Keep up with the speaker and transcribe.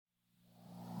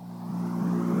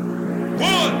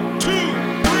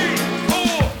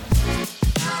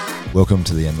Welcome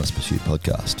to the Endless Pursuit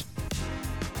podcast.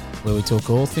 Where we talk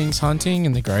all things hunting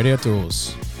and the great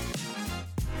outdoors.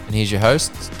 And here's your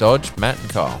hosts, Dodge, Matt and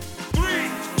Kyle. 3,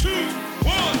 2,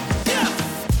 1,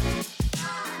 yeah!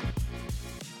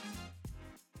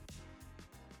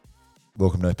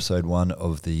 Welcome to episode 1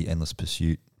 of the Endless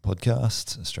Pursuit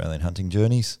podcast, Australian Hunting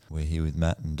Journeys. We're here with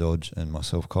Matt and Dodge and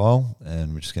myself, Kyle,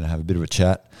 and we're just going to have a bit of a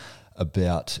chat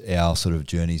about our sort of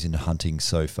journeys into hunting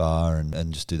so far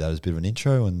and just do that as a bit of an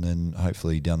intro, and then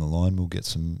hopefully down the line we'll get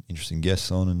some interesting guests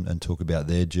on and talk about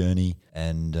their journey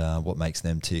and what makes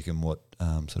them tick and what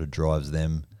sort of drives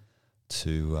them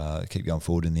to keep going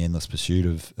forward in the endless pursuit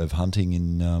of hunting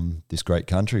in this great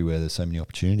country where there's so many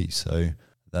opportunities. So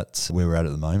that's where we're at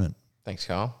the moment. Thanks,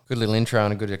 Kyle. Good little intro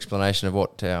and a good explanation of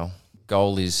what our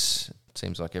goal is. It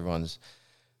seems like everyone's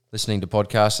listening to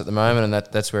podcasts at the moment, and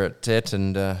that's where it's at.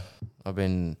 And I've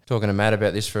been talking to Matt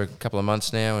about this for a couple of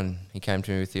months now, and he came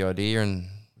to me with the idea and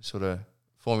sort of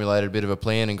formulated a bit of a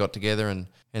plan and got together and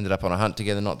ended up on a hunt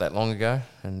together not that long ago.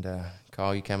 And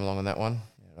Kyle, you came along on that one.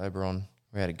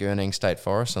 We had a Gurnang State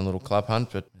Forest on a little club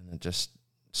hunt, but it just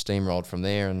steamrolled from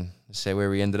there, and see where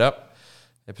we ended up.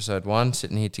 Episode 1,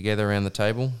 sitting here together around the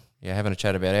table, having a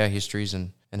chat about our histories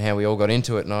and how we all got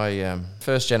into it. And I,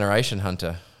 first generation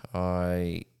hunter,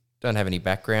 I don't have any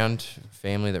background,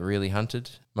 family that really hunted.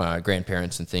 My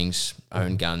grandparents and things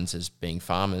own guns as being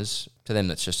farmers. To them,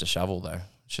 that's just a shovel, though.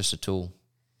 It's just a tool.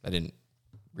 They didn't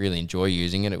really enjoy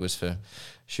using it. It was for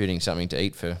shooting something to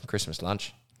eat for Christmas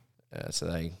lunch.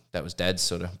 That was Dad's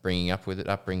sort of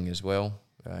upbringing as well.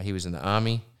 He was in the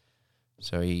army,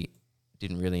 so he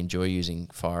didn't really enjoy using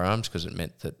firearms because it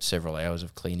meant that several hours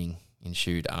of cleaning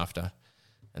ensued after,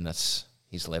 and that's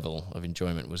his level of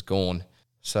enjoyment was gone.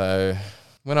 So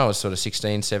when I was sort of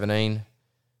 16, 17,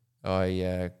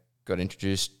 I got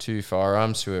introduced to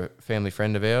firearms through a family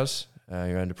friend of ours who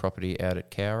owned a property out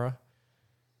at Cowra.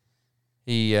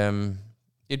 He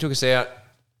took us out,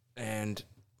 and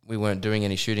we weren't doing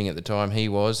any shooting at the time. He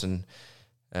was, and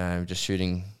just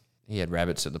shooting. He had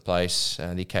rabbits at the place,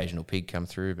 the occasional pig come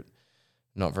through, but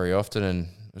not very often, and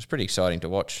it was pretty exciting to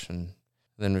watch. And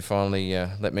then we finally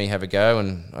let me have a go,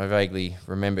 and I vaguely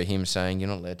remember him saying, "You're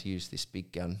not allowed to use this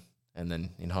big gun." And then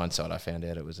in hindsight, I found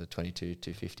out it was a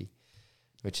 22-250,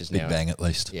 which is Big now bang at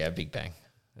least. Yeah, big bang.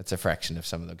 It's a fraction of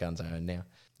some of the guns I own now.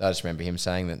 I just remember him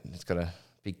saying that it's got a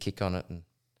big kick on it.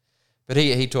 But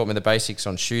he taught me the basics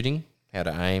on shooting, how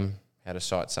to aim, how to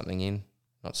sight something in,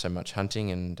 not so much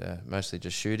hunting and mostly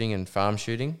just shooting and farm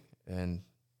shooting. And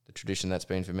the tradition that's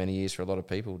been for many years for a lot of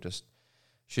people, just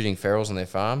shooting ferals on their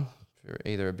farm for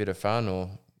either a bit of fun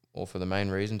or for the main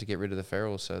reason to get rid of the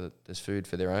ferals so that there's food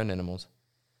for their own animals.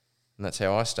 And that's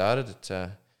how I started. It's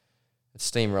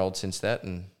steamrolled since that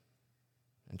and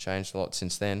changed a lot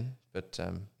since then. But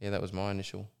that was my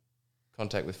initial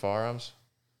contact with firearms.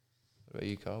 What about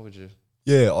you, Kyle? Would you?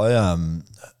 Yeah,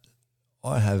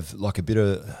 I have like a bit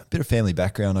of family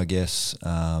background, I guess.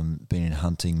 Been in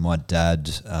hunting. My dad,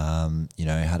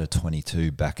 had a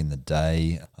 22 back in the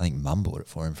day. I think Mum bought it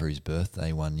for him for his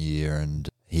birthday one year, and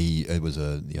it was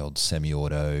the old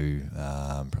semi-auto,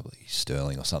 probably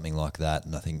Sterling or something like that.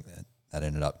 And I think that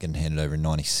ended up getting handed over in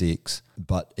 '96.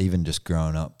 But even just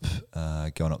growing up,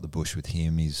 going up the bush with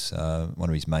him, one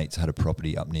of his mates had a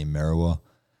property up near Merriwa,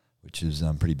 which is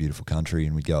pretty beautiful country,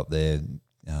 and we'd go up there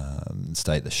and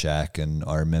stay at the shack. And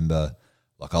I remember,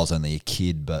 like, I was only a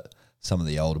kid, but some of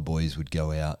the older boys would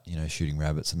go out, shooting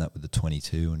rabbits and that with the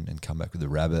 22 and come back with the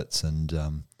rabbits.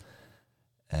 And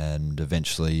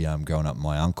eventually growing up,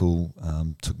 my uncle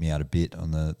took me out a bit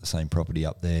on the same property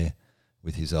up there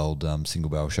with his old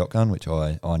single barrel shotgun, which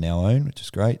I now own, which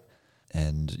is great.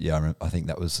 And I think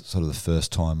that was sort of the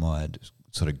first time I had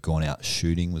sort of gone out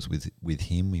shooting was with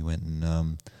him. We went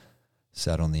and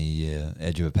sat on the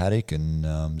edge of a paddock and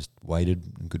just waited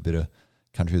a good bit of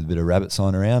country with a bit of rabbit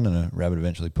sign around, and a rabbit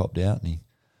eventually popped out and he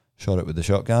shot it with the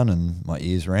shotgun and my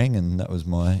ears rang, and that was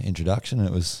my introduction.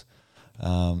 It was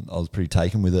I was pretty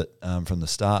taken with it from the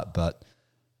start, but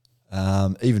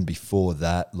even before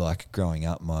that, like growing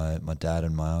up, my dad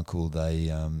and my uncle,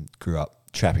 they grew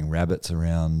up trapping rabbits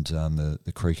around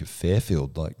the creek of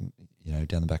Fairfield, like,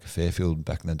 down the back of Fairfield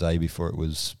back in the day before it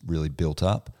was really built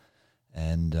up.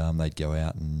 And they'd go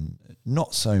out and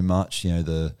not so much,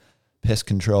 the pest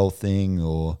control thing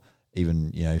or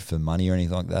even, for money or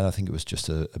anything like that. I think it was just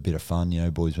a bit of fun,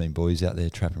 boys being boys out there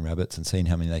trapping rabbits and seeing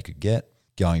how many they could get.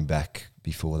 Going back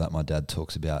before that, my dad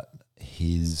talks about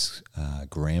his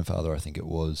grandfather, I think it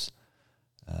was,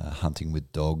 hunting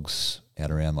with dogs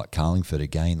out around like Carlingford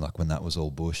again, like when that was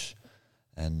all bush.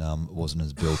 and it wasn't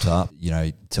as built up. You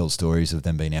know, tell stories of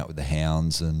them being out with the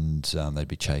hounds, and they'd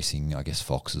be chasing, I guess,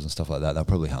 foxes and stuff like that. They're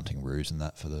probably hunting roos and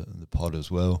that for the pod as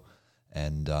well.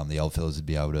 And the old fellas would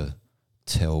be able to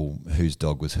tell whose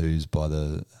dog was whose by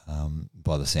the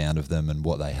sound of them and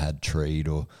what they had treed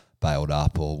or bailed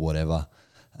up or whatever.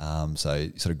 So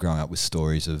sort of growing up with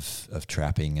stories of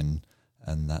trapping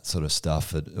and that sort of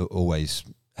stuff, it always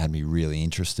had me really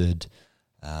interested.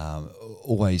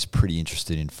 Always pretty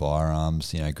interested in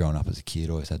firearms. You know, growing up as a kid,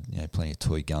 always had plenty of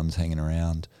toy guns hanging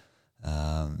around.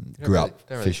 Grew up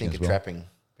don't really fishing think as of well. trapping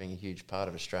being a huge part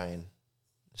of Australian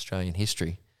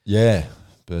history. Yeah,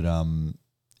 but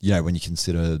when you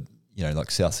consider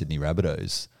like South Sydney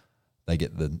Rabbitohs, they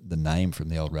get the name from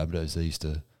the old Rabbitohs. They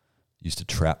used to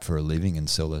trap for a living and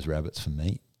sell those rabbits for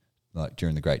meat, like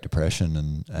during the Great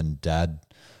Depression. And Dad,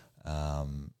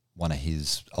 one of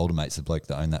his older mates, the bloke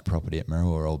that owned that property at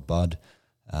Merrill, old Bud,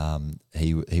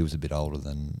 he was a bit older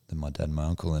than my dad and my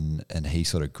uncle, and he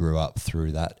sort of grew up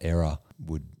through that era.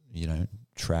 Would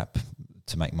trap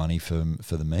to make money for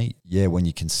the meat. Yeah, when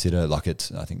you consider I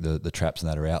think the traps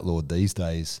and that are outlawed these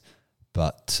days,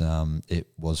 but it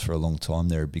was for a long time.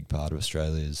 They're a big part of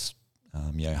Australia's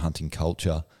hunting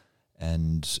culture.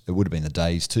 And it would have been the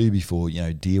days too before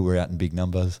deer were out in big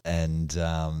numbers, and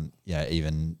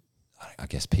even I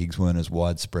guess pigs weren't as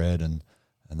widespread and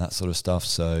that sort of stuff.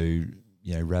 So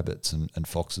rabbits and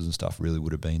foxes and stuff really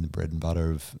would have been the bread and butter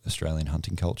of Australian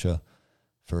hunting culture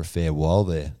for a fair while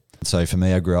there. So for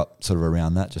me, I grew up sort of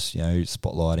around that, just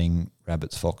spotlighting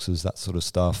rabbits, foxes, that sort of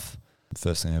stuff.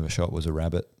 First thing I ever shot was a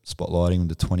rabbit, spotlighting with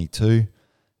the 22,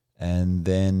 and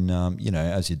then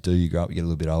as you do, you grow up, you get a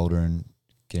little bit older and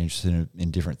get interested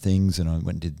in different things. And I went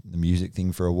and did the music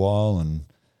thing for a while, and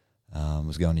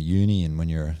was going to uni. And when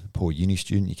you're a poor uni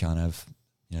student, you can't have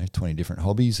 20 different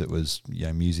hobbies. It was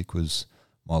music was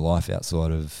my life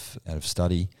outside of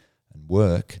study and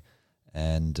work.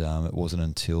 And it wasn't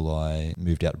until I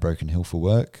moved out to Broken Hill for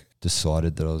work,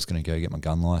 decided that I was going to go get my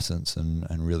gun license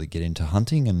and really get into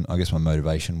hunting. And I guess my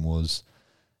motivation was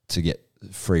to get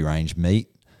free range meat,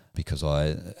 because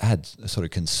I had sort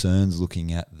of concerns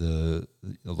looking at a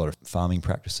lot of farming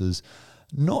practices,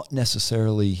 not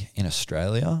necessarily in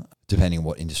Australia, depending on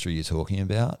what industry you're talking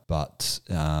about, but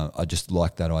I just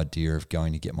like that idea of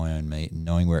going to get my own meat and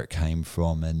knowing where it came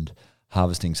from and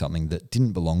harvesting something that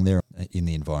didn't belong there in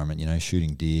the environment,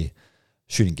 shooting deer,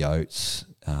 shooting goats,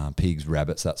 pigs,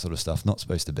 rabbits, that sort of stuff, not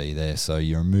supposed to be there. So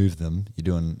you remove them, you're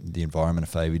doing the environment a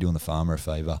favour, you're doing the farmer a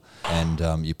favour,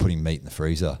 and you're putting meat in the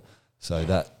freezer. So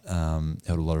that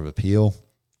held a lot of appeal.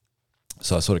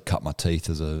 So I sort of cut my teeth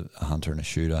as a hunter and a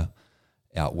shooter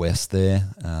out west there,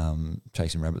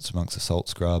 chasing rabbits amongst the salt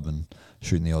scrub and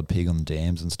shooting the odd pig on the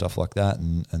dams and stuff like that.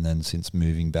 And then since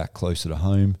moving back closer to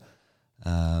home,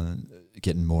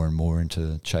 getting more and more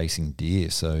into chasing deer.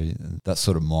 So that's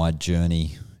sort of my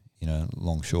journey,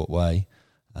 long, short way,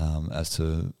 as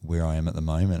to where I am at the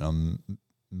moment. I'm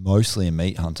mostly a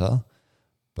meat hunter,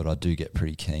 but I do get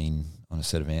pretty keen on a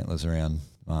set of antlers around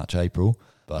March, April.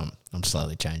 But I'm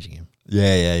slowly changing him.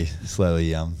 Yeah,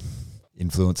 slowly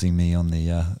influencing me on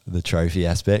the trophy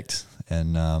aspect.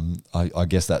 And I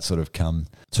guess that sort of come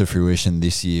to fruition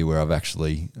this year, where I've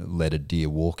actually let a deer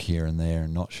walk here and there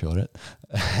and not shot it.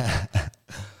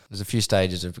 There's a few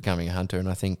stages of becoming a hunter, and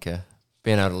I think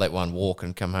being able to let one walk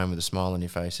and come home with a smile on your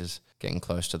face is getting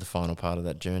close to the final part of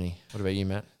that journey. What about you,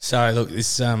 Matt? So look,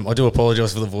 this I do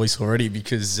apologise for the voice already,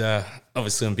 because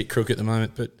obviously I'm a bit crook at the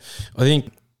moment, but I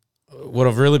think what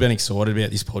I've really been excited about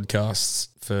this podcast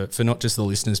for not just the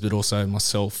listeners but also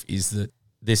myself is that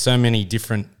there's so many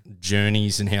different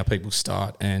journeys and how people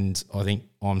start, and I think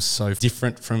I'm so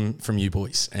different from you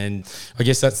boys. And I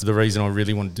guess that's the reason I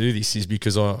really want to do this, is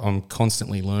because I'm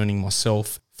constantly learning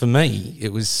myself. For me,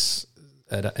 it was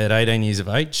at 18 years of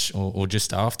age or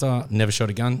just after, never shot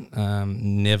a gun,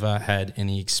 never had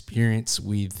any experience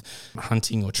with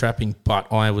hunting or trapping,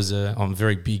 but I'm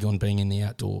very big on being in the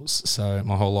outdoors. So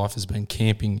my whole life has been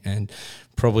camping and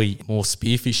probably more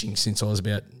spearfishing since I was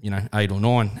about 8 or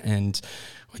 9. And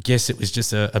I guess it was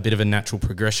just a bit of a natural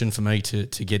progression for me to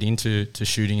get into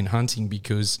shooting and hunting,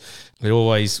 because it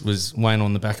always was weighing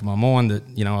on the back of my mind that,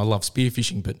 I love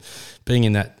spearfishing, but being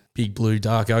in that big blue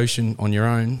dark ocean on your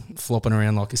own, flopping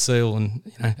around like a seal, and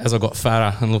as I got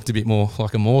fatter and looked a bit more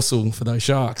like a morsel for those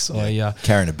sharks,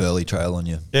 carrying a burley trail on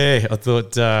you. Yeah, I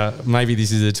thought maybe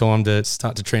this is the time to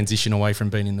start to transition away from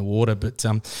being in the water. But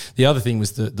the other thing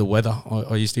was the weather.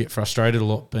 I used to get frustrated a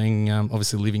lot, being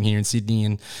obviously living here in Sydney,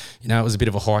 and it was a bit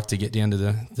of a hike to get down to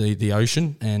the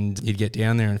ocean, and you'd get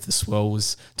down there, and if the swell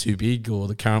was too big or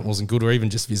the current wasn't good, or even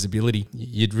just visibility,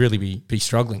 you'd really be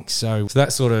struggling. So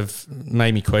that sort of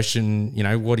made me question question,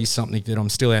 what is something that I'm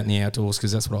still out in the outdoors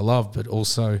because that's what I love, but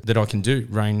also that I can do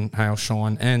rain, hail,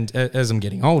 shine, and as I'm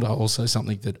getting older, also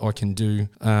something that I can do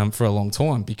for a long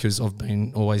time because I've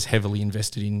been always heavily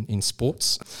invested in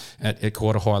sports at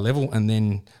quite a high level, and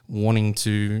then wanting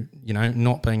to,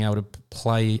 not being able to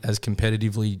play as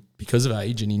competitively because of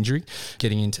age and injury,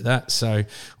 getting into that. So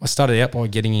I started out by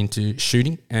getting into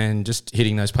shooting and just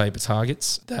hitting those paper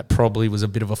targets. That probably was a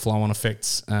bit of a flow-on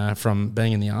effect from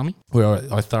being in the Army, where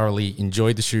I thoroughly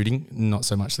enjoyed the shooting, not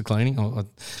so much the cleaning.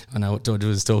 I know what Dodge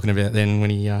was talking about then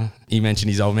when he mentioned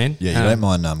his old man. Yeah, you don't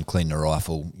mind cleaning a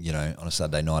rifle, on a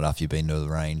Saturday night after you've been to the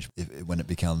range. When it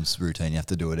becomes routine, you have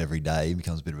to do it every day. It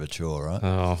becomes a bit of a chore, right?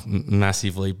 Oh,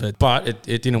 massively. But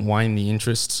it didn't wane the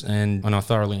interest, and I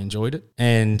thoroughly enjoyed it.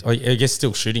 And I guess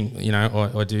still shooting,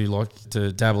 I do like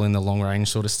to dabble in the long range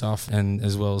sort of stuff, and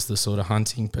as well as the sort of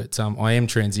hunting. But I am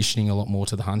transitioning a lot more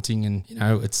to the hunting, and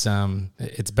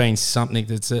it's been something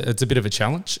that's it's a bit of a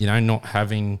challenge. Not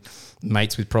having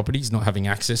mates with properties, not having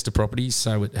access to properties.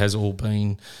 So it has all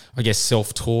been, I guess,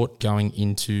 self-taught going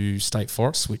into state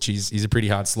forests, which is a pretty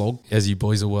hard slog, as you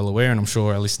boys are well aware, and I'm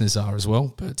sure our listeners are as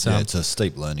well. But it's a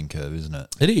steep learning curve, isn't it?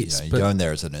 It is. You go in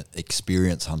there as an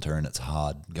experienced hunter and it's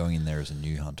hard. Going in there as a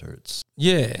new hunter, it's...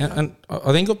 Yeah, and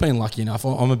I think I've been lucky enough.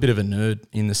 I'm a bit of a nerd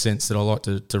in the sense that I like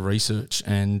to research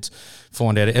and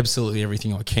find out absolutely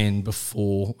everything I can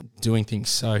before doing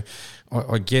things. So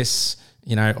I guess...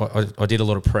 I did a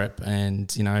lot of prep, and,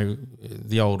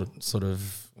 the old sort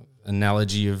of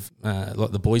analogy of,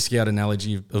 like the Boy Scout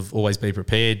analogy of always be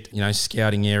prepared,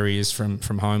 scouting areas from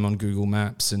home on Google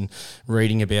Maps and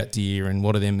reading about deer and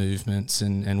what are their movements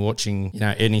and watching,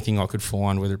 anything I could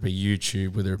find, whether it be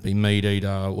YouTube, whether it be Meat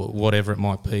Eater, whatever it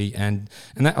might be. And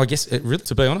that, I guess,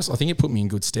 to be honest, I think it put me in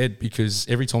good stead, because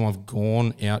every time I've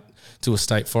gone out to a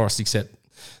state forest, except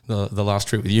the last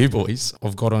trip with you boys,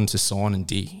 I've got onto sign and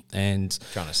deer. And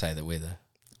trying to say that we're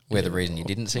the reason you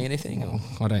didn't see anything? Or?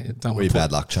 I don't We're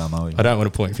bad luck charm, are we? I don't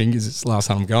want to point fingers. It's the last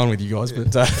time I'm going with you guys.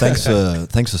 But thanks for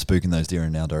spooking those deer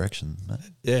in our direction, mate.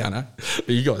 Yeah, I know. But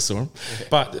you guys saw them. Yeah.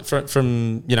 But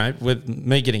from with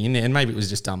me getting in there, and maybe it was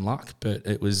just dumb luck, but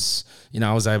it was,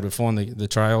 I was able to find the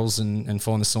trails and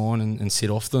find the sign and sit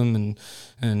off them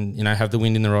and have the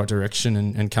wind in the right direction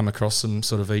and come across them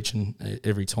sort of each and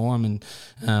every time.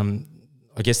 And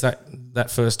I guess that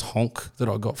first honk that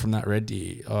I got from that red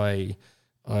deer,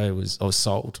 I was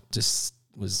sold. Just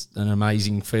was an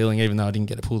amazing feeling, even though I didn't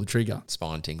get to pull the trigger.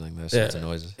 Spine tingling, those sorts of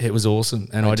noises. It was awesome.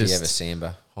 And Wait till you have a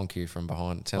Samba honk you from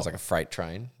behind. It sounds like a freight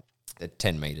train at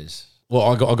 10 metres. Well,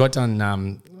 I got done.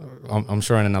 I'm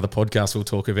sure in another podcast we'll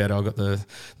talk about it. I got the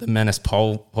Manus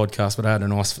Pole podcast, but I had a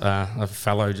nice a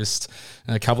fellow, just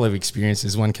a couple of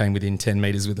experiences. One came within 10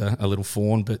 metres with a little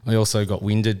fawn, but I also got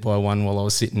winded by one while I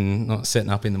was setting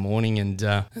up in the morning, and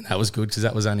that was good because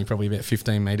that was only probably about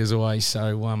 15 metres away.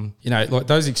 So like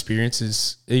those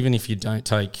experiences, even if you don't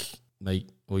take meat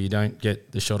or you don't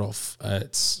get the shot off,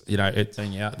 it's it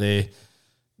being out there,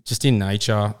 just in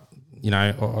nature,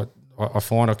 I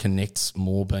find I connect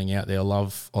more being out there. I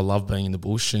love being in the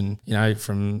bush, and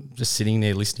from just sitting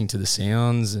there listening to the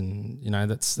sounds, and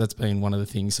that's been one of the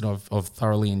things that I've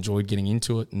thoroughly enjoyed getting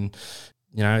into it, and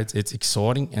it's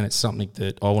exciting, and it's something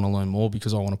that I want to learn more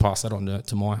because I want to pass that on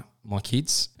to my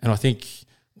kids. And I think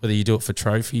whether you do it for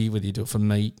trophy, whether you do it for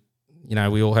meat,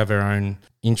 we all have our own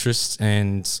interests,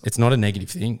 and it's not a negative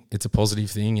thing. It's a positive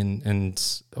thing,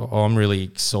 and I'm really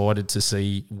excited to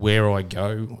see where I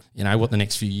go, what the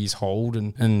next few years hold,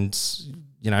 and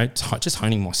just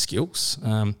honing my skills.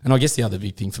 And I guess the other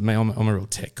big thing for me, I'm a real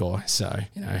tech guy. So,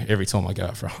 every time I go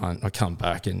out for a hunt, I come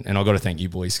back and I got to thank you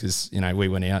boys because, we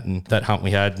went out and that hunt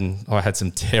we had, and I had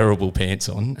some terrible pants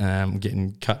on,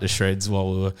 getting cut to shreds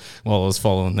while I was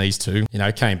following these two.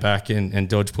 Came back and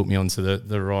Dodge put me onto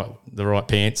the right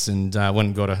pants, and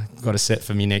went and got a set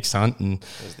for me next hunt. And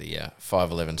there's the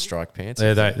 511 strike pants.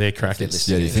 They're crackers.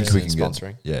 Yeah, do you think we can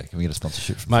sponsoring? Can we get a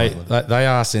sponsorship from Mate, they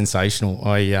are sensational.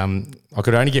 I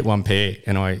could only get one pair,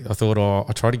 and I thought,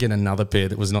 I tried to get another pair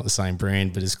that was not the same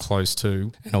brand but is close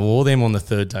to, and I wore them on the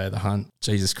third day of the hunt.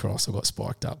 Jesus Christ, I got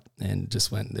spiked up and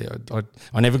just went there.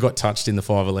 I never got touched in the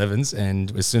 511s,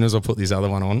 and as soon as I put this other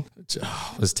one on, it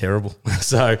was terrible.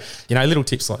 So, little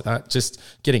tips like that, just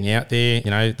getting out there.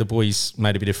 The boys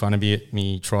made a bit of fun of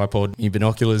me tripod, me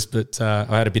binoculars, but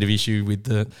I had a bit of issue with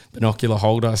the binocular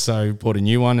holder, so bought a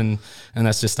new one, and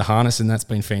that's just the harness, and that's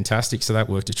been fantastic. So that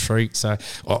worked a treat. So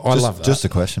I love that. Just a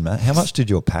question, Matt. How much did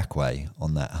your pack weigh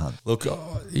on that hunt? Look,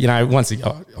 once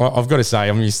again, I've got to say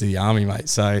I'm used to the army, mate.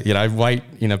 So, weight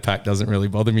in a pack doesn't really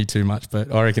bother me too much,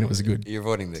 but I reckon it was a good... You're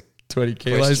avoiding the 20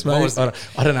 kilos, mate.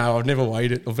 I don't know. I've never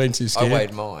weighed it. I've been too scared. I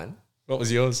weighed mine. What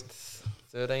was yours?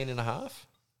 13 and a half.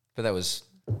 But that was,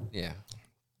 yeah,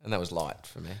 and that was light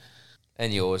for me.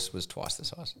 And yours was twice the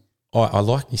size. I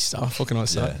like my stuff. What can I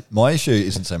say? Yeah. My issue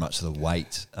isn't so much the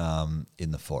weight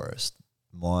in the forest.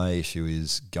 My issue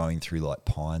is going through like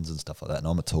pines and stuff like that. And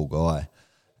I'm a tall guy,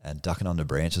 and ducking under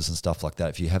branches and stuff like that.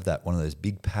 If you have that one of those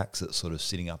big packs that's sort of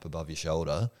sitting up above your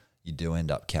shoulder, you do end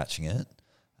up catching it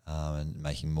and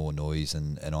making more noise.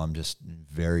 And I'm just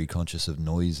very conscious of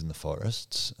noise in the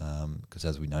forests because,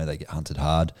 as we know, they get hunted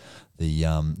hard. The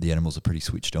animals are pretty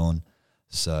switched on.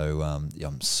 So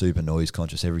I'm super noise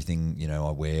conscious. Everything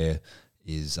I wear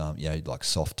is like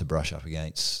soft to brush up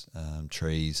against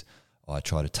trees. I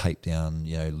try to tape down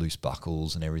loose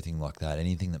buckles and everything like that.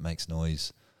 Anything that makes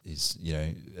noise is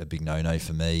a big no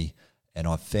for me. And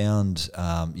I found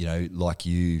like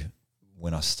you,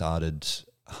 when I started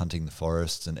hunting the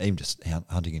forests and even just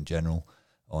hunting in general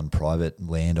on private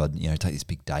land, I'd take this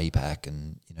big day pack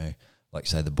and like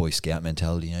say the Boy Scout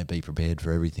mentality, be prepared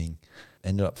for everything.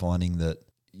 Ended up finding that,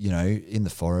 in the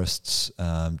forests,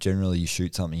 generally you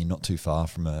shoot something, you're not too far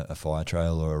from a fire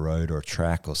trail or a road or a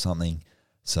track or something.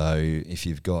 So if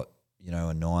you've got,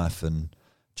 a knife and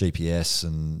GPS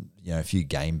and, a few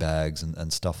game bags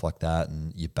and stuff like that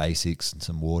and your basics and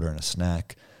some water and a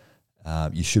snack,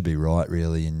 you should be right,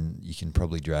 really, and you can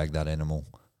probably drag that animal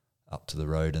up to the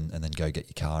road and then go get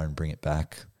your car and bring it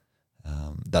back.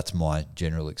 That's my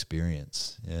general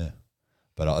experience, yeah.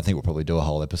 But I think we'll probably do a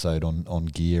whole episode on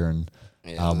gear and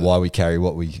why we carry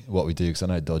what we do, because I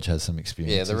know Dodge has some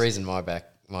experience. Yeah, the reason my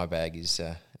bag is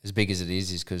as big as it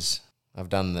is because I've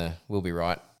done the we'll be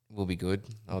right, we'll be good.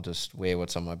 I'll just wear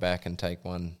what's on my back and take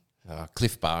one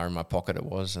Cliff Bar in my pocket it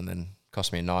was, and then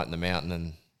cost me a night in the mountain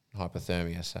and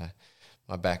hypothermia. So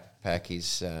my backpack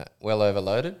is well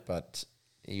overloaded, but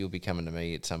you'll be coming to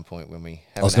me at some point when we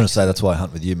have I was going to say, that's why I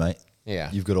hunt with you, mate. Yeah.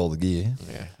 You've got all the gear.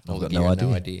 Yeah. I've got no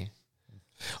idea.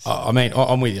 I mean,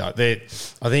 I'm with you. I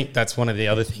think that's one of the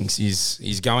other things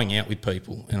is going out with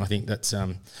people, and I think that's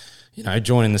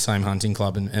joining the same hunting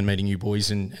club and meeting you boys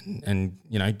and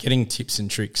getting tips and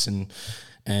tricks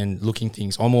and looking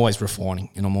things. I'm always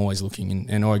refining and I'm always looking,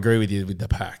 and I agree with you with the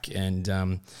pack, and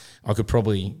I could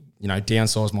probably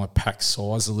downsize my pack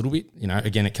size a little bit.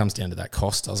 Again, it comes down to that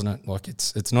cost, doesn't it? Like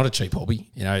it's not a cheap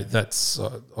hobby. That's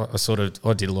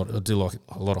I do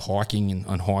a lot of hiking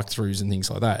and hike throughs and things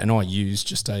like that, and I use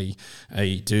just a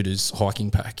Duda's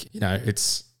hiking pack.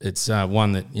 It's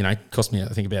one that cost me I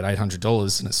think about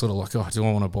 $800, and it's sort of like, do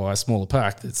I want to buy a smaller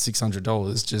pack that's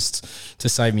 $600 just to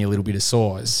save me a little bit of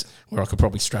size, where I could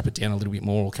probably strap it down a little bit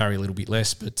more or carry a little bit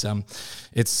less. But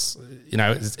it's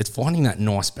finding that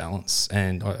nice balance,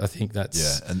 and I think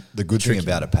that's And the good tricky. thing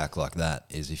about a pack like that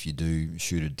is if you do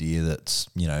shoot a deer that's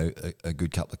a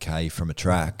good couple of K from a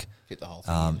track, Fit the whole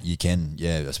thing. you can,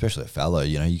 especially a fallow,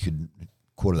 you could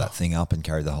quarter that thing up and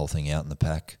carry the whole thing out in the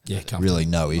pack. Yeah, comfortable. Really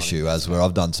no issue. As where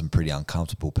I've done some pretty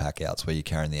uncomfortable pack outs where you're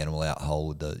carrying the animal out whole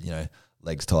with the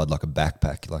legs tied like a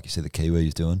backpack, like you see the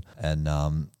Kiwis doing, and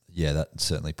that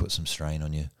certainly puts some strain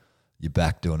on your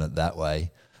back doing it that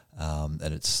way.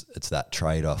 And it's that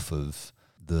trade off of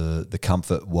the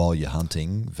comfort while you're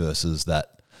hunting versus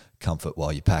that comfort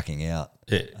while you're packing out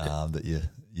that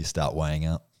you start weighing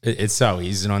up. It so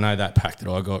is, and I know that pack that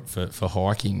I got for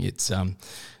hiking, it's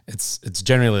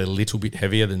generally a little bit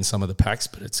heavier than some of the packs,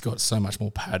 but it's got so much more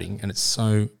padding, and it's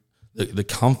so the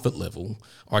comfort level.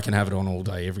 I can have it on all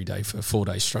day, every day for 4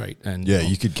 days straight, and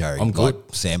you could carry I'm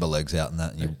good. samba legs out and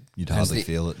that, and you'd hardly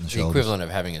feel it in the The shoulders. equivalent of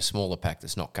having a smaller pack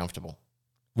that's not comfortable.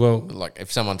 Well, Like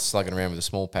if someone's slugging around with a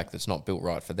small pack that's not built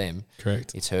right for them,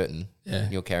 correct. it's hurting. Yeah.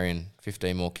 You're carrying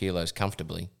 15 more kilos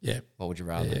comfortably. Yeah. What would you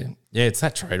rather? Yeah, it's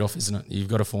that trade off, isn't it? You've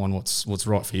got to find what's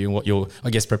right for you and what you're,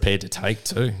 I guess, prepared to take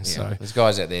too. Yeah. So There's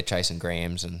guys out there chasing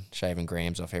grams and shaving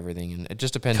grams off everything, and it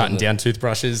just depends cutting on down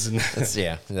toothbrushes and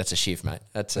that's a shift, mate.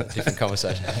 That's a different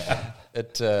conversation.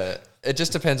 It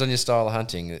just depends on your style of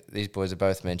hunting. These boys have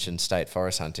both mentioned state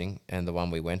forest hunting, and the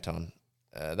one we went on,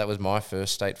 that was my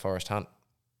first state forest hunt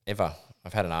ever.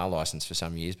 I've had an R license for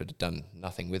some years, but had done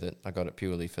nothing with it. I got it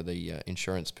purely for the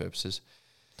insurance purposes.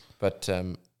 But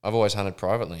I've always hunted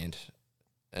private land.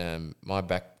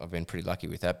 I've been pretty lucky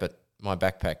with that, but my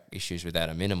backpack issues with that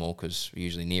are minimal because we're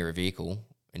usually near a vehicle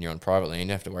and you're on private land. You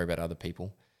don't have to worry about other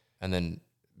people. And then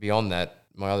beyond that,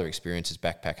 my other experience is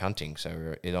backpack hunting. So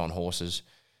we're either on horses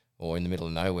or in the middle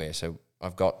of nowhere. So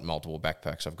I've got multiple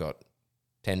backpacks. I've got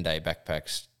 10-day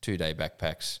backpacks, 2-day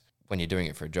backpacks. When you're doing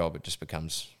it for a job, it just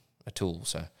becomes a tool.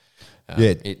 So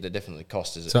the definitely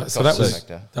cost is a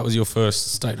factor. that was your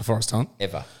first state of forest hunt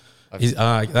Ever.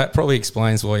 that probably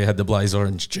explains why you had the blaze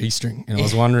orange G-string, and I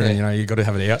was wondering, you got to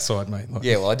have it outside, mate.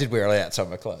 Yeah, well, I did wear it outside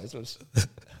my clothes.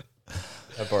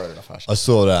 I borrowed it off Hush. I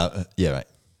saw that. Yeah, mate.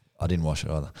 I didn't wash it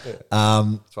either.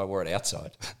 That's why I wore it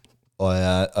outside.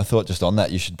 I thought just on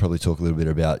that, you should probably talk a little bit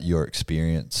about your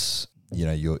experience,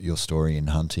 your story in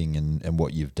hunting and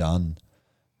what you've done,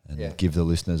 and give the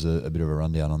listeners a bit of a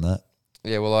rundown on that.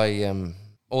 Yeah, well, I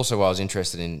was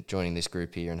interested in joining this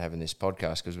group here and having this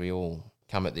podcast because we all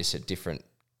come at this at different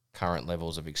current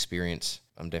levels of experience.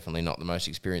 I'm definitely not the most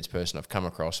experienced person I've come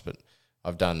across, but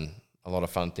I've done a lot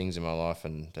of fun things in my life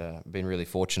and been really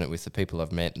fortunate with the people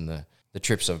I've met and the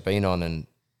trips I've been on. And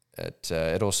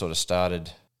it all sort of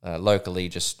started locally,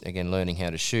 just, again, learning how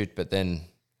to shoot. But then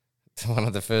one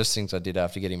of the first things I did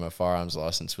after getting my firearms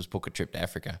license was book a trip to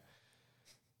Africa,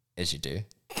 as you do.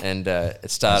 And it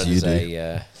started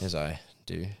as I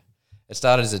do. It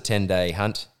started as a 10-day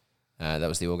hunt. That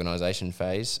was the organisation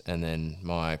phase. And then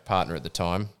my partner at the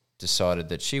time decided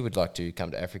that she would like to come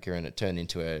to Africa, and it turned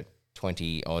into a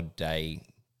 20-odd day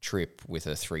trip with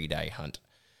a 3-day hunt.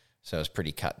 So it was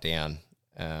pretty cut down.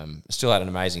 Still had an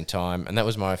amazing time. And that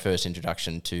was my first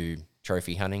introduction to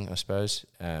trophy hunting, I suppose.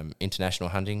 International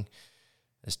hunting.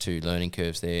 There's 2 learning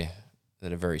curves there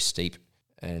that are very steep.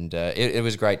 And it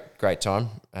was a great time.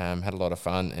 Had a lot of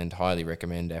fun and highly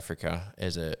recommend Africa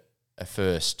as a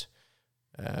first,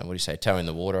 toe in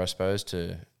the water, I suppose,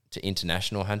 to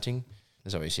international hunting.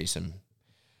 There's obviously some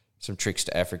tricks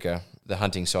to Africa. The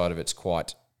hunting side of it's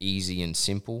quite easy and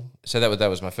simple. So that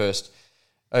was my first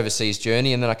overseas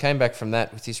journey. And then I came back from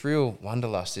that with this real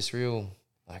wanderlust, this real,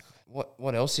 like,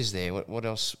 what else is there? What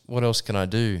else can I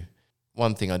do?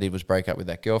 One thing I did was break up with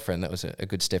that girlfriend. That was a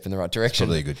good step in the right direction.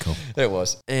 Probably a good call. It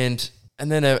was. And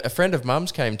then a friend of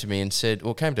Mum's came to me and said,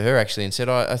 came to her actually and said,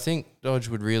 I think Dodge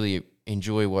would really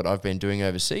enjoy what I've been doing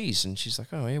overseas. And she's like,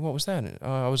 oh, yeah, what was that?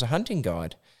 I was a hunting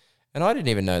guide. And I didn't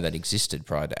even know that existed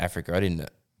prior to Africa. I didn't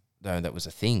know that was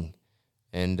a thing.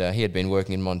 And he had been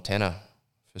working in Montana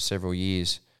for several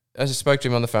years. I just spoke to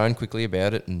him on the phone quickly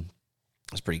about it, and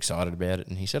I was pretty excited about it.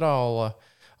 And he said, I'll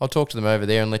talk to them over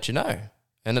there and let you know.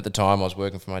 And at the time, I was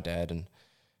working for my dad, and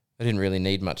I didn't really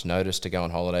need much notice to go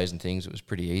on holidays and things. It was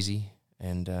pretty easy.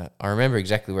 And I remember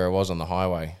exactly where I was on the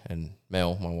highway. And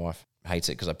Mel, my wife, hates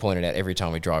it because I pointed out every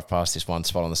time we drive past this one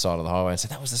spot on the side of the highway and said,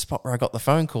 that was the spot where I got the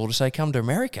phone call to say, come to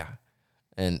America.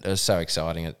 And it was so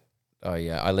exciting.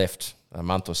 I left a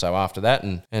month or so after that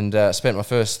and spent my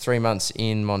first 3 months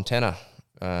in Montana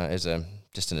as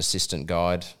just an assistant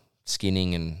guide,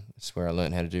 skinning, and that's where I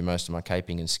learned how to do most of my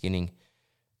caping and skinning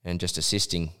and just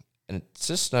assisting. And it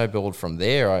just snowballed from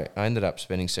there. I ended up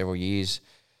spending several years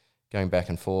going back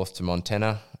and forth to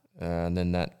Montana, and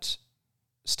then that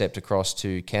stepped across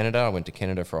to Canada. I went to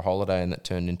Canada for a holiday, and that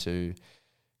turned into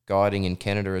guiding in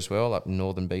Canada as well, up in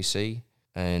northern BC.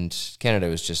 And Canada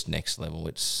was just next level.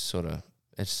 It's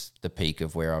the peak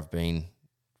of where I've been.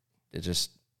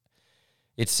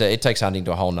 It takes hunting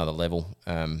to a whole nother level.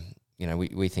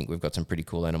 We think we've got some pretty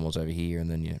cool animals over here, and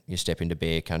then you step into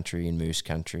bear country and moose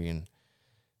country,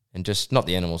 and just not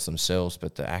the animals themselves,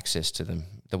 but the access to them.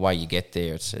 The way you get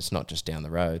there, it's not just down the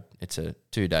road. It's a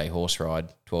 2-day horse ride,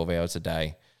 12 hours a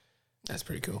day. That's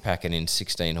pretty cool. Packing in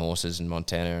 16 horses in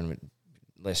Montana and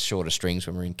less shorter strings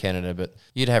when we're in Canada. But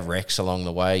you'd have wrecks along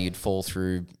the way. You'd fall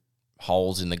through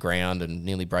holes in the ground and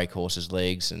nearly break horses'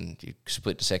 legs, and you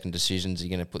split the second decisions.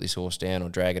 You're going to put this horse down or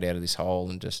drag it out of this hole.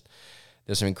 And just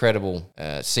there's some incredible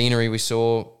scenery we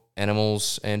saw,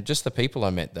 animals, and just the people I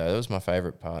met, though. That was my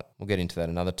favourite part. We'll get into that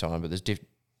another time, but there's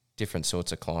different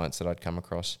sorts of clients that I'd come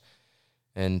across.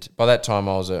 And by that time,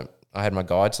 I had my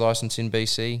guide's license in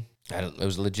BC. It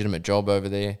was a legitimate job over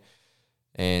there,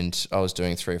 and I was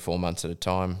doing 3 or 4 months at a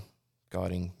time,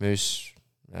 guiding moose,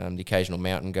 the occasional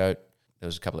mountain goat. There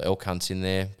was a couple of elk hunts in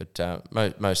there, but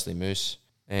mostly moose.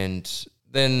 And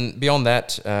then beyond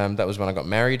that, that was when I got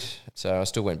married. So I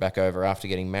still went back over after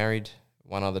getting married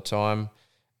one other time.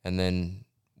 And then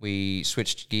we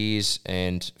switched gears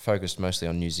and focused mostly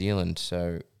on New Zealand.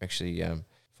 So actually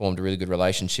formed a really good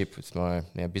relationship with my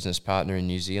now business partner in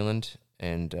New Zealand.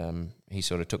 And he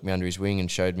sort of took me under his wing and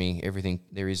showed me everything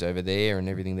there is over there and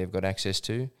everything they've got access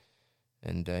to.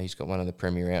 And he's got one of the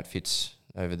premier outfits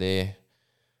over there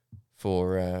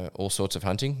for all sorts of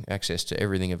hunting, access to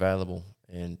everything available.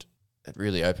 And it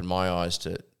really opened my eyes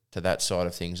to that side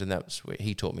of things. And that was where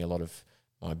he taught me a lot of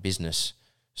my business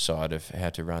side of how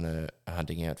to run a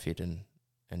hunting outfit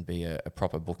and be a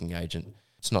proper booking agent.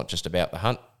 It's not just about the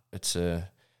hunt. It's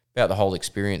about the whole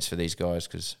experience for these guys,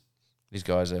 because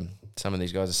some of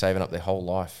these guys are saving up their whole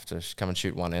life to come and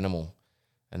shoot one animal,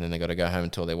 and then they got to go home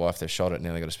and tell their wife they've shot it, and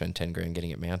now they've got to spend 10 grand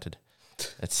getting it mounted.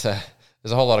 It's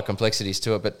there's a whole lot of complexities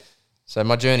to it, but so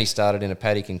my journey started in a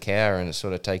paddock in Cowra, and it's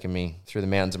sort of taken me through the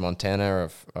mountains of Montana.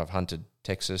 I've hunted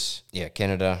Texas,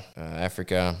 Canada,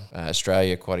 Africa,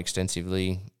 Australia quite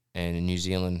extensively, and in New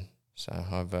Zealand. So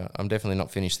I'm definitely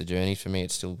not finished the journey. For me,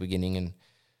 it's still beginning, and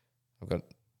I've got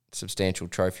a substantial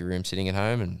trophy room sitting at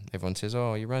home, and everyone says,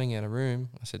 "Oh, you're running out of room."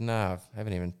 I said, "No, I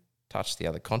haven't even touched the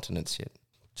other continents yet.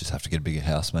 Just have to get a bigger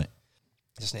house, mate.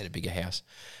 Just need a bigger house,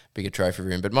 bigger trophy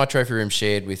room." But my trophy room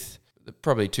shared with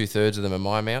probably 2/3 of them are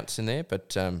my mounts in there,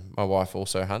 but my wife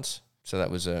also hunts. So that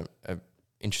was a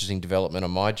interesting development on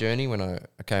my journey when I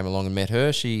came along and met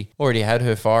her. She already had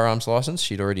her firearms license.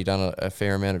 She'd already done a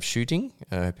fair amount of shooting.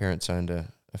 Her parents owned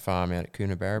a farm out at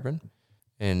Coonabarabran.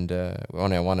 And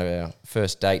on one of our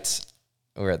first dates,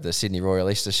 we were at the Sydney Royal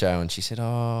Easter Show, and she said,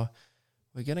 "Oh,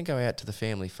 we're going to go out to the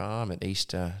family farm at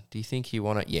Easter. Do you think you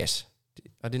want it?" Yes.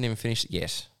 I didn't even finish it.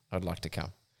 Yes, I'd like to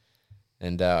come.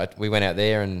 And we went out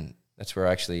there, and that's where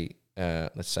I actually,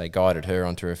 guided her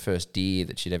onto her first deer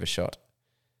that she'd ever shot.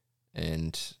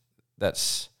 And that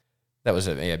was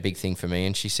a big thing for me.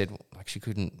 And she said, like, she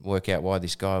couldn't work out why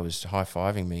this guy was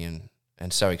high-fiving me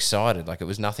and so excited. Like, it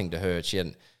was nothing to her.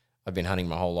 I'd been hunting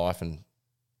my whole life, and,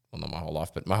 well, not my whole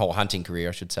life, but my whole hunting career,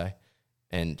 I should say.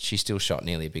 And she still shot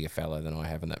nearly a bigger fallow than I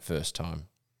have in that first time.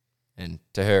 And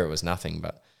to her, it was nothing,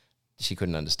 but she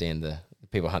couldn't understand the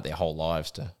people hunt their whole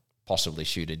lives to possibly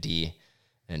shoot a deer.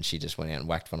 And she just went out and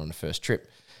whacked one on the first trip.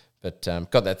 But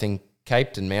got that thing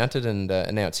caped and mounted, and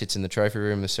now it sits in the trophy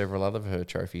room with several other of her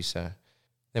trophies. So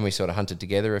then we sort of hunted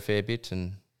together a fair bit,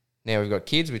 and now we've got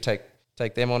kids. We take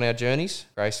them on our journeys.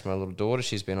 Grace, my little daughter,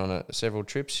 she's been on several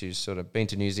trips. She's sort of been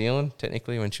to New Zealand,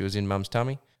 technically, when she was in mum's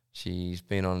tummy. She's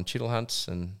been on chittle hunts,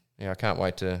 and I can't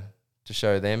wait to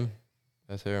show them,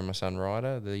 both her and my son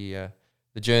Ryder, the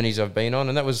journeys I've been on.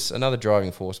 And that was another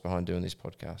driving force behind doing this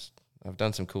podcast. I've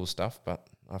done some cool stuff, but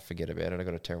I forget about it. I've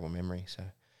got a terrible memory, so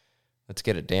let's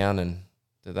get it down and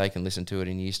that they can listen to it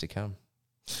in years to come.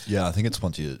 Yeah, I think it's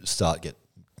once you start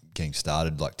getting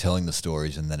started, like telling the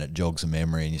stories, and then it jogs a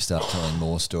memory, and you start telling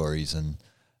more stories. And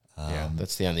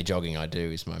that's the only jogging I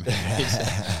do is my memories.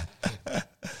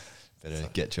 Better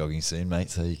get jogging soon, mate,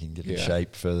 so you can get in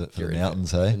shape for the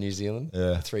mountains, in hey? New Zealand.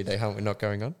 Yeah. A 3-day hunt we're not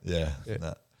going on. Yeah.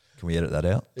 Nah. Can we edit that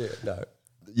out? Yeah, no.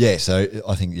 Yeah, so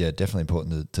I think, definitely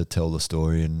important to tell the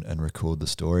story and record the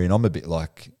story. And I'm a bit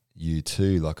like you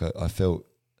too. Like I felt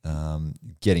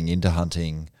getting into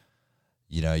hunting,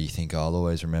 you think, I'll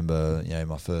always remember,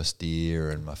 my first deer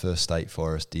and my first state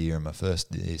forest deer and my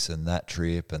first this and that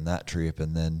trip. And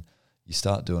then you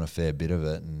start doing a fair bit of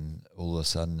it, and all of a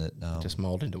sudden it just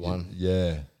mould into one.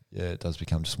 Yeah, it does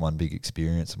become just one big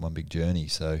experience and one big journey.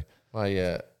 So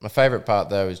my favourite part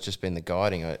though has just been the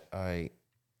guiding. I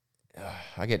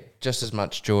get just as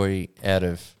much joy out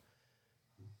of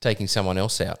taking someone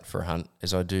else out for a hunt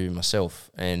as I do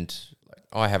myself. And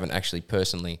I haven't actually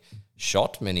personally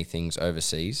shot many things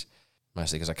overseas,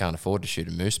 mostly because I can't afford to shoot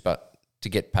a moose, but to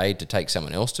get paid to take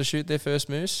someone else to shoot their first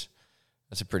moose,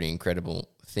 that's a pretty incredible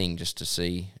thing just to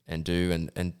see and do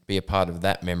and be a part of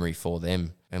that memory for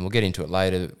them. And we'll get into it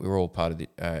later. We're all part of the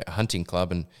hunting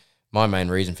club, and my main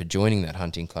reason for joining that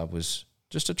hunting club was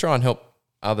just to try and help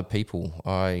other people.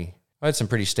 I had some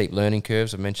pretty steep learning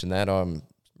curves. I've mentioned that. I'm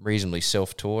reasonably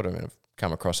self-taught. I mean, I've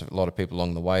come across a lot of people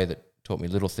along the way that taught me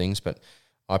little things, but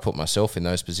I put myself in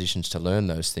those positions to learn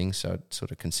those things, so I'd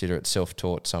sort of consider it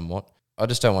self-taught somewhat. I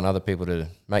just don't want other people to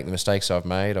make the mistakes I've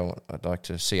made. I'd like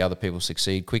to see other people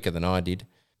succeed quicker than I did.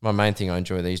 My main thing I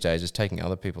enjoy these days is taking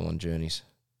other people on journeys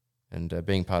and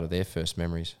being part of their first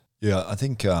memories. Yeah, I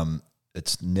think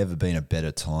it's never been a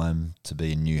better time to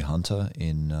be a new hunter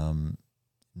in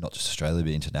not just Australia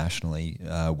but internationally,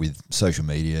 with social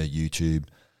media, YouTube,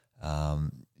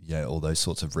 all those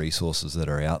sorts of resources that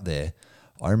are out there.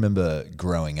 I remember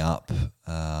growing up,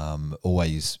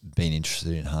 always being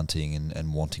interested in hunting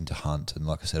and wanting to hunt. And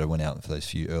like I said, I went out for those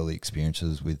few early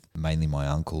experiences with mainly my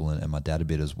uncle and my dad a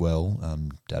bit as well.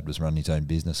 Dad was running his own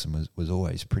business and was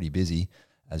always pretty busy,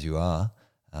 as you are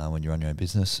when you run your own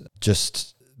business.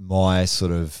 Just my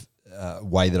sort of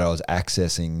way that I was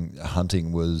accessing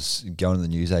hunting was going to the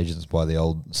newsagents, buy the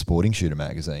old Sporting Shooter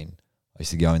magazine. I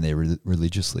used to go in there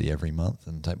religiously every month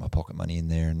and take my pocket money in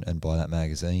there and buy that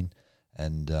magazine.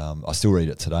 And I still read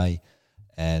it today.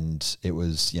 And it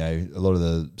was, a lot of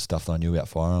the stuff that I knew about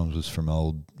firearms was from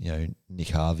old, Nick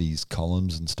Harvey's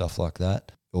columns and stuff like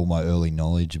that. All my early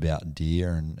knowledge about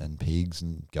deer and pigs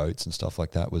and goats and stuff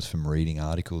like that was from reading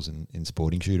articles in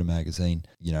Sporting Shooter magazine.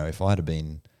 If I had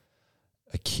been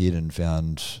a kid and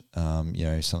found,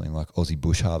 something like Aussie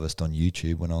Bush Harvest on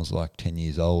YouTube when I was like 10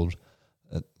 years old,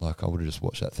 I would have just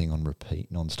watched that thing on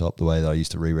repeat nonstop, the way that I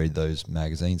used to reread those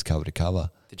magazines cover to cover.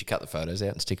 Did you cut the photos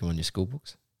out and stick them on your school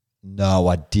books? No,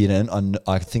 I didn't.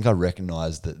 I think I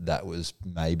recognised that was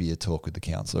maybe a talk with the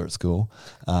counsellor at school.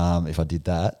 If I did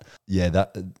that,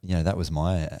 that was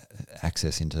my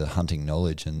access into hunting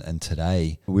knowledge. And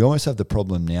today we almost have the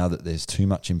problem now that there's too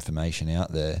much information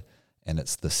out there, and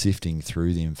it's the sifting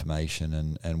through the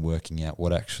information and working out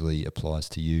what actually applies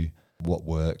to you, what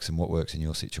works and what works in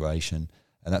your situation.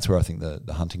 And that's where I think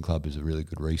the hunting club is a really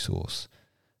good resource.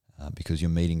 Because you're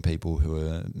meeting people who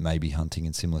are maybe hunting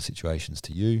in similar situations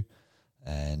to you,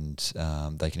 and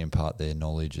they can impart their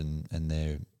knowledge and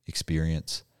their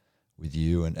experience with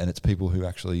you. And it's people who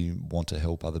actually want to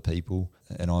help other people.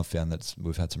 And I've found that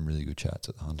we've had some really good chats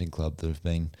at the hunting club that have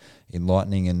been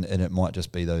enlightening, and it might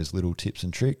just be those little tips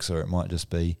and tricks, or it might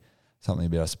just be something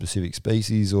about a specific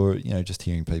species, or, just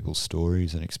hearing people's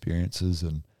stories and experiences,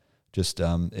 and just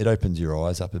it opens your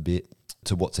eyes up a bit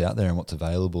to what's out there and what's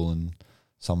available, and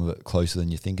some of it closer than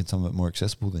you think and some of it more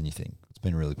accessible than you think. It's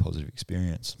been a really positive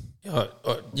experience.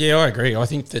 Yeah, I agree. I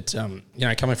think that,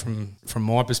 coming from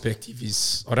my perspective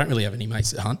is I don't really have any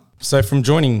mates that hunt. So from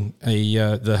joining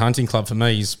the hunting club for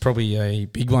me is probably a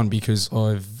big one, because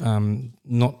I've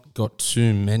not got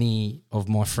too many of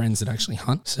my friends that actually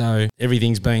hunt. So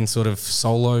everything's been sort of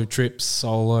solo trips,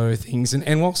 solo things.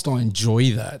 And whilst I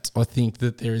enjoy that, I think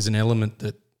that there is an element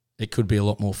that it could be a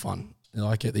lot more fun.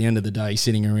 Like at the end of the day,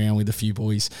 sitting around with a few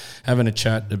boys, having a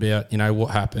chat about,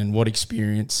 what happened, what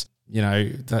experience,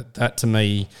 that to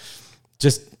me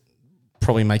just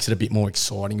probably makes it a bit more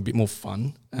exciting, a bit more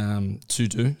fun to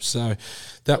do. So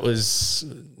that was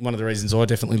one of the reasons I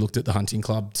definitely looked at the hunting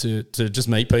club, to just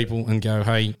meet people and go,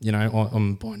 hey,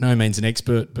 I'm by no means an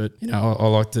expert, but I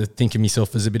like to think of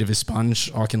myself as a bit of a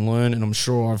sponge. I can learn, and I'm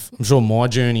sure my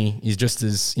journey is just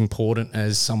as important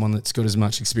as someone that's got as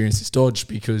much experience as Dodge,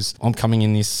 because I'm coming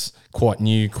in this quite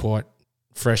new, quite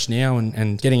fresh now,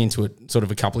 and getting into it sort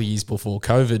of a couple of years before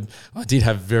COVID. I did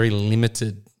have very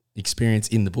limited experience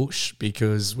in the bush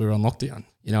because we were on lockdown.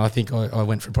 I think I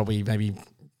went for probably maybe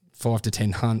 5 to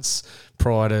 10 hunts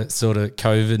prior to sort of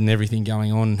COVID and everything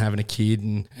going on, and having a kid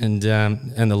and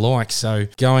the like. So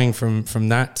going from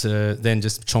that to then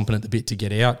just chomping at the bit to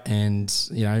get out, and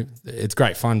it's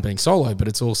great fun being solo, but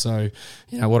it's also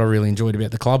what I really enjoyed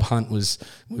about the club hunt was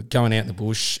going out in the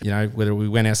bush. Whether we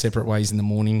went our separate ways in the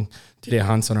morning, did our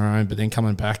hunts on our own, but then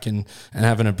coming back and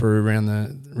having a brew around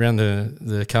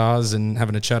the cars and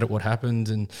having a chat at what happened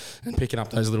and picking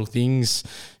up those little things,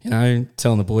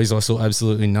 telling the boys I saw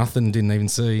absolutely nothing, didn't even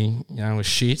see, a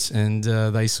shit, and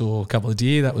they saw a couple of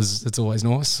deer. That's always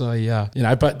nice. So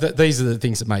but these are the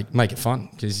things that make it fun,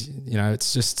 because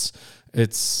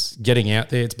it's getting out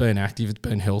there, it's being active, it's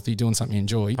being healthy, doing something you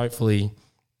enjoy. Hopefully,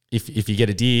 if you get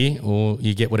a deer or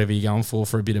you get whatever you're going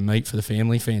for a bit of meat for the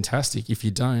family, fantastic. If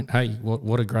you don't, hey,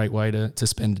 what a great way to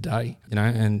spend a day,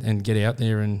 and get out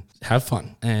there and have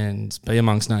fun and be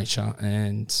amongst nature.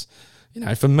 And,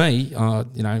 for me,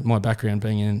 my background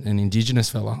being an Indigenous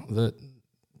fella, that,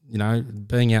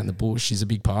 being out in the bush is a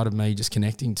big part of me, just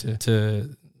connecting to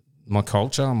my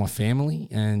culture, my family,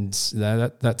 and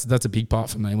that's a big part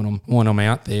for me when I'm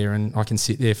out there, and I can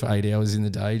sit there for 8 hours in the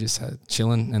day just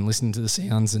chilling and listening to the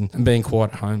sounds and being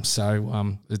quiet at home.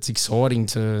 So it's exciting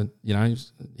to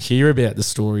hear about the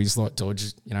stories like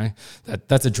Dodge.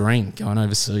 That's a dream, going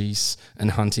overseas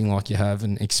and hunting like you have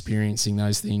and experiencing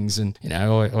those things. And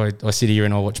I sit here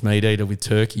and I watch Meat Eater with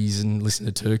turkeys and listen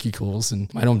to turkey calls,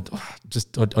 and mate,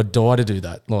 I'd die to do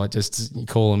that. Like, just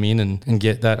call them in and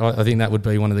get that. I think that would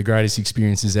be one of the greatest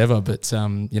experiences ever. But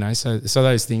so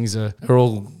those things are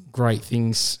all great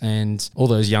things, and all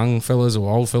those young fellas or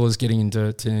old fellas getting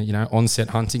into onset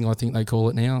hunting, I think they call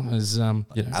it now, as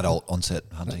adult onset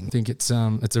hunting. I think it's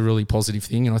a really positive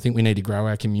thing, and I think we need to grow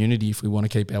our community if we want to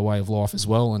keep our way of life as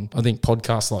well. And I think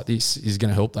podcasts like this is going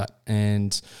to help that.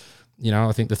 And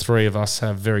I think the three of us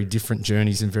have very different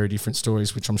journeys and very different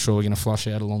stories, which I'm sure we're going to flush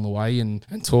out along the way and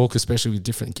talk, especially with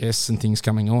different guests and things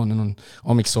coming on. And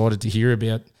I'm excited to hear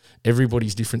about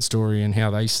everybody's different story and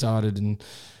how they started and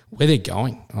where they're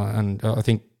going. And I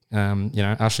think,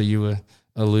 Usher, you were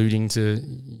alluding to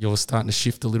you're starting to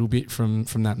shift a little bit from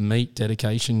that meat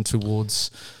dedication towards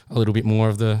a little bit more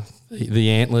of the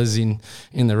antlers in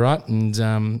the rut, and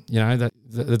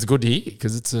that's good to hear,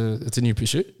 because it's a new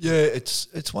pursuit. Yeah,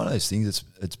 it's one of those things.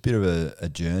 It's a bit of a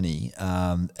journey,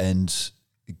 and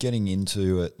getting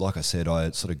into it. Like I said,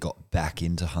 I sort of got back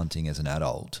into hunting as an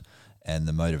adult, and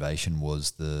the motivation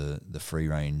was the free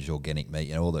range organic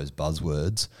meat, all those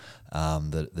buzzwords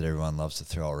that everyone loves to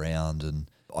throw around. And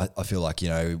I feel like,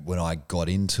 when I got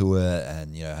into it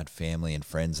and, had family and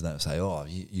friends, and they would say, oh,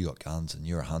 you got guns and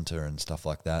you're a hunter and stuff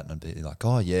like that. And I'd be like,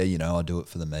 oh, yeah, I do it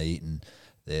for the meat. And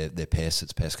their pests,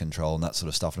 it's pest control and that sort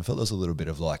of stuff. And I felt there was a little bit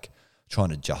of like trying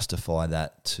to justify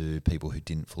that to people who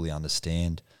didn't fully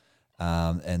understand.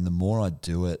 And the more I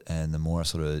do it and the more I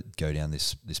sort of go down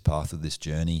this path of this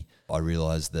journey, I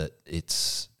realise that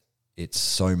it's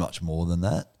so much more than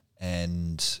that.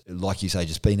 And like you say,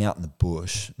 just being out in the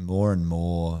bush, more and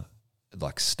more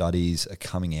like studies are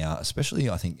coming out, especially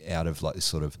I think out of like this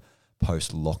sort of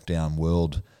post-lockdown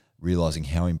world, realising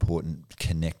how important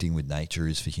connecting with nature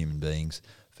is for human beings,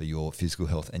 for your physical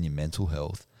health and your mental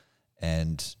health.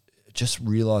 And just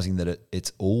realising that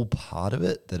it's all part of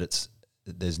it, that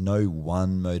there's no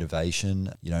one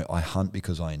motivation. You know, I hunt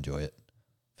because I enjoy it,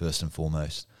 first and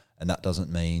foremost. And that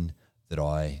doesn't mean that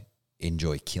I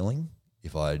enjoy killing.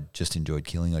 If I just enjoyed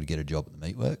killing, I'd get a job at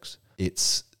the meatworks.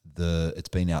 It's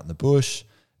being out in the bush,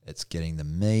 it's getting the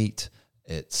meat,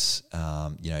 it's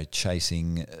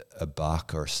chasing a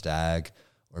buck or a stag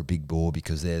or a big boar,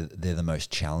 because they're the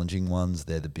most challenging ones.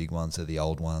 They're the big ones. They're the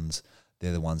old ones.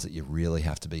 They're the ones that you really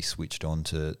have to be switched on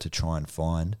to try and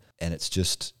find. And it's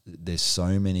just, there's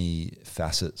so many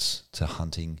facets to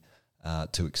hunting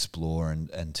to explore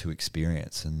and to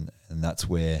experience. And that's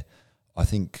where I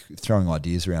think, throwing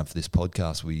ideas around for this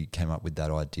podcast, we came up with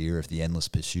that idea of the endless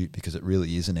pursuit, because it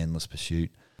really is an endless pursuit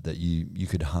that you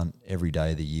could hunt every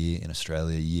day of the year in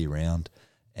Australia year round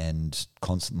and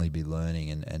constantly be learning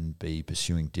and be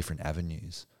pursuing different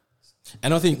avenues.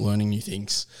 And I think learning new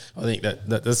things, I think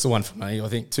that's the one for me. I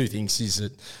think two things is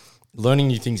that learning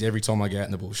new things every time I go out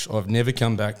in the bush. I've never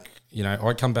come back,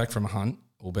 I come back from a hunt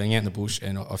or being out in the bush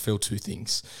and I feel two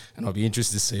things. And I'd be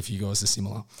interested to see if you guys are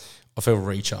similar. I feel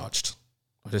recharged.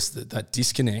 That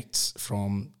disconnect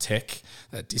from tech,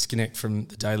 that disconnect from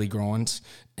the daily grind,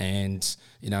 and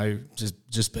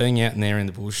just being out in there in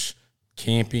the bush,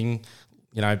 camping,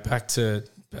 back to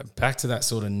that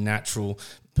sort of natural,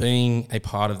 being a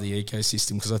part of the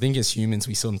ecosystem. Because I think as humans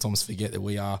we sometimes forget that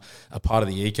we are a part of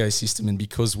the ecosystem, and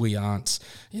because we aren't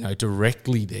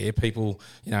directly there, people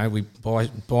we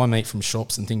buy meat from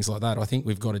shops and things like that. I think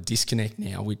we've got a disconnect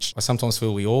now, which I sometimes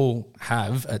feel we all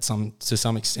have to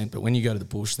some extent, but when you go to the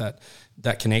bush,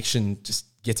 that connection just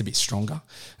gets a bit stronger.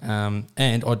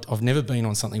 And I've never been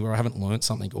on something where I haven't learnt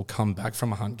something or come back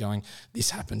from a hunt going, this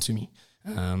happened to me.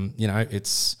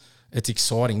 It's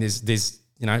exciting. There's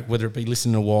whether it be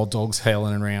listening to wild dogs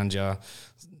howling around you,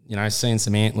 seeing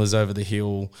some antlers over the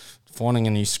hill, finding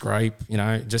a new scrape,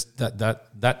 just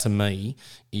that to me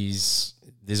is,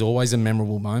 there's always a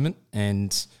memorable moment,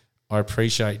 and I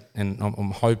appreciate, and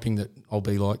I'm hoping that I'll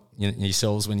be like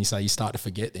yourselves when you say you start to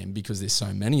forget them, because there's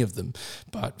so many of them.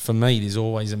 But for me, there's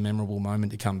always a memorable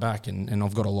moment to come back, and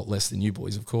I've got a lot less than you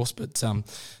boys, of course, but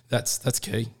that's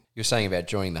key. You're saying about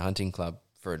joining the hunting club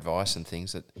for advice and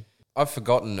things, that I've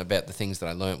forgotten about the things that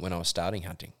I learnt when I was starting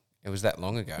hunting. It was that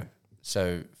long ago.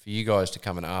 So for you guys to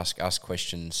come and ask us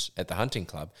questions at the hunting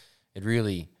club, it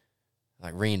really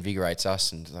like reinvigorates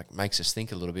us and like makes us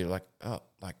think a little bit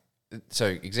so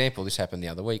example, this happened the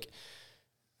other week.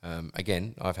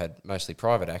 Again, I've had mostly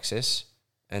private access,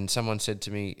 and someone said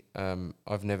to me,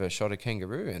 I've never shot a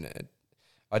kangaroo, and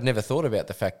I'd never thought about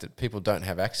the fact that people don't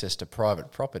have access to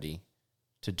private property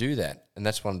to do that. And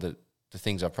that's one of the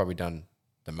things I've probably done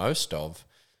the most of,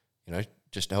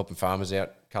 just helping farmers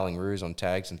out, culling roos on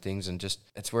tags and things, and just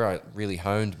that's where I really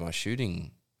honed my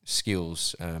shooting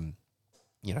skills.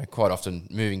 Quite often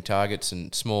moving targets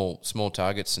and small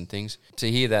targets and things. To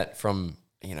hear that from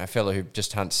a fellow who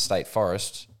just hunts state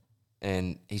forest,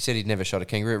 and he said he'd never shot a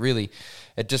kangaroo,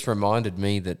 it just reminded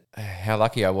me that how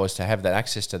lucky I was to have that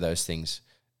access to those things,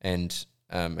 and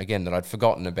again that I'd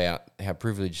forgotten about how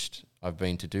privileged I've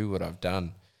been to do what I've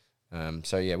done.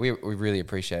 We really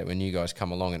appreciate it when you guys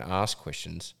come along and ask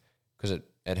questions, because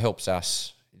it helps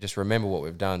us just remember what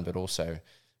we've done, but also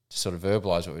to sort of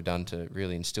verbalise what we've done, to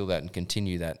really instill that and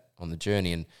continue that on the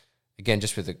journey. And again,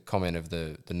 just with the comment of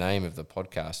the name of the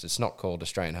podcast, it's not called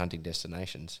Australian Hunting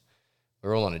Destinations.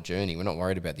 We're all on a journey. We're not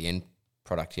worried about the end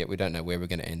product yet. We don't know where we're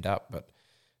going to end up, but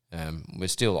we're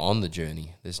still on the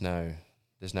journey. There's no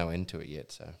end to it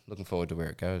yet. So looking forward to where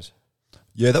it goes.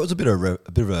 Yeah, that was a bit of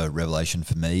a revelation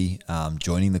for me,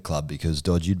 joining the club, because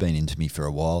Dodge, you'd been into me for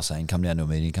a while saying, come down to a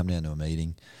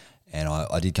meeting. And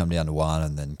I did come down to one,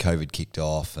 and then COVID kicked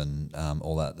off and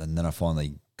all that. And then I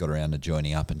finally got around to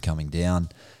joining up and coming down.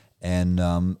 And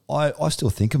I still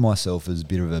think of myself as a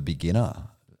bit of a beginner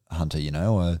hunter,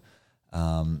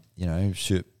 I've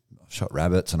shot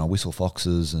rabbits and I whistle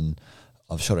foxes, and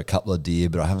I've shot a couple of deer,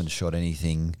 but I haven't shot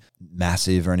anything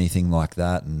massive or anything like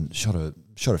that, and shot a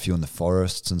few in the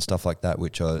forests and stuff like that,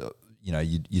 which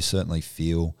you certainly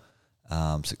feel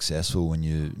successful when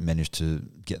you manage to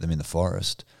get them in the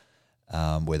forest.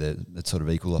 where it's sort of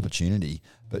equal opportunity.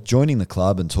 But joining the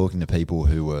club and talking to people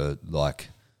who were like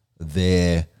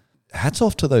there, hats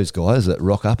off to those guys that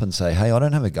rock up and say, hey, I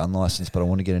don't have a gun license, but I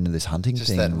want to get into this hunting Just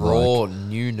thing. that raw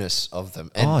newness of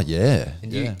them. And, oh, yeah.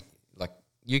 And yeah.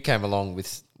 you came along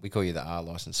with, we call you the R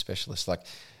license specialist, like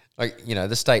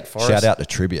the state forest. Shout out to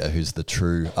Trivia, who's the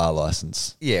true R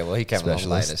license. Yeah, well, he came along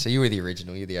later. So you were the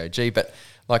original, you're the OG. But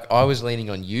like I was leaning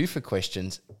on you for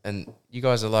questions, and you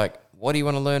guys are like, what do you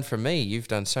want to learn from me? You've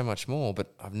done so much more,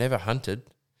 but I've never hunted.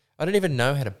 I don't even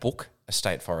know how to book a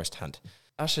state forest hunt.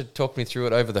 Usher talked me through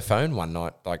it over the phone one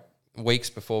night, like weeks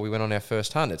before we went on our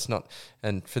first hunt. It's not,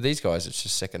 and for these guys, it's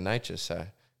just second nature. So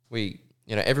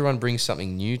everyone brings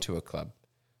something new to a club.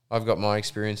 I've got my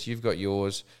experience, you've got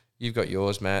yours,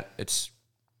 Matt. It's,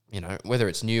 whether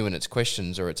it's new and it's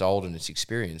questions or it's old and it's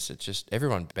experience, it's just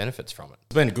everyone benefits from it.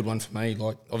 It's been a good one for me.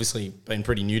 Like, obviously, being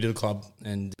pretty new to the club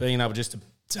and being able just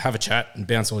to have a chat and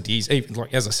bounce ideas. Even,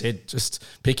 like, as I said, just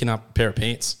picking up a pair of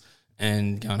pants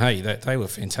and going, hey, they were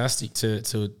fantastic to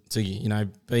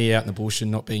be out in the bush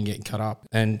and not getting cut up.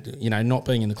 And, not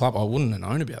being in the club, I wouldn't have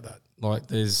known about that. Like,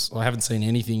 I haven't seen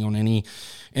anything on any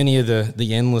of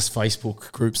the endless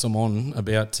Facebook groups I'm on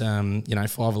about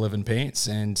 511 pants,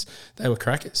 and they were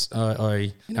crackers.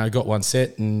 I got one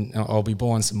set and I'll be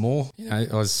buying some more. I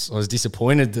was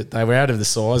disappointed that they were out of the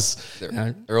size.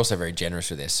 They're also very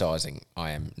generous with their sizing. I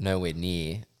am nowhere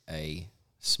near a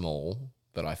small,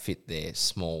 but I fit their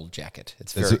small jacket.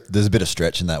 There's a bit of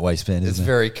stretch in that waistband, It's isn't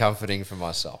very comforting for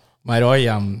myself. Mate,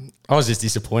 I was just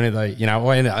disappointed.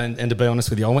 And to be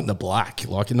honest with you, I went in the black,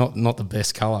 like not the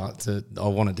best colour I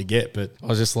wanted to get, but I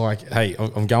was just like, hey,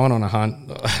 I'm going on a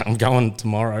hunt. I'm going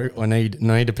tomorrow. I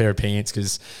need a pair of pants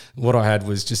because what I had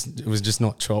was just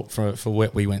not chopped for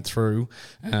what we went through.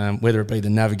 Whether it be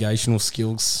the navigational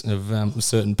skills of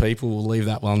certain people, we'll leave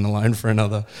that one alone for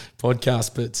another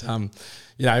podcast.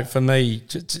 But for me,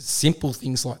 just simple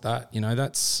things like that.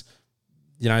 That's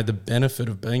the benefit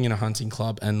of being in a hunting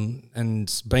club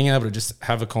and being able to just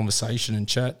have a conversation and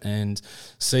chat and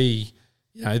see,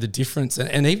 the difference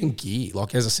and even gear.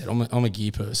 Like, as I said, I'm a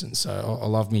gear person, so I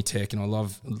love me tech and I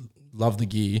love the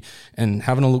gear. And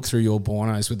having a look through your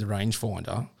binos with the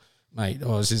rangefinder, mate, I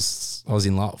was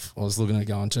in love. I was looking at it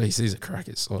going, geez, these are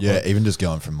crackers. Even just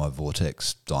going from my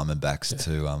Vortex Diamondbacks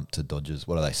to Dodgers.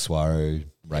 What are they? Swaro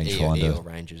rangefinder. EO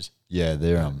Rangers. Yeah,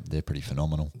 they're pretty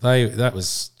phenomenal. That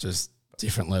was just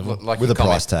different level. Like with a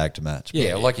price tag to match.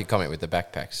 Yeah, like your comment with the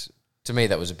backpacks. To me,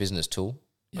 that was a business tool.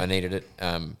 Yeah. I needed it.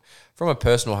 From a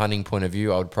personal hunting point of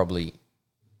view, I would probably,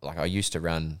 I used to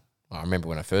run, I remember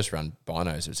when I first ran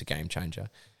binos, it was a game changer.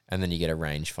 And then you get a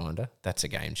rangefinder, that's a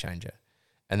game changer.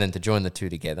 And then to join the two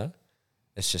together,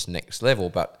 it's just next level.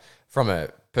 But from a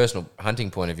personal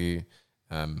hunting point of view,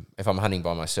 if I'm hunting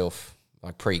by myself,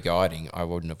 like pre-guiding, I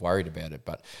wouldn't have worried about it.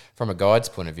 But from a guide's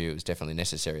point of view, it was definitely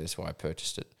necessary. That's why I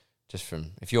purchased it. Just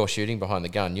from, if you're shooting behind the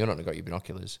gun, you're not going to got your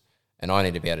binoculars. And I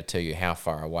need to be able to tell you how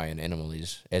far away an animal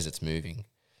is as it's moving.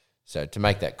 So to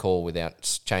make that call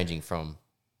without changing from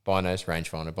binos,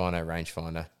 rangefinder, bino,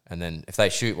 rangefinder, and then if they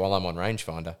shoot while I'm on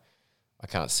rangefinder, I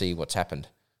can't see what's happened.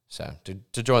 So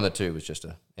to join the two was just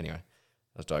anyway,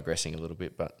 I was digressing a little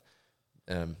bit, but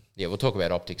we'll talk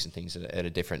about optics and things at a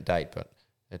different date. But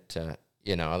I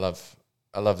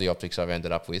love the optics I've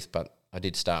ended up with, but I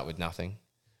did start with nothing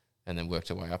and then worked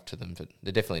our way up to them. But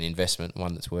they're definitely an investment,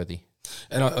 one that's worthy.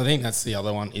 And I think that's the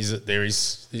other one, is that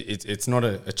it's not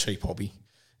a cheap hobby.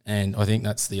 And I think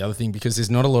that's the other thing, because there's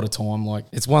not a lot of time. Like,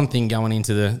 it's one thing going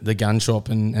into the gun shop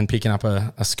and picking up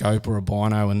a scope or a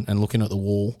bino and looking at the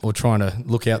wall, or trying to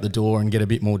look out the door and get a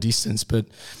bit more distance, but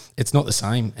it's not the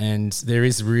same. And there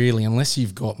is really, unless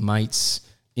you've got mates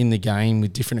in the game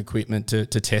with different equipment to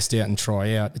test out and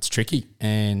try out, it's tricky.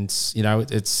 And,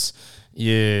 it's...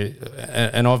 Yeah,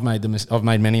 and I've made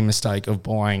many a mistake of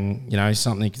buying,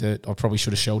 something that I probably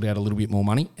should have shelled out a little bit more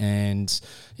money. And,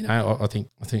 I think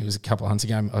it was a couple of hunts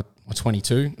ago, my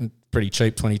 22, pretty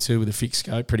cheap 22 with a fixed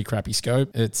scope, pretty crappy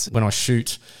scope. It's when I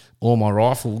shoot all my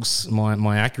rifles,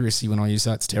 my accuracy when I use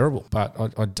that's terrible. But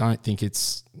I don't think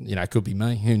it's, it could be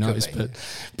me, who knows.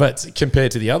 But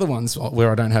compared to the other ones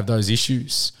where I don't have those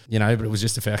issues, but it was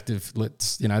just a fact of,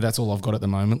 that's all I've got at the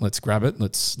moment. Let's grab it.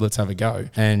 Let's have a go.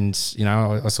 And,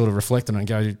 I sort of reflect on it and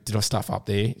go, did I stuff up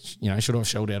there? Should I have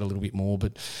shelled out a little bit more?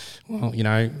 But, well,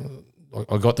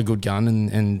 I got the good gun,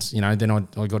 and then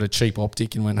I got a cheap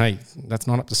optic and went, hey, that's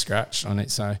not up to scratch on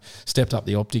it. So stepped up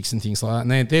the optics and things like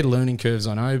that. And they're learning curves,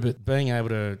 I know, but being able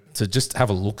to just have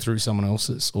a look through someone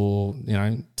else's, or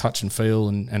touch and feel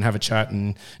and have a chat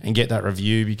and get that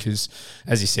review, because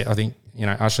as you said, I think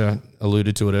Usher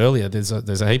alluded to it earlier. There's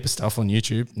a heap of stuff on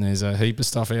YouTube, and there's a heap of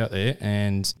stuff out there,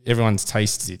 and everyone's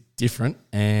taste is different,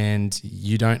 and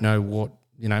you don't know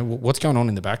what's going on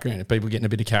in the background. Are people getting a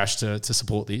bit of cash to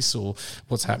support this, or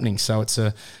what's happening? So it's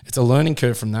a learning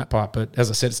curve from that part. But as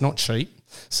I said, it's not cheap.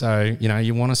 So,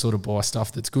 you want to sort of buy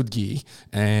stuff that's good gear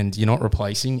and you're not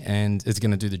replacing, and it's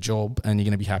going to do the job, and you're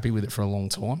going to be happy with it for a long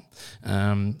time.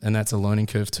 And that's a learning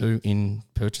curve too in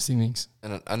purchasing things.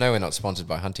 And I know we're not sponsored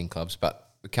by hunting clubs,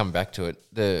 but we come back to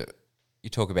it. You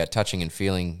talk about touching and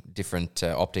feeling different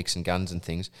optics and guns and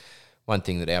things. One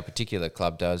thing that our particular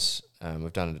club does,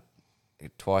 we've done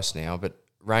it twice now, but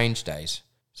range days.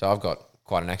 So I've got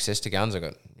quite an access to guns. I've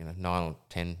got 9 or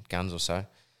 10 guns or so,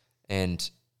 and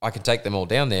I can take them all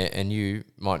down there, and you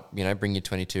might bring your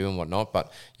 22 and whatnot,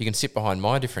 but you can sit behind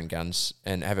my different guns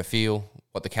and have a feel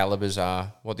what the calibers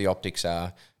are, what the optics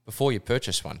are before you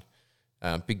purchase one.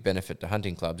 Big benefit to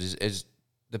hunting clubs is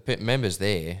the members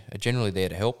there are generally there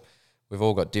to help. We've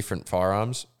all got different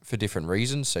firearms for different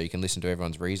reasons, so you can listen to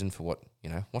everyone's reason for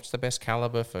what's the best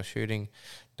caliber for shooting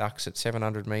ducks at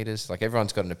 700 metres. Like,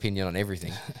 everyone's got an opinion on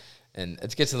everything. And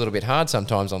it gets a little bit hard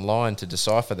sometimes online to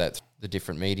decipher that, the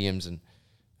different mediums. And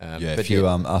if you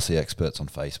ask the experts on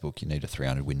Facebook, you need a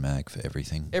 300 Win Mag for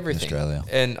everything in Australia.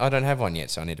 And I don't have one yet,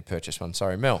 so I need to purchase one.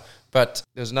 Sorry, Mel. But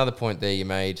there's another point there you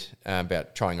made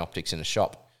about trying optics in a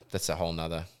shop. That's a whole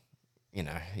nother...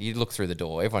 you look through the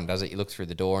door. Everyone does it. You look through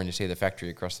the door and you see the factory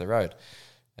across the road.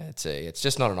 It's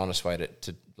just not an honest way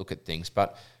to look at things.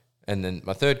 And then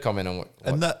my third comment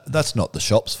on that's not the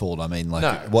shop's fault. I mean, like,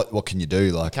 no. What can you do?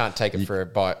 Like, you can't take it for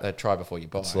a try before you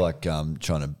buy. It's like trying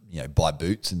to buy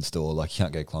boots in store. Like, you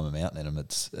can't go climb a mountain in them.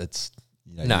 It's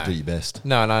you do your best.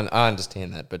 No, and I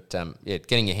understand that, but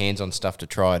getting your hands on stuff to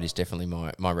try it is definitely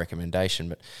my recommendation.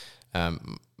 But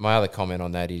my other comment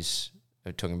on that is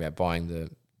talking about buying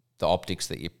the optics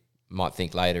that you might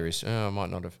think later is, I might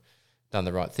not have done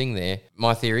the right thing there.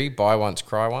 My theory, buy once,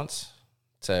 cry once.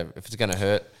 So if it's going to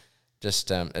hurt,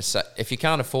 just if you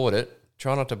can't afford it,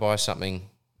 try not to buy something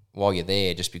while you're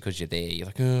there just because you're there. You're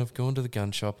like, I've gone to the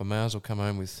gun shop, I may as well come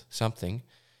home with something.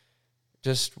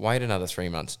 Just wait another 3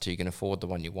 months until you can afford the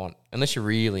one you want, unless you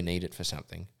really need it for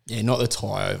something. Yeah, not the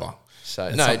tie over.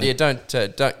 So don't,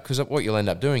 because what you'll end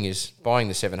up doing is buying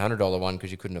the $700 one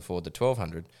because you couldn't afford the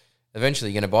 $1,200.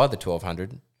 Eventually, you're going to buy the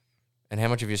 $1,200, and how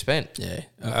much have you spent? Yeah,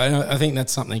 I think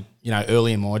that's something,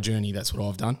 early in my journey, that's what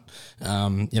I've done.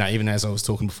 Even as I was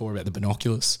talking before about the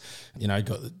binoculars,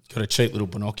 got a cheap little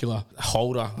binocular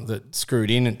holder that screwed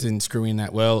in. It didn't screw in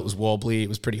that well. It was wobbly. It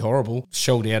was pretty horrible.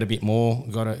 Shelled out a bit more.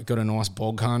 Got a nice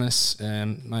bog harness.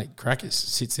 Mate, crackers.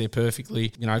 Sits there perfectly.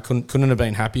 Couldn't have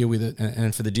been happier with it.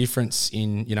 And for the difference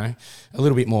in, a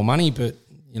little bit more money, but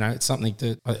it's something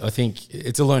that I think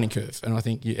it's a learning curve. And I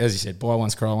think, as you said, buy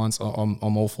once, cry once.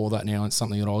 I'm all for that now. It's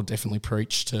something that I'll definitely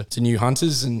preach to new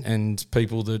hunters and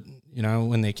people that,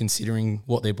 when they're considering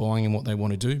what they're buying and what they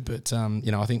want to do. But,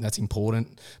 I think that's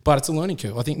important. But it's a learning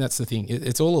curve. I think that's the thing.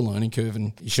 It's all a learning curve,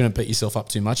 and you shouldn't beat yourself up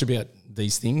too much about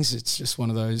these things. It's just one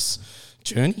of those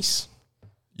journeys.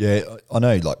 Yeah, I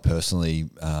know, like, personally,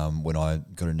 when I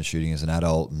got into shooting as an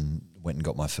adult and went and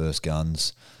got my first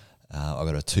guns, I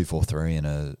got a 243 and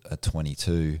a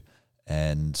 22,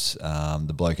 and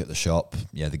the bloke at the shop,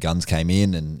 the guns came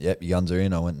in, and yep, your guns are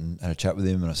in. I went and had a chat with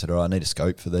him, and I said, all right, I need a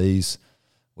scope for these.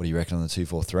 What do you reckon on the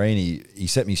 243? And he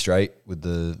set me straight with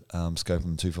the scope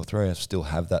on the 243. I still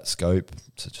have that scope.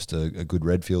 It's just a good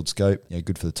Redfield scope,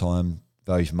 good for the time,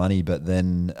 value for money. But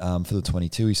then for the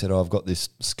 22, he said, I've got this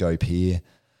scope here.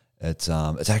 It's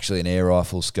actually an air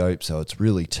rifle scope, so it's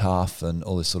really tough and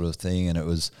all this sort of thing. And it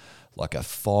was like a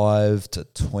 5 to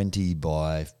 20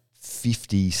 by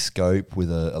 50 scope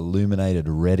with a illuminated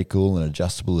reticle and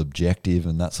adjustable objective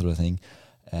and that sort of thing.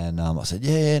 And I said,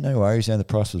 yeah, no worries. The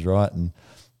price was right. And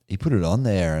he put it on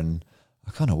there, and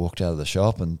I kind of walked out of the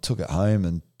shop and took it home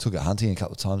and took it hunting a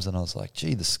couple of times. And I was like,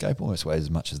 gee, the scope almost weighs as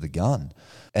much as the gun.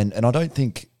 And I don't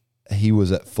think he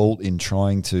was at fault in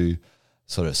trying to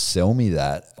sort of sell me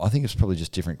that. I think it's probably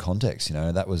just different context.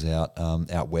 That was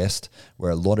out west,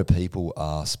 where a lot of people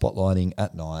are spotlighting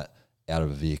at night out of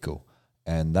a vehicle,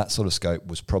 and that sort of scope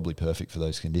was probably perfect for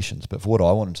those conditions. But for what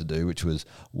I wanted to do, which was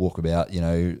walk about,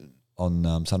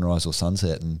 on sunrise or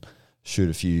sunset and shoot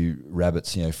a few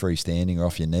rabbits, freestanding or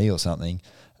off your knee or something,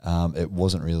 it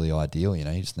wasn't really ideal. You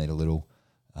just need a little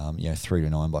 3 to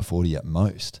 9 by 40 at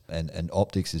most. And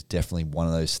optics is definitely one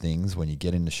of those things when you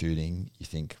get into shooting, you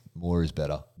think more is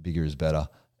better, bigger is better,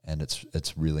 and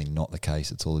it's really not the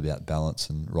case. It's all about balance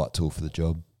and right tool for the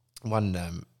job.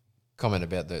 One comment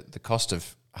about the cost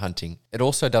of hunting. It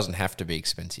also doesn't have to be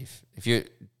expensive. If you're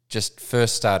just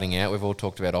first starting out, we've all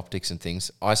talked about optics and things.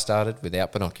 I started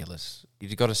without binoculars.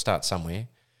 You've got to start somewhere.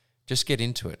 Just get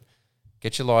into it.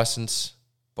 Get your license,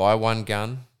 buy one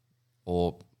gun,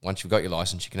 or once you've got your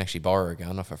license, you can actually borrow a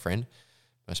gun off a friend.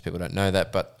 Most people don't know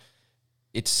that, but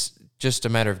it's just a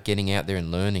matter of getting out there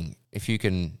and learning. If you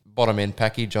can bottom end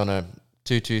package on a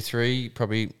 223,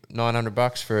 probably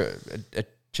 $900 for a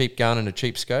cheap gun and a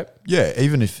cheap scope. Yeah,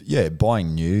 even if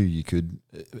buying new, you could,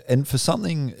 and for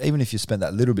something, even if you spent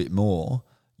that little bit more,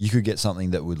 you could get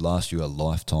something that would last you a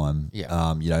lifetime.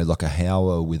 Yeah. Like a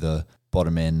Hauer with a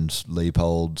bottom end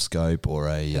Leupold scope or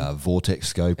a Vortex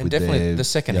scope, And with definitely their the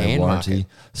second-hand warranty. market.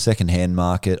 Second-hand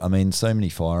market. I mean, so many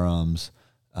firearms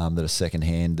that are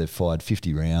second-hand. They've fired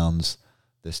 50 rounds.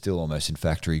 They're still almost in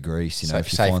factory grease.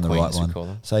 If you Safe find the right queens, we one, call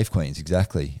them. safe queens,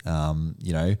 exactly.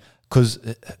 Because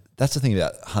that's the thing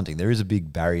about hunting. There is a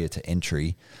big barrier to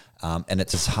entry. And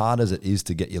it's as hard as it is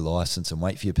to get your license and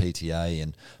wait for your PTA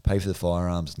and pay for the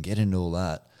firearms and get into all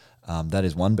that. That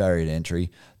is one barrier to entry.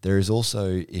 There is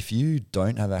also, if you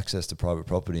don't have access to private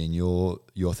property and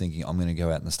you're thinking, I'm going to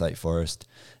go out in the state forest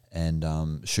and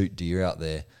shoot deer out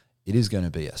there, it is going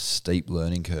to be a steep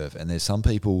learning curve. And there's some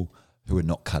people who are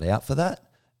not cut out for that,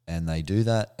 and they do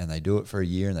that and they do it for a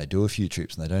year and they do a few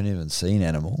trips and they don't even see an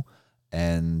animal.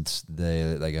 And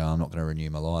they go, I'm not going to renew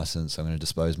my license. I'm going to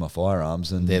dispose my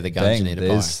firearms, and They're the guns you need to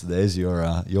buy. There's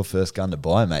your first gun to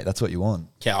buy, mate. That's what you want.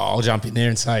 Yeah, I'll jump in there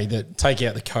and say that take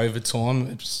out the COVID time.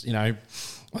 It's,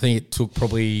 I think it took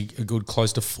probably a good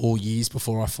close to 4 years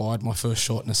before I fired my first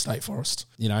shot in a state forest.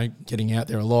 Getting out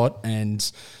there a lot,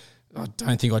 and I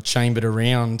don't think I chambered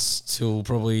around till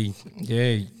probably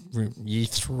year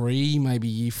 3, maybe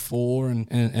year 4,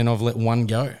 and I've let one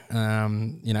go.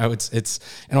 It's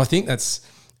and I think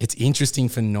it's interesting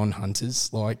for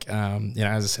non-hunters. Like,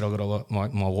 as I said, I've got a lot. My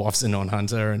wife's a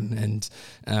non-hunter, and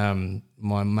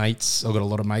my mates, I've got a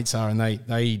lot of mates are, and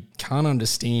they can't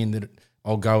understand that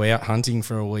I'll go out hunting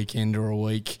for a weekend or a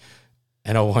week,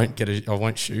 and I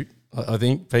won't shoot. I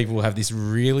think people have this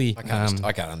really. I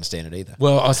can't understand it either.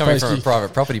 Well, I Coming suppose from a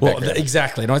private property background.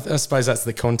 Exactly, and I suppose that's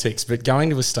the context. But going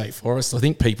to a state forest, I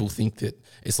think people think that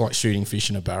it's like shooting fish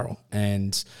in a barrel,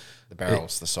 and The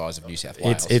barrel's the size of New South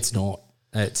Wales. it's not.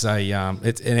 It's a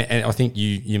and I think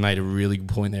you made a really good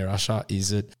point there, Usher. Is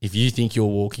that if you think you're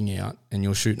walking out and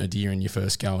you're shooting a deer in your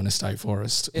first go in a state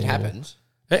forest, It happens.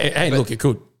 Hey, look, it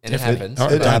could. And it happens. I It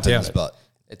don't doubt happens, it. but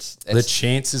It's The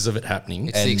chances of it happening,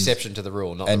 the exception to the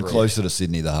rule, not and the rule. closer to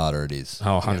Sydney, the harder it is.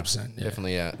 100%. Yeah.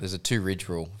 Definitely, there's a 2 ridge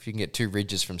rule. If you can get 2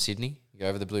 ridges from Sydney, you go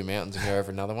over the Blue Mountains and go over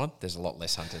another one, there's a lot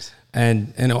less hunters.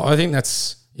 And I think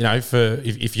that's, for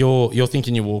if you're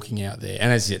thinking you're walking out there,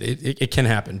 and as I said, it can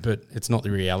happen, but it's not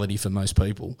the reality for most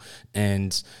people.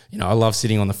 And, I love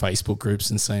sitting on the Facebook groups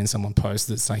and seeing someone post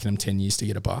that's taken them 10 years to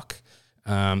get a buck.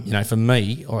 For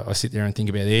me, I sit there and think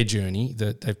about their journey,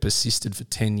 that they've persisted for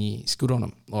 10 years. Good on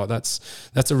them. Like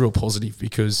that's a real positive,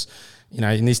 because,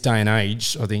 in this day and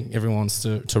age, I think everyone wants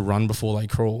to run before they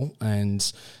crawl. And,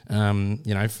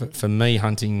 for me,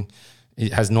 hunting,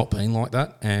 it has not been like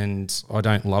that, and I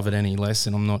don't love it any less.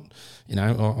 And I'm not,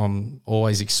 I'm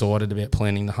always excited about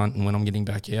planning the hunt and when I'm getting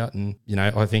back out. And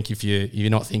I think if you're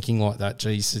not thinking like that,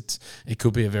 geez, it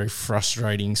could be a very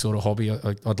frustrating sort of hobby.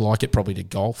 I'd like it probably to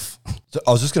golf. So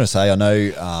I was just going to say, I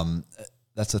know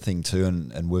that's a thing too,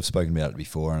 and we've spoken about it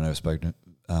before. I know I've spoken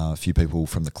to a few people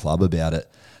from the club about it.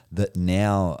 That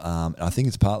now, and I think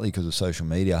it's partly because of social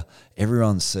media,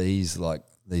 everyone sees like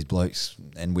these blokes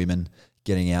and women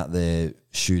getting out there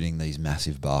shooting these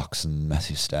massive bucks and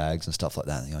massive stags and stuff like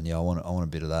that. And going, I want a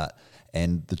bit of that.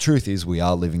 And the truth is, we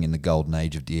are living in the golden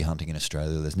age of deer hunting in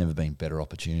Australia. There's never been better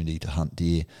opportunity to hunt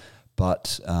deer.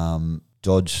 But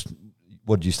Dodge,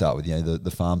 what did you start with?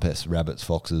 The farm pests, rabbits,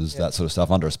 foxes, that sort of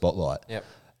stuff under a spotlight. Yep.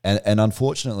 And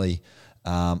unfortunately,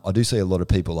 I do see a lot of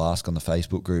people ask on the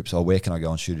Facebook groups, where can I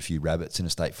go and shoot a few rabbits in a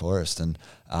state forest? And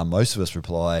most of us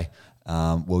reply,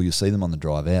 well, you'll see them on the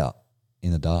drive out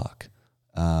in the dark.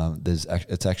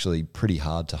 It's actually pretty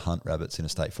hard to hunt rabbits in a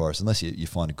state forest unless you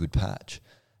find a good patch.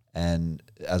 And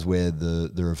as where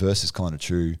the reverse is kind of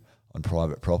true on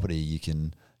private property, you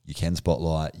can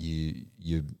spotlight,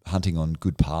 you're hunting on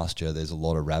good pasture, there's a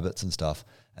lot of rabbits and stuff,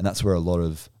 and that's where a lot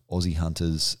of Aussie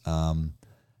hunters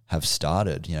have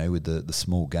started, with the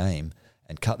small game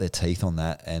and cut their teeth on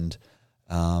that. And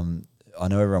I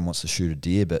know everyone wants to shoot a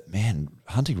deer, but man,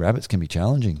 hunting rabbits can be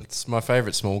challenging. It's my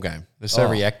favourite small game. They're so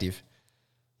reactive.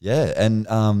 Yeah, and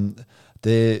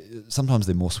sometimes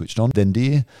they're more switched on than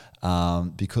deer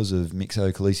because of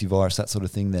myxocalicivirus, that sort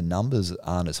of thing. Their numbers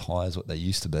aren't as high as what they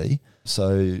used to be.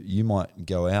 So you might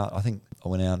go out. I think I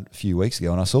went out a few weeks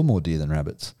ago and I saw more deer than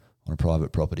rabbits on a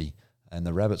private property, and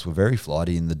the rabbits were very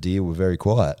flighty and the deer were very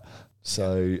quiet.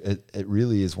 So it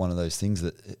really is one of those things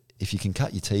that if you can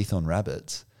cut your teeth on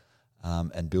rabbits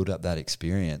and build up that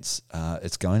experience,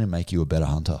 it's going to make you a better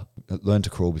hunter. Learn to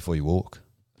crawl before you walk.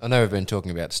 I know we've been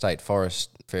talking about state forest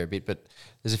a fair bit, but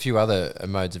there's a few other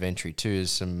modes of entry too.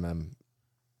 There's some,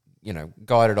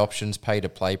 guided options,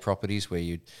 pay-to-play properties where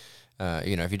you,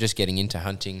 if you're just getting into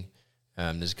hunting,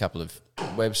 there's a couple of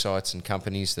websites and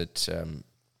companies that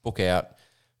book out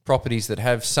properties that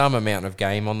have some amount of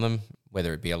game on them,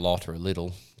 whether it be a lot or a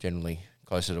little, generally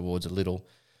closer towards a little.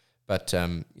 But,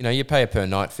 you pay a per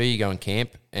night fee, you go and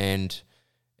camp, and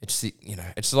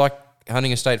it's like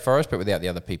hunting a state forest but without the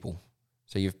other people.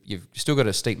 So you've still got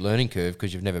a steep learning curve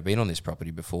because you've never been on this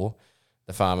property before.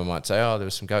 The farmer might say, "Oh, there were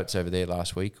some goats over there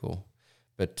last week,"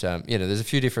 but there's a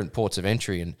few different ports of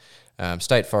entry, and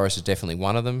state forest is definitely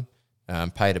one of them.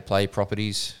 Pay-to-play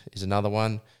properties is another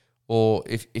one. Or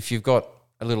if you've got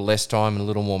a little less time and a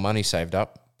little more money saved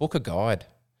up, book a guide.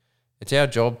 It's our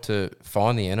job to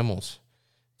find the animals.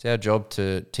 It's our job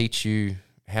to teach you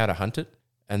how to hunt it,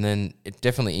 and then it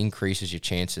definitely increases your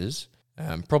chances.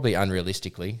 Probably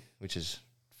unrealistically, which is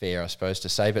fair, I suppose, to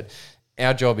say, but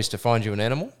our job is to find you an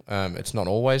animal. It's not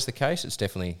always the case. It's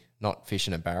definitely not fish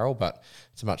in a barrel, but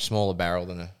it's a much smaller barrel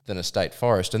than a state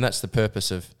forest, and that's the purpose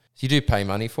of. You do pay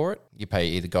money for it. You pay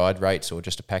either guide rates or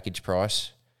just a package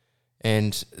price,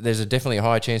 and there's definitely a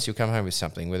higher chance you'll come home with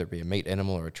something, whether it be a meat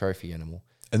animal or a trophy animal.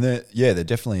 And there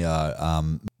definitely are.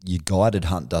 Your guided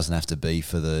hunt doesn't have to be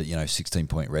for the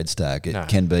 16-point red stag. It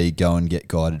can be go and get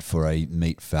guided for a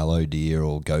meat fallow deer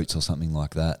or goats or something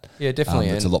like that. Yeah, definitely.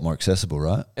 It's a lot more accessible,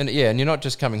 right? And and you're not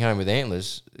just coming home with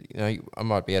antlers. I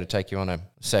might be able to take you on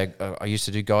I used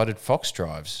to do guided fox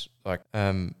drives.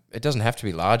 It doesn't have to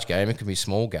be large game. It can be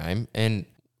small game, and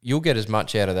you'll get as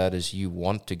much out of that as you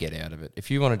want to get out of it.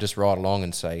 If you want to just ride along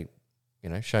and say,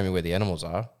 show me where the animals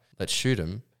are, let's shoot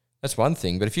them. That's one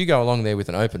thing. But if you go along there with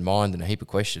an open mind and a heap of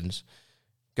questions,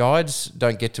 guides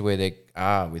don't get to where they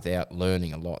are without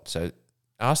learning a lot. So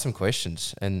ask them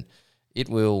questions, and it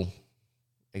will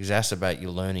exacerbate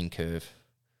your learning curve,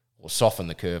 or soften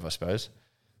the curve, I suppose.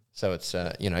 So it's,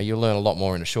 you'll learn a lot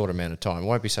more in a short amount of time. It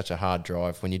won't be such a hard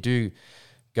drive when you do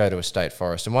go to a state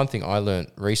forest. And one thing I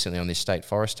learnt recently on this state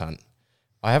forest hunt,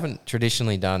 I haven't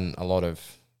traditionally done a lot of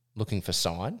looking for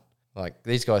sign. Like,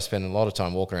 these guys spend a lot of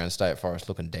time walking around state forest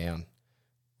looking down,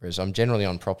 whereas I'm generally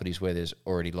on properties where there's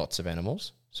already lots of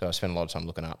animals, so I spend a lot of time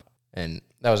looking up. And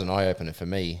that was an eye-opener for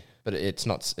me, but it's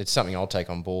something I'll take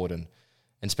on board and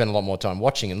spend a lot more time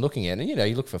watching and looking at. And, you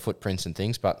look for footprints and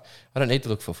things, but I don't need to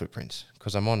look for footprints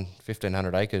because I'm on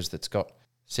 1,500 acres that's got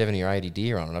 70 or 80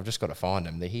 deer on it. I've just got to find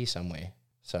them. They're here somewhere.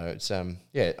 So it's,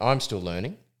 I'm still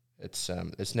learning. It's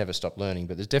never stopped learning,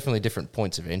 but there's definitely different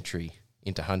points of entry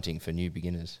into hunting for new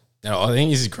beginners. No, I think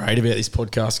this is great about this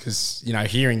podcast because,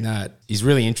 hearing that is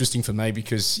really interesting for me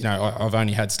because, I've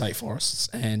only had state forests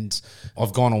and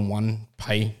I've gone on one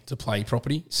pay-to-play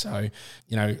property. So,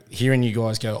 hearing you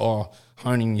guys go,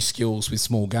 honing your skills with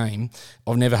small game,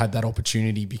 I've never had that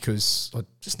opportunity because I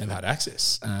just never had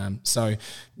access. So,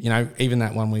 even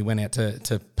that one we went out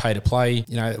to pay to play,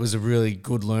 it was a really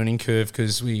good learning curve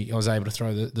because I was able to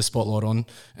throw the spotlight on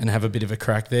and have a bit of a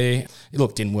crack there.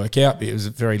 Didn't work out, but it was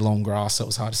a very long grass, so it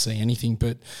was hard to see anything.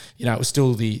 But, it was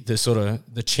still the sort of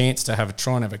the chance to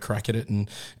try and have a crack at it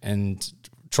and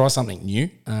try something new.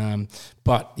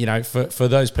 But, for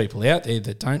those people out there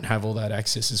that don't have all that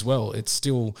access as well, it's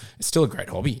still a great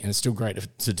hobby and it's still great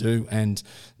to do. And,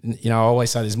 I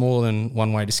always say there's more than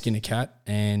one way to skin a cat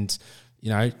and,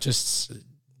 just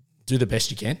do the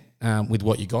best you can with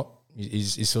what you got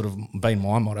is sort of been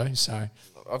my motto. So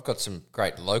I've got some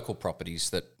great local properties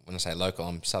that, when I say local,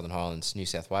 I'm Southern Highlands, New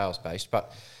South Wales based,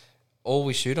 but all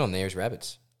we shoot on there is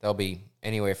rabbits. They'll be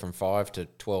anywhere from 5 to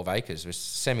 12 acres with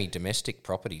semi-domestic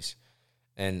properties.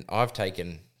 And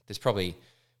there's probably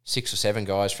 6 or 7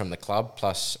 guys from the club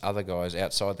plus other guys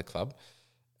outside the club.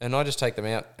 And I just take them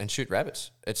out and shoot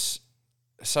rabbits. It's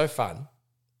so fun.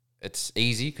 It's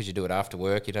easy because you do it after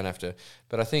work. You don't have to.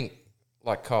 But I think,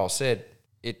 like Kyle said,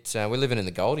 we're living in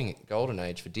the golden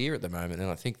age for deer at the moment.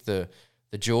 And I think the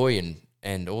joy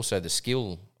and also the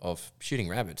skill of shooting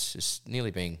rabbits is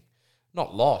nearly being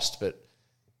not lost, but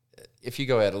if you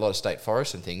go out a lot of state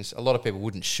forests and things, a lot of people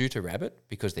wouldn't shoot a rabbit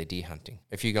because they're deer hunting.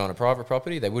 If you go on a private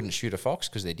property, they wouldn't shoot a fox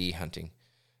because they're deer hunting.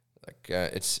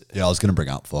 It's Yeah, I was going to bring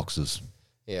up foxes.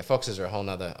 yeah, foxes are a whole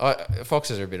nother.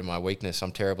 Foxes are a bit of my weakness.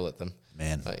 I'm terrible at them.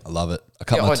 Man, Like- I love it. I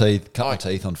cut Yeah, my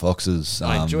teeth on foxes.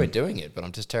 I enjoy doing it, but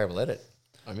I'm just terrible at it.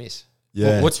 I miss.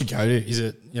 Yeah. What's your go-to? Is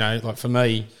it, like for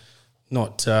me,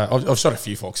 not I've shot a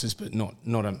few foxes, but not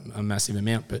a massive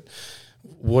amount. But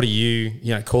what are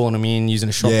you, calling them in, using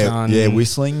a shotgun? Yeah,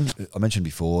 whistling. I mentioned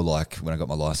before, like when I got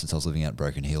my license, I was living out at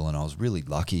Broken Hill, and I was really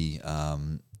lucky.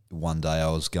 One day I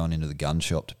was going into the gun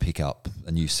shop to pick up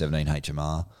a new 17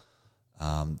 HMR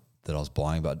that I was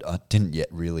buying, but I didn't yet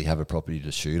really have a property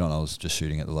to shoot on. I was just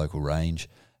shooting at the local range,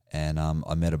 and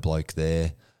I met a bloke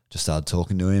there. Just started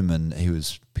talking to him, and he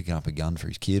was picking up a gun for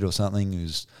his kid or something. He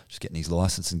was just getting his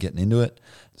license and getting into it.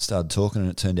 Started talking, and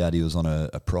it turned out he was on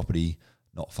a property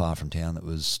not far from town that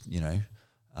was,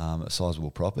 a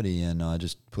sizable property. And I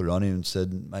just put it on him and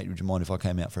said, "Mate, would you mind if I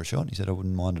came out for a shot?" And he said, "I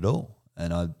wouldn't mind at all."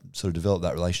 And I sort of developed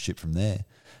that relationship from there,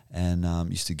 and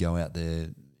used to go out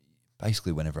there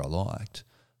basically whenever I liked.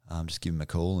 Just give him a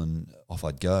call and off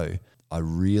I'd go. I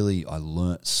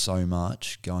learnt so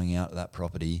much going out to that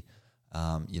property.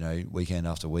 Weekend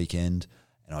after weekend,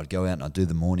 and I'd go out and I'd do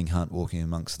the morning hunt, walking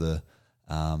amongst the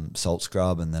salt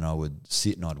scrub, and then I would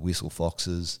sit and I'd whistle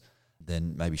foxes,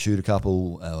 then maybe shoot a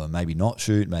couple, or maybe not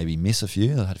shoot, maybe miss a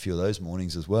few. I had a few of those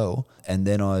mornings as well, and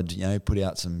then I'd put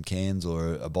out some cans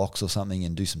or a box or something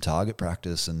and do some target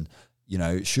practice. And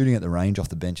shooting at the range off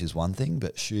the bench is one thing,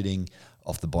 but shooting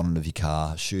off the bonnet of your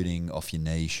car, shooting off your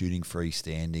knee, shooting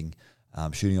freestanding,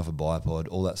 shooting off a bipod,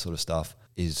 all that sort of stuff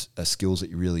is skills that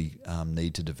you really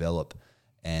need to develop.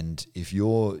 And if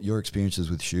your experiences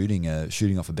with shooting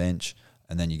off a bench,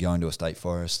 and then you go into a state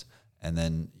forest, and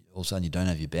then all of a sudden you don't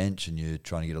have your bench, and you're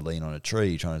trying to get a lean on a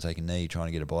tree, trying to take a knee, trying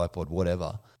to get a bipod,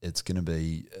 whatever, it's going to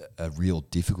be a real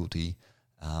difficulty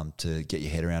to get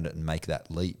your head around it and make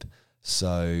that leap.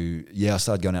 So I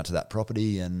started going out to that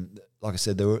property, and like I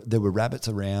said, there were rabbits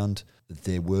around,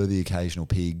 there were the occasional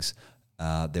pigs.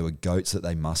 There were goats that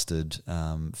they mustered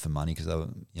for money because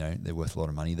they're worth a lot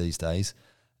of money these days.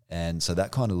 And so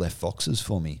that kind of left foxes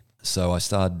for me. So I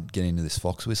started getting into this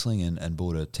fox whistling and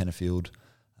bought a Tenterfield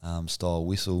style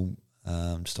whistle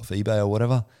just off eBay or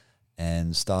whatever,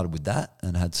 and started with that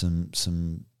and had some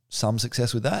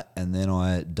success with that. And then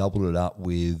I doubled it up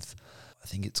with, I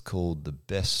think it's called the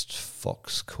Best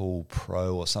Fox Call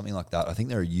Pro or something like that. I think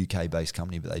they're a UK-based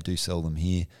company, but they do sell them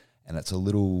here. And it's a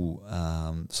little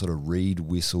sort of reed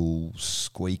whistle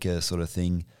squeaker sort of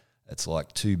thing. It's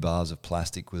like 2 bars of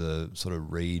plastic with a sort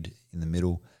of reed in the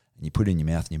middle, and you put it in your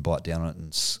mouth and you bite down on it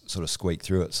and sort of squeak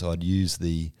through it. So I'd use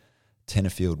the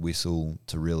Tenterfield whistle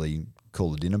to really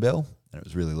call the dinner bell, and it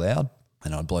was really loud.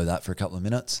 And I'd blow that for a couple of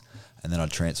minutes, and then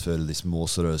I'd transfer to this more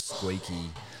sort of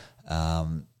squeaky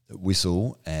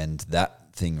whistle, and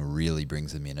that thing really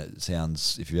brings them in. It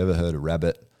sounds, if you've ever heard a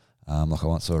rabbit, like I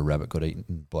once saw a rabbit got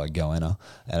eaten by a goanna,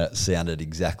 and it sounded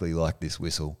exactly like this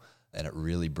whistle, and it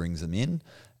really brings them in.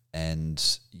 And,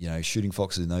 shooting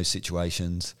foxes in those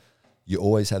situations, you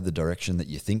always have the direction that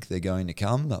you think they're going to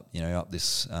come, up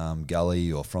this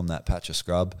gully or from that patch of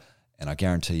scrub, and I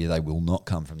guarantee you they will not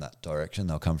come from that direction.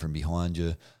 They'll come from behind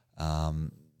you,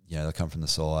 they'll come from the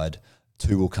side.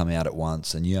 2 will come out at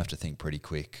once, and you have to think pretty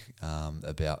quick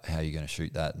about how you're going to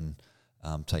shoot that, and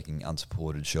taking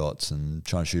unsupported shots and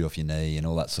trying to shoot off your knee and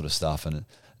all that sort of stuff, and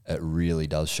it really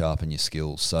does sharpen your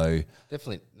skills. So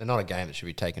Definitely, they're not a game that should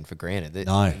be taken for granted.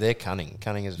 No. They're cunning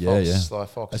as a fox, sly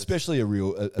fox. especially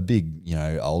a big,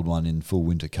 old one in full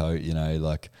winter coat,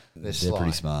 they're sly.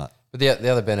 pretty smart. But the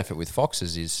other benefit with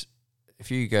foxes is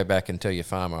if you go back and tell your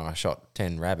farmer, I shot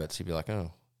 10 rabbits, he'd be like,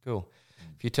 oh, cool.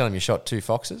 If you tell him you shot 2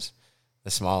 foxes,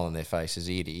 the smile on their face is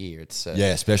ear to ear. It's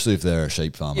Especially if they're a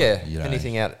sheep farmer.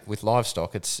 Anything out with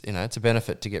livestock, it's a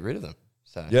benefit to get rid of them.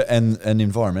 So and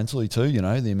environmentally too,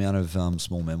 the amount of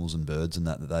small mammals and birds and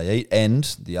that they eat. And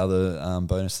the other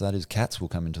bonus to that is cats will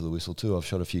come into the whistle too. I've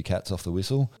shot a few cats off the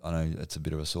whistle. I know it's a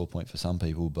bit of a sore point for some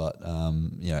people, but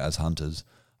as hunters,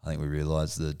 I think we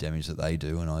realise the damage that they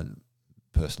do, and I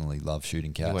personally love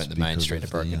shooting cats. you weren't the main street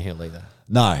of Broken Hill either.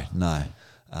 No.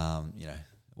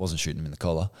 Wasn't shooting them in the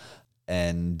collar.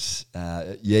 And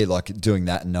like doing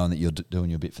that and knowing that you're doing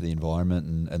your bit for the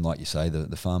environment, and like you say,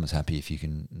 the farmer's happy if you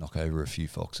can knock over a few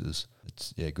foxes.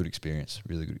 It's good experience,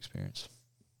 really good experience.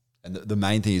 And the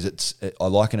main thing is I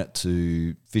liken it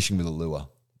to fishing with a lure.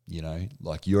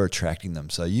 Like you're attracting them.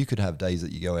 So you could have days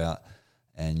that you go out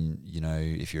and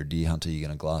if you're a deer hunter, you're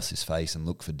going to glass his face and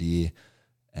look for deer,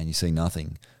 and you see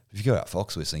nothing. If you go out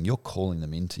fox whistling, you're calling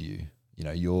them into you.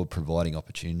 you're providing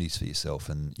opportunities for yourself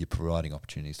and you're providing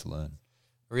opportunities to learn.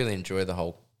 I really enjoy the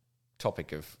whole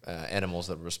topic of animals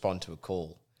that respond to a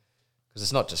call, because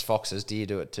it's not just foxes. Deer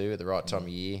do it too at the right time of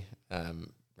year.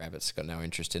 Rabbits got no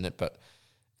interest in it, but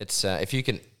it's if you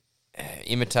can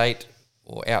imitate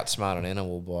or outsmart an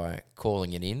animal by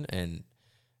calling it in, and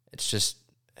it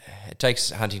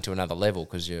takes hunting to another level,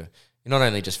 because you're not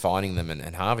only just finding them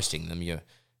and harvesting them,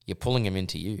 you're pulling them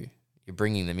into you. You're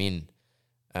bringing them in.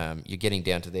 You're getting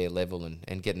down to their level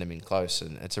and getting them in close,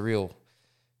 and it's a real,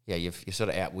 you're sort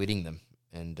of outwitting them,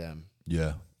 and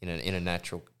in a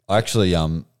natural. I actually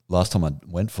last time I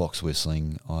went fox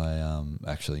whistling,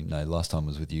 last time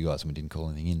was with you guys and we didn't call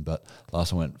anything in, but last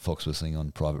time I went fox whistling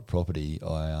on private property,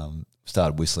 I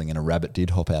started whistling and a rabbit did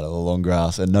hop out of the long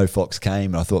grass and no fox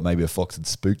came. And I thought maybe a fox had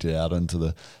spooked it out into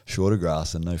the shorter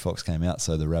grass and no fox came out,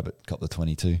 so the rabbit got the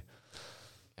 22.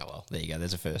 Oh, well, there you go.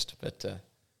 There's a first, but at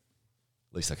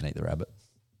least I can eat the rabbit.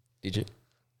 Did you?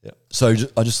 Yeah. So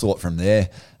I just thought from there,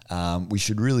 we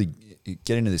should really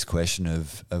get into this question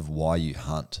of why you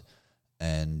hunt.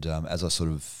 And as I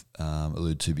sort of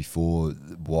alluded to before,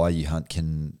 why you hunt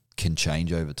can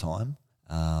change over time.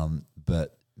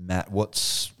 But Matt,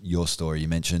 what's your story? You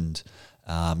mentioned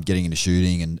getting into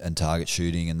shooting and target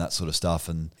shooting and that sort of stuff.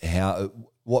 And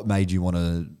what made you want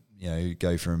to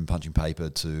go from punching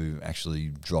paper to actually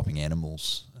dropping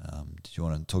animals? Did you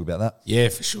want to talk about that? Yeah,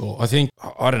 for sure. I think,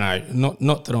 I don't know,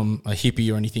 not that I'm a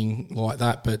hippie or anything like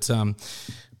that, but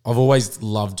I've always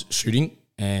loved shooting.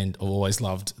 And I've always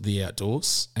loved the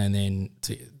outdoors. And then,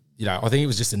 I think it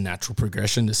was just a natural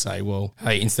progression to say, well,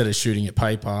 hey, instead of shooting at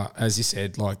paper, as you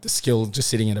said, like the skill just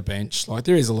sitting at a bench, like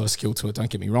there is a lot of skill to it, don't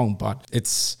get me wrong, but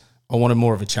I wanted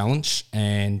more of a challenge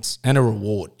and a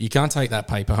reward. You can't take that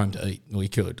paper home to eat. Well, you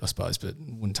could, I suppose, but it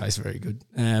wouldn't taste very good.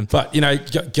 But,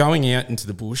 going out into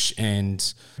the bush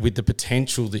and with the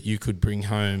potential that you could bring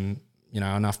home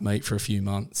enough meat for a few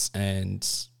months. And,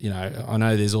 I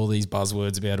know there's all these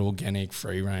buzzwords about organic,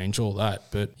 free range, all that,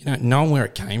 but, knowing where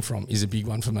it came from is a big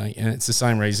one for me. And it's the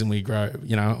same reason we grow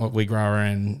our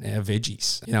own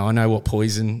veggies. I know what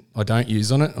poison I don't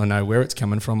use on it. I know where it's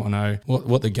coming from. I know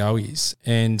what the go is.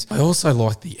 And I also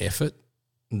like the effort,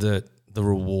 the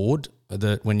reward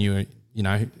that when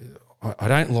I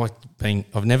don't like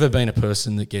I've never been a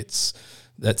person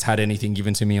that's had anything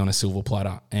given to me on a silver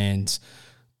platter, and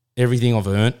everything I've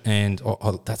earned, and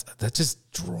that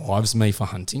just drives me for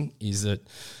hunting, is that,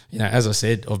 as I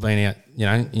said, I've been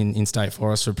out, in state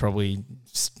forest for probably,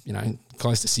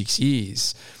 close to 6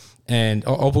 years, and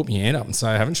I'll put my hand up and say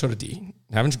I haven't shot a deer,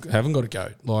 haven't got a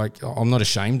goat. Like, I'm not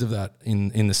ashamed of that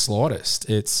in the slightest.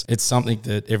 It's something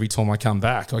that every time I come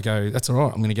back, I go, that's all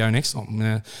right, I'm going to go next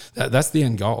time. That's the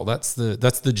end goal. That's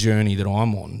the journey that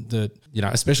I'm on. That,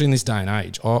 especially in this day and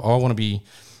age, I want to be,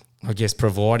 I guess,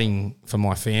 providing for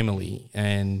my family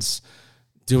and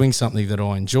doing something that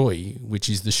I enjoy, which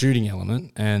is the shooting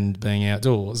element and being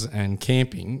outdoors and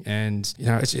camping. And,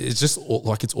 it's just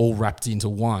it's all wrapped into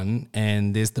one,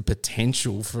 and there's the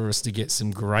potential for us to get some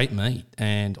great meat.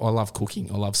 And I love cooking.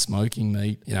 I love smoking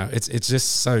meat. It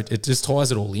just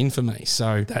ties it all in for me.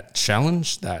 So that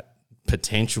challenge, that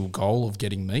potential goal of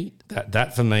getting meat,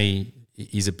 that for me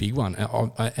is a big one.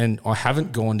 And I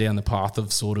haven't gone down the path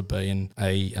of sort of being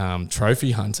a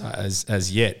trophy hunter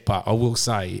as yet, but I will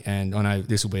say, and I know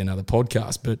this will be another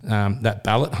podcast, but that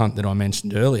ballot hunt that I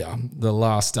mentioned earlier, the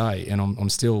last day, and I'm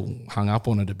still hung up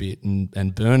on it a bit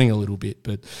and burning a little bit,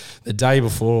 but the day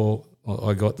before,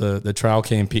 I got the trail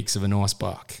cam pics of a nice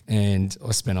buck, and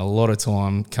I spent a lot of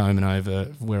time combing over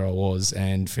where I was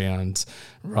and found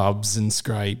rubs and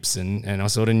scrapes, and I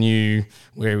sort of knew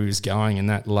where he was going. And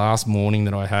that last morning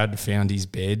that I had, found his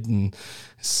bed, and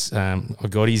I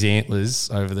got his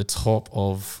antlers over the top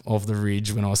of the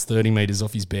ridge when I was 30 metres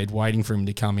off his bed, waiting for him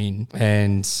to come in,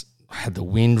 and I had the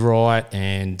wind right,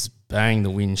 and bang,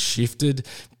 the wind shifted.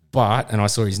 And I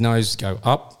saw his nose go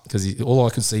up because all I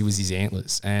could see was his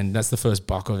antlers. And that's the first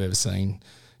buck I've ever seen,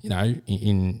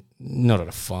 in not at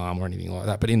a farm or anything like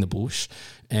that, but in the bush.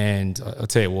 And I'll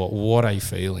tell you what a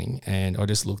feeling. And I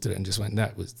just looked at it and just went,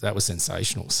 that was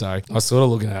sensational. So I was sort of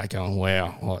looking at it going,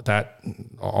 wow, like that,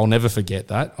 I'll never forget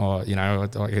that.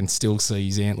 I can still see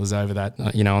his antlers over that,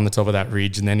 on the top of that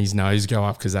ridge, and then his nose go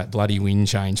up because that bloody wind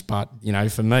changed. But,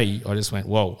 for me, I just went,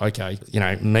 whoa, okay,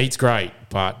 meat's great,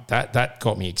 but that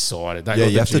got me excited.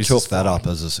 You have to chalk that up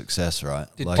as a success, right?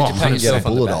 Did you pat couldn't get a yourself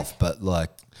on the bullet back? off, but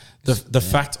the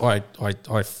fact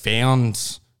I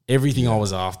found everything I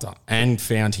was after and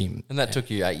found him. And that took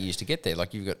you 8 years to get there.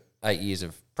 Like, you've got 8 years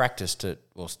of practice to,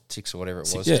 or 6 or whatever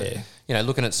it was. Yeah. To,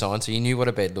 looking at signs. So you knew what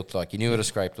a bed looked like. You knew what a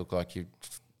scrape looked like. You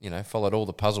followed all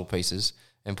the puzzle pieces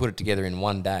and put it together in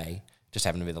one day just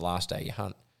happened to be the last day you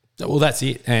hunt. Well, that's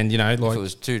it. And, If like, it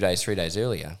was 2 days, 3 days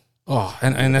earlier,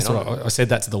 and that's what I said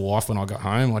that to the wife when I got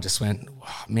home. I just went,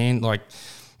 oh, man, like,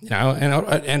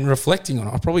 and reflecting on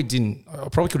it, I probably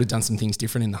could have done some things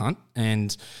different in the hunt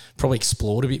and probably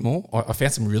explored a bit more. I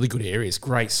found some really good areas,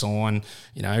 great sign.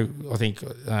 I think,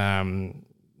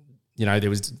 there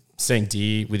was seeing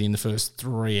deer within the first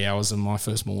 3 hours of my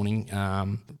first morning.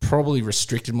 Probably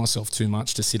restricted myself too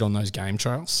much to sit on those game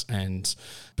trails,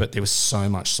 but there was so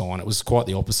much sign. It was quite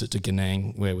the opposite to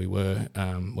Ganang where we were,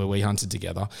 where we hunted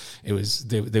together. It was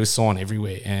there was sign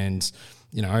everywhere, and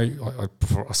I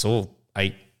saw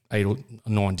eight or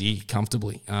 9 deer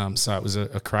comfortably. So it was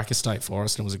a cracker state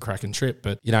forest and it was a cracking trip.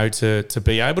 But, to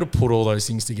be able to put all those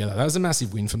things together, that was a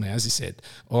massive win for me. As you said,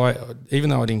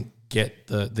 even though I didn't get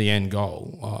the end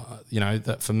goal,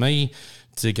 that for me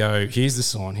to go, here's the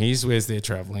sign, here's where they're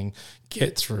travelling,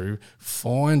 get through,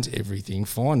 find everything,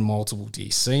 find multiple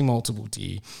deer, see multiple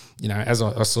deer. As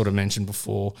I sort of mentioned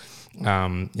before,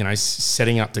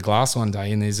 setting up the glass one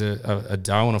day and there's a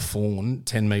doe and a fawn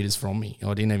 10 metres from me.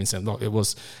 I didn't even see them. It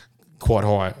was quite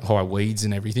high weeds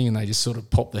and everything, and they just sort of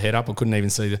popped the head up. I couldn't even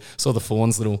saw the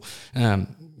fawn's little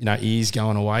ears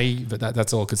going away, but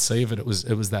that's all I could see of it. It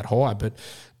was that high. But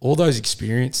all those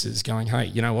experiences going, hey,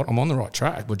 you know what? I'm on the right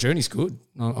track. My journey's good.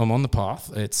 I'm on the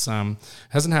path. It's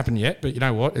hasn't happened yet, but you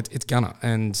know what? It's gonna,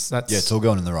 and that's it's all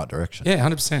going in the right direction. Yeah,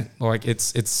 100%. Like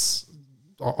it's.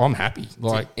 I'm happy.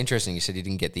 Like, it's interesting you said you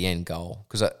didn't get the end goal,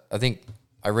 because I think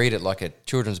I read it like a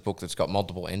children's book that's got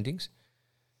multiple endings.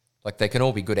 Like, they can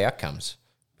all be good outcomes,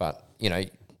 but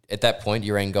at that point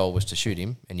your end goal was to shoot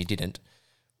him and you didn't.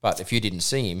 But if you didn't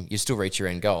see him, you still reach your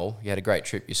end goal. You had a great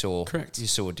trip. You saw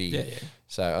a deer. Yeah.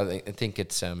 So I think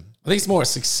it's. I think it's more a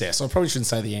success. I probably shouldn't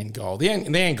say the end goal. The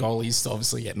end goal is to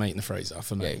obviously get meat in the freezer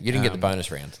for me. Yeah, you didn't get the bonus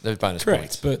round. The bonus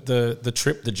correct, points. but the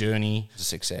trip, the journey, was a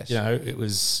success. It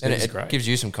was great. Gives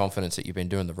you some confidence that you've been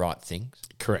doing the right things.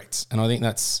 Correct, and I think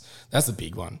that's the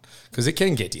big one, because it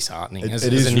can get disheartening. It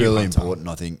is really important,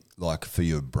 I think, like for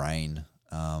your brain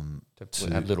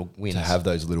to have little wins, to have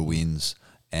those little wins.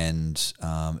 And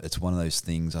it's one of those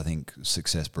things, I think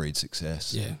success breeds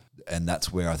success. Yeah. And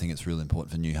that's where I think it's really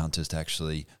important for new hunters to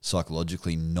actually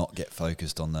psychologically not get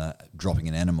focused on the dropping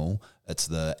an animal.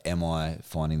 It's am I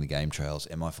finding the game trails?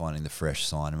 Am I finding the fresh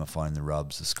sign? Am I finding the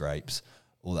rubs, the scrapes,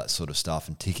 all that sort of stuff,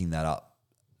 and ticking that up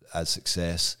as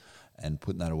success and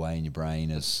putting that away in your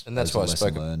brain as and that's as why a I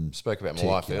lesson spoke about my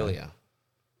wife earlier.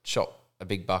 Shot a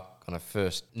big buck on her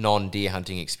first non-deer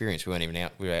hunting experience. We weren't even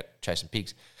out. We were out chasing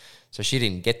pigs. So she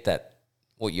didn't get that,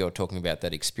 what you're talking about,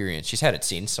 that experience. She's had it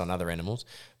since on other animals,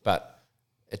 but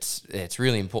it's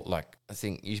really important. Like, I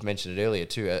think you mentioned it earlier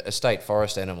too, a state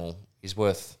forest animal is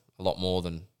worth a lot more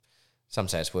than, some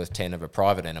say it's worth 10 of a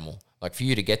private animal. Like, for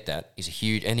you to get that is a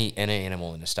huge, any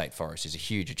animal in a state forest is a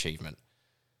huge achievement.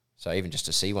 So even just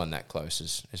to see one that close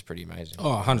is pretty amazing.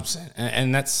 Oh, 100%.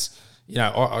 And that's,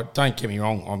 I don't get me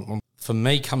wrong. For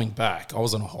me coming back, I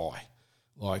was on a high.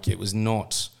 Like, it was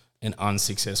not an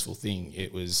unsuccessful thing.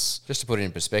 It was... Just to put it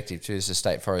in perspective too, this is a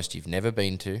state forest you've never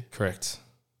been to. Correct.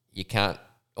 You can't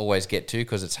always get to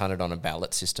because it's hunted on a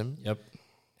ballot system. Yep.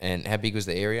 And how big was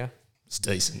the area? It's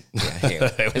decent. Yeah.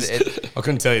 I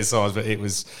couldn't tell you the size, but it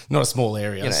was not a small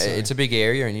area. It's a big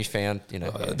area, and you found,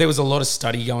 there was a lot of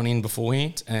study going in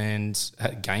beforehand and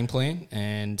had a game plan,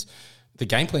 and the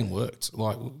game plan worked.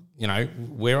 Like,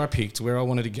 where I picked, where I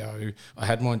wanted to go, I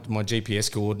had my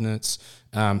GPS coordinates.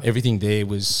 Everything there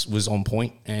was on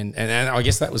point, and I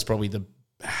guess that was probably the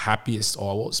happiest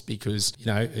I was, because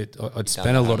I'd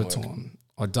spent a lot of time.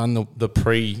 I'd done the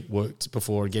pre-work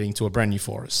before getting to a brand new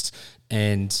forest,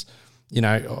 and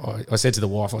I said to the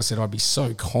wife, I said I'd be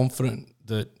so confident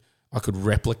that I could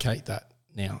replicate that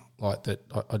now, like that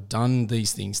I'd done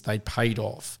these things, they paid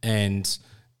off, and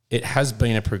it has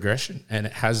been a progression, and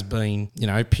it has been,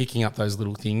 picking up those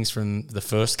little things from the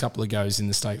first couple of goes in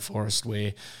the state forest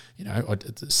where,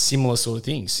 similar sort of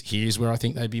things. Here's where I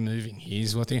think they'd be moving.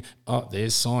 Here's what I think. Oh,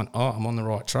 there's sign. Oh, I'm on the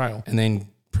right trail. And then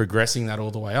progressing that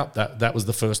all the way up. That was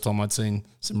the first time I'd seen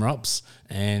some rubs,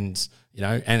 and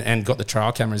and got the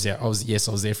trail cameras out. I was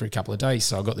there for a couple of days,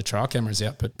 so I got the trail cameras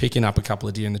out, but picking up a couple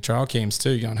of deer in the trail cams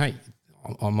too, going, hey,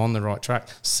 I'm on the right track,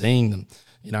 seeing them.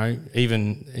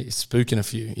 Even spooking a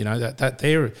few, that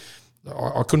there,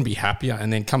 I couldn't be happier.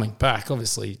 And then coming back,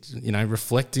 obviously,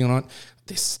 reflecting on it,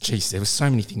 there were so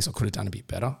many things I could have done a bit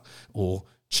better or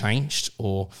changed,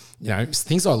 or,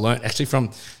 things I learned actually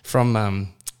from the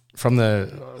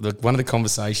one of the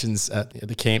conversations at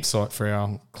the campsite for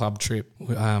our club trip.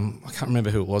 I can't remember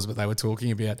who it was, but they were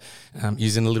talking about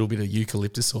using a little bit of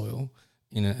eucalyptus oil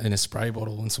in a spray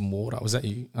bottle and some water. Was that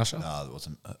you, Usher? No, it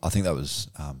wasn't. I think that was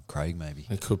Craig, maybe.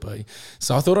 It could be.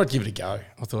 So I thought I'd give it a go.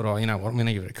 I thought, oh, you know what, I'm going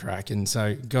to give it a crack. And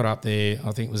so got up there.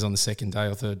 I think it was on the second day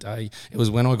or third day. It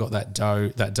was when I got that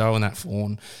doe and that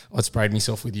fawn. I'd sprayed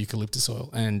myself with eucalyptus oil,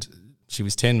 and she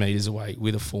was 10 metres away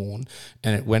with a fawn,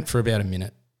 and it went for about a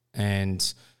minute.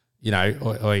 And, you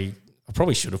know, I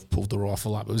probably should have pulled the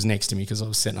rifle up. It was next to me because I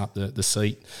was setting up the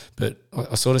seat. But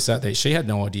I sort of sat there. She had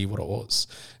no idea what it was.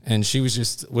 And she was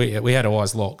just, we had our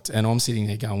eyes locked. And I'm sitting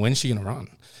there going, when's she going to run?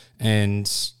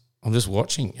 And I'm just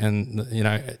watching. And, you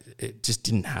know, it just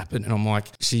didn't happen. And I'm like,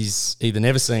 she's either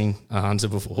never seen a hunter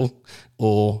before,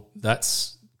 or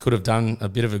could have done a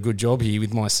bit of a good job here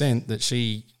with my scent, that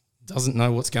she doesn't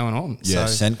know what's going on. Yeah,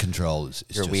 so scent control is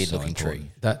You're a just weird so looking important.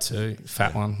 tree. that too.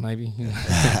 Fat one, maybe.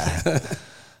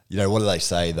 You know, what do they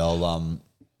say? They'll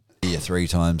see you 3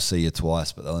 times, see you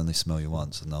twice, but they'll only smell you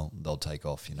once, and they'll take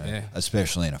off, you know, Yeah.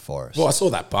 especially in a forest. Well, I saw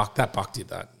that buck. That buck did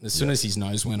that. As soon as his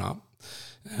nose went up,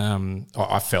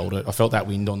 I felt it. I felt that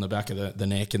wind on the back of the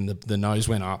neck, and the nose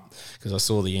went up because I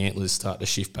saw the antlers start to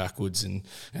shift backwards, and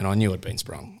I knew I'd been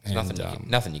sprung. And,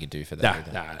 Nothing you could do for that.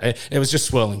 either. it was just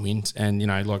swirling wind, and you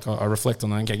know, like I reflect on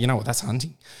that and go, you know what? That's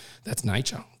hunting. That's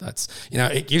nature. That's, you know,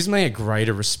 it gives me a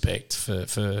greater respect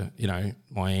for you know,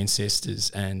 my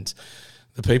ancestors and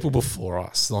the people before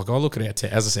us. Like I look at our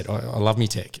tech, as I said, I love me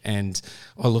tech, and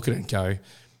I look at it and go,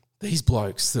 these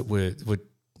blokes that were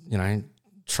you know,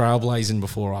 trailblazing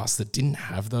before us, that didn't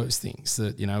have those things,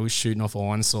 that, you know, was shooting off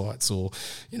iron sights, or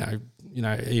you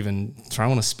know, even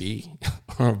throwing a spear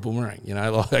or a boomerang. You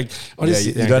know, like I just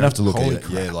sit there you don't and have go, to look holy at it,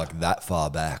 crap. like that far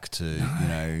back to you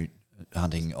know,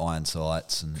 hunting iron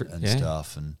sights and Yeah.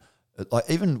 stuff, and like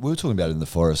even we were talking about it in the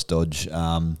forest, Dodge,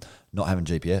 not having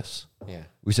GPS. Yeah.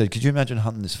 We said, could you imagine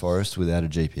hunting this forest without a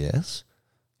GPS?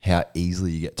 How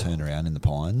easily you get turned around in the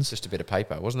pines. Just a bit of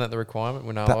paper. Wasn't that the requirement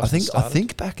when our But I license think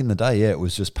started? back in the day, yeah, it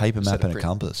was just paper Set map of and a print.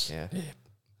 compass. Yeah.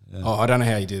 Oh, I don't know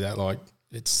how you do that. Like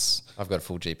it's. I've got a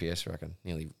full GPS where I can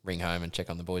nearly ring home and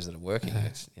check on the boys that are working.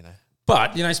 It's, you know.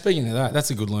 But, you know, speaking of that, that's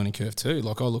a good learning curve too.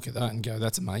 Like I look at that and go,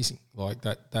 that's amazing. Like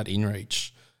that in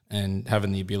reach and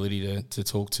having the ability to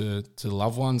talk to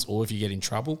loved ones, or if you get in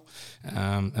trouble.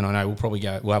 And I know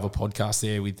we'll have a podcast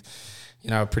there with, you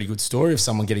know, a pretty good story of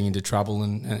someone getting into trouble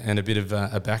and a bit of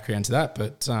a background to that.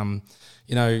 But,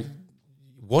 you know,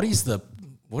 what is the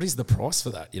price for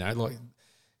that? You know, like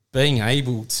being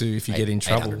able to, if you get in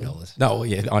trouble. $800. No, well,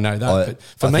 yeah, I know that. But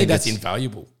for I me, think that's it's-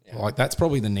 invaluable. Like that's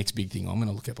probably the next big thing I'm going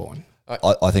to look at buying.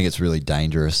 I think it's really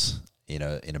dangerous in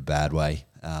a bad way,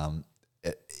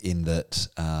 in that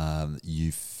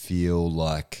you feel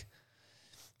like,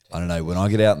 I don't know, when I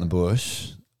get out in the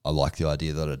bush, I like the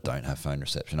idea that I don't have phone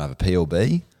reception. I have a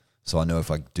PLB, so I know if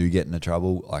I do get into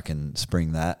trouble, I can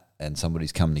spring that and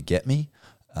somebody's coming to get me.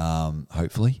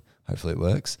 Hopefully it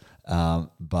works.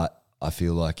 But I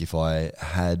feel like if I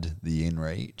had the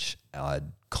inReach,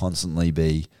 I'd constantly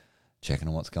be checking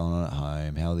on what's going on at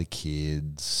home, how are the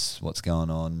kids, what's going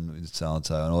on with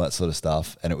so-and-so and all that sort of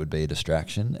stuff, and it would be a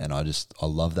distraction. And I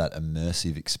love that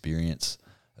immersive experience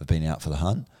of being out for the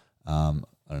hunt. I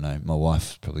don't know, my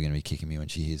wife's probably going to be kicking me when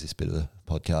she hears this bit of the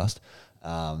podcast,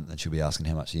 and she'll be asking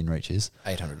how much the inReach is.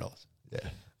 $800. Yeah.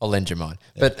 I'll lend you mine.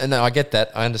 Yeah. But no, I get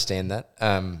that. I understand that.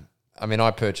 I mean,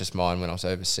 I purchased mine when I was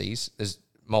overseas. There's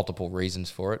multiple reasons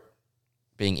for it.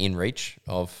 Being in reach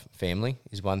of family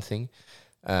is one thing.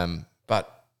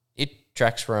 But it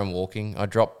tracks where I'm walking. I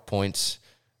drop points.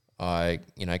 I,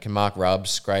 can mark rubs,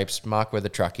 scrapes, mark where the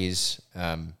truck is.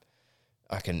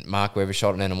 I can mark where we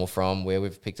shot an animal from, where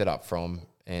we've picked it up from.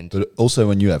 But also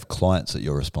when you have clients that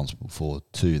you're responsible for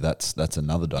too, that's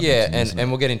another dimension. Yeah, and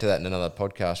we'll get into that in another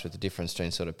podcast with the difference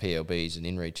between sort of PLBs and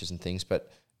inReaches and things. But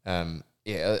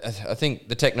I think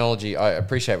the technology, I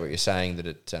appreciate what you're saying, that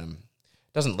it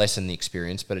doesn't lessen the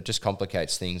experience, but it just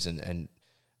complicates things and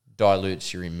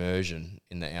dilutes your immersion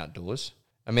in the outdoors.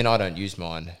 I mean, I don't use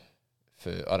mine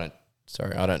I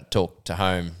don't talk to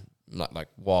home like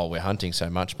while we're hunting so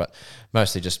much, but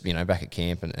mostly just, back at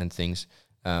camp and things.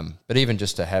 But even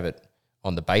just to have it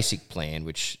on the basic plan,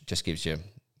 which just gives you,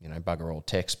 bugger all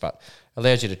text, but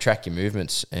allows you to track your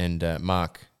movements and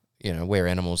mark, where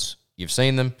animals you've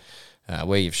seen them,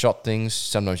 where you've shot things.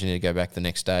 Sometimes you need to go back the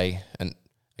next day. And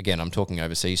again, I'm talking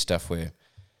overseas stuff where,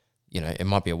 it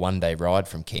might be a 1-day ride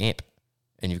from camp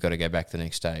and you've got to go back the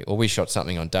next day. Or we shot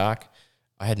something on dark.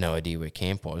 I had no idea where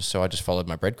camp was, so I just followed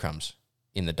my breadcrumbs.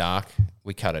 In the dark,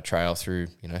 we cut a trail through,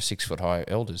 6-foot high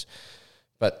elders.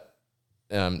 But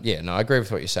I agree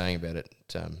with what you're saying about it.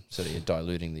 Sort of you're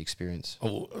diluting the experience.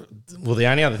 Well, the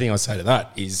only other thing I'd say to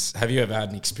that is, have you ever had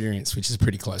an experience which is a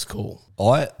pretty close call?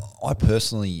 I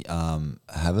personally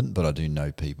haven't, but I do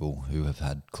know people who have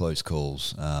had close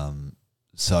calls.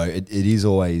 So it is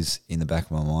always in the back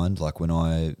of my mind. Like when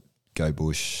I go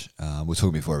bush, we were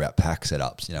talking before about pack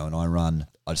setups. You know, when I run,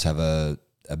 I just have a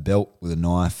belt with a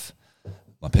knife,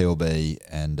 my PLB,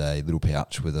 and a little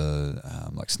pouch with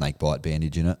a like snake bite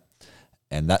bandage in it.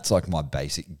 And that's like my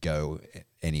basic go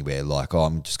anywhere. Like,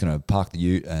 I'm just going to park the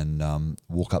ute and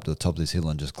walk up to the top of this hill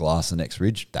and just glass the next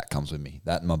ridge. That comes with me.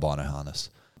 That and my bino harness.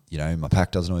 You know, my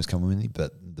pack doesn't always come with me,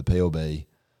 but the PLB,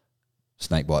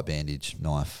 snake bite bandage,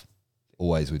 knife,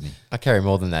 always with me. I carry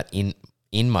more than that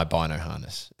in my bino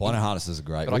harness. Bino harnesses are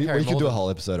great. But We could more do a than- whole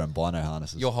episode on bino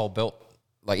harnesses. Your whole belt.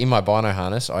 Like in my bino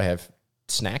harness, I have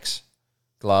snacks,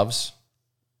 gloves,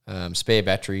 spare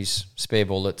batteries, spare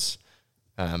bullets,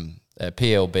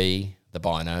 PLB, the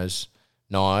binos,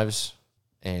 knives,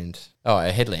 and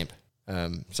a headlamp.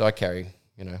 So I carry,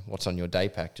 what's on your day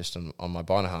pack just on my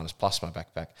bino harness plus my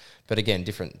backpack. But again,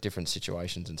 different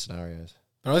situations and scenarios.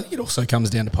 But I think it also comes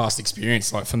down to past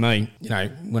experience. Like for me,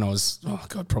 when I was,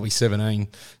 probably 17,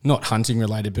 not hunting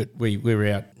related, but we were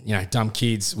out, dumb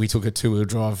kids. We took a 2-wheel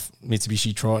drive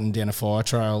Mitsubishi Triton down a fire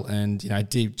trail and, we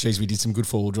did some good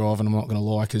 4-wheel drive, and I'm not going to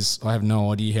lie because I have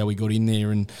no idea how we got in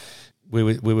there, and we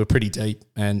were pretty deep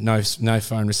and no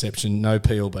phone reception, no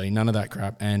PLB, none of that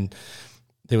crap. And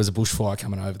there was a bushfire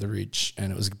coming over the ridge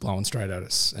and it was blowing straight at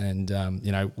us. And,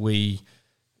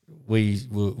 we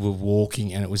were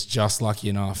walking, and it was just lucky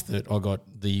enough that I got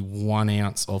the 1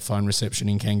 ounce of phone reception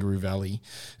in Kangaroo Valley,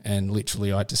 and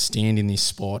literally I had to stand in this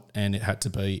spot, and it had to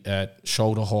be at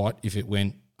shoulder height. If it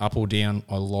went up or down,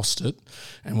 I lost it,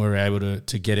 and we were able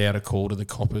to get out a call to the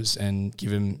coppers and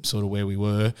give them sort of where we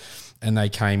were, and they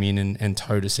came in and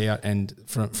towed us out. And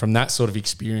from that sort of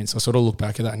experience, I sort of look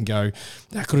back at that and go,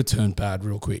 that could have turned bad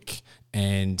real quick.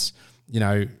 And,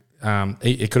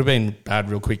 it could have been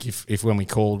bad real quick if when we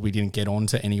called we didn't get on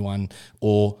to anyone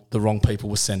or the wrong people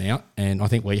were sent out. And I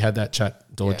think we had that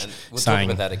chat, Dodge, and we'll saying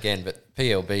talk about that again. But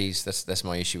PLBs, that's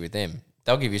my issue with them.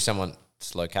 They'll give you someone's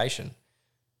location,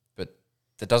 but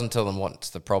that doesn't tell them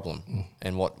what's the problem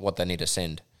and what they need to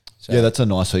send. So, yeah, that's a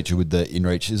nice feature with the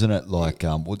InReach, isn't it? Like,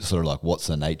 what's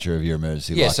the nature of your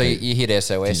emergency? yeah. Like So you hit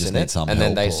SOS in it, and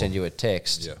then they send you a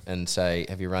text Yeah. and say,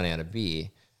 "Have you run out of beer?"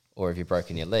 Or have you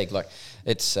broken your leg? Like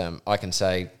it's, I can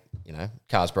say,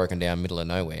 car's broken down middle of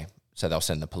nowhere, so they'll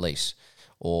send the police.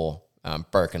 Or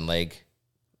broken leg,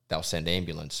 they'll send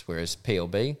ambulance. Whereas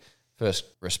PLB, first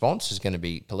response is going to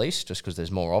be police, just because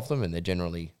there's more of them and they're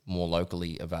generally more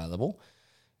locally available.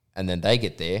 And then they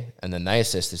get there and then they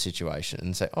assess the situation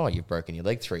and say, "Oh, you've broken your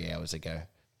leg 3 hours ago."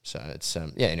 So it's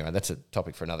anyway, that's a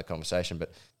topic for another conversation.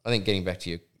 But I think getting back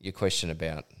to your question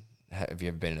about, have you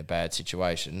ever been in a bad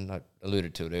situation? I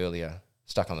alluded to it earlier,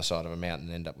 stuck on the side of a mountain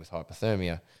and end up with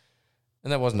hypothermia.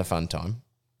 And that wasn't a fun time.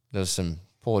 There was some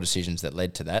poor decisions that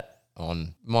led to that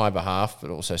on my behalf, but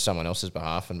also someone else's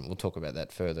behalf. And we'll talk about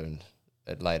that further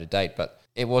at a later date. But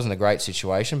it wasn't a great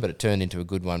situation, but it turned into a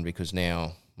good one because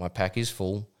now my pack is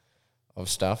full of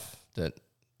stuff that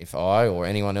if I or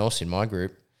anyone else in my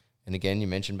group, and again, you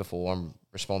mentioned before, I'm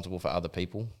responsible for other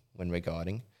people when we're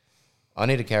guiding, I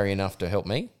need to carry enough to help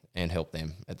me and help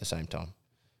them at the same time.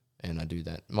 And I do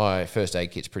that. My first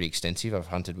aid kit's pretty extensive. I've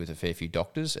hunted with a fair few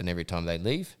doctors, and every time they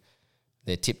leave,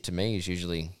 their tip to me is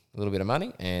usually a little bit of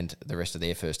money and the rest of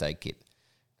their first aid kit,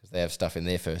 because they have stuff in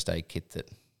their first aid kit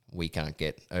that we can't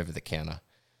get over the counter.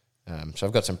 So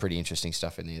I've got some pretty interesting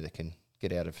stuff in there that can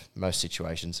get out of most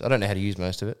situations. I don't know how to use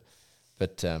most of it,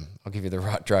 but I'll give you the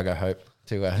right drug, I hope,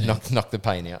 to knock the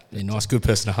pain out. Yeah, nice, good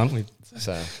person to hunt with.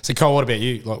 So Cole, what about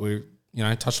you? Like we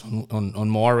touched on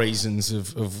my reasons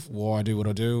of why I do what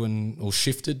I do or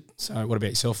shifted. So what about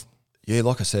yourself? Yeah,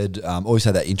 like I said, always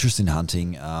had that interest in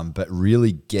hunting, but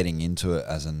really getting into it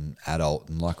as an adult.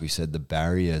 And like we said, the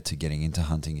barrier to getting into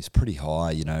hunting is pretty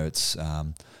high. It's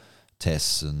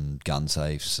tests and gun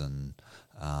safes and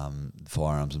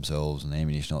firearms themselves and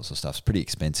ammunition, all that sort of stuff. It's pretty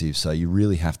expensive. So you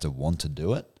really have to want to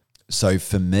do it. So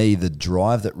for me, the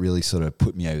drive that really sort of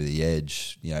put me over the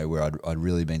edge, where I'd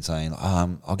really been saying,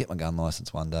 I'll get my gun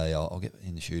license one day, I'll get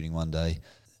into shooting one day,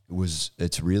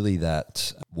 it's really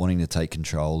that wanting to take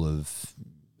control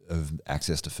of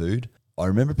access to food. I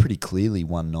remember pretty clearly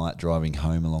one night driving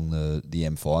home along the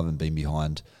M5 and being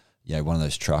behind, one of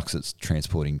those trucks that's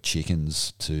transporting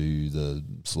chickens to the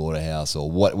slaughterhouse or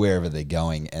wherever they're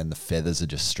going, and the feathers are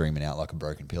just streaming out like a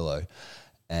broken pillow.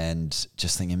 and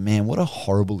just thinking, man, what a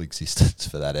horrible existence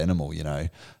for that animal,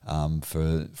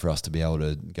 for us to be able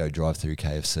to go drive through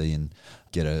KFC and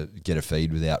get a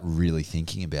feed without really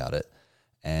thinking about it.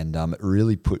 And it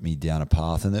really put me down a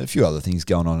path. And there were a few other things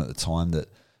going on at the time that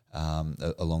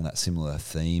along that similar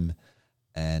theme,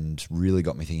 and really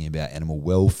got me thinking about animal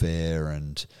welfare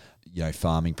and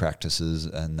farming practices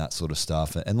and that sort of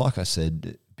stuff. And like I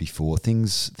said before,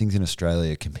 things in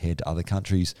Australia compared to other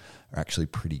countries are actually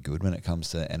pretty good when it comes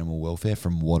to animal welfare,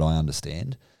 from what I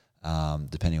understand,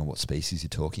 depending on what species you're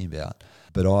talking about.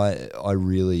 But I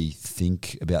really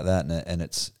think about that, and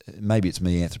it's maybe it's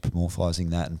me anthropomorphizing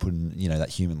that and putting that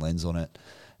human lens on it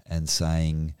and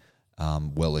saying,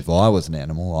 well, if I was an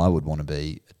animal, I would want to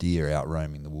be a deer out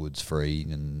roaming the woods free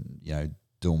and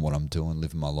doing what I'm doing,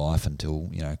 living my life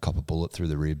until cop a bullet through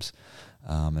the ribs,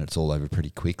 and it's all over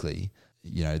pretty quickly.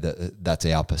 That's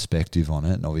our perspective on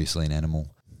it, and obviously an animal,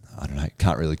 I don't know,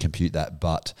 can't really compute that,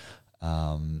 but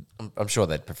I'm sure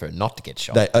they'd prefer not to get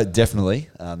shot. They definitely.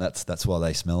 That's why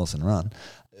they smell us and run.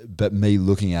 But me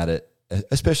looking at it,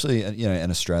 especially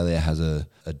and Australia has a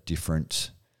different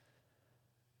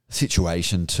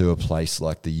situation to a place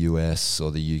like the US or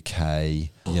the UK.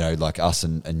 Like us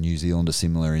and New Zealand are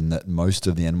similar in that most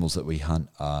of the animals that we hunt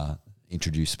are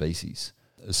introduced species.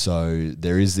 So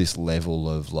there is this level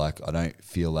of I don't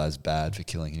feel as bad for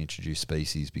killing an introduced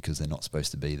species because they're not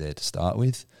supposed to be there to start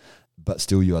with. But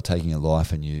still, you are taking a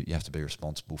life, and you have to be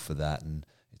responsible for that. And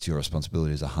it's your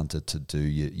responsibility as a hunter to do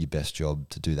your best job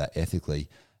to do that ethically.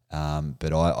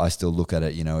 But I still look at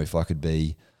it, if I could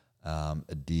be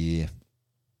a deer,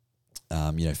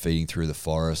 feeding through the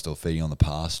forest or feeding on the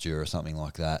pasture or something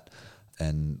like that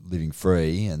and living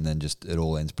free, and then just it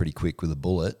all ends pretty quick with a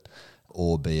bullet,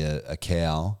 or be a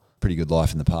cow, pretty good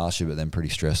life in the pasture, but then pretty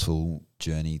stressful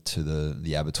journey to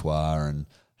the abattoir and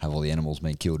have all the animals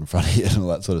being killed in front of you and all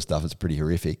that sort of stuff. It's pretty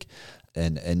horrific.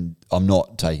 And I'm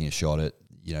not taking a shot at,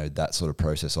 that sort of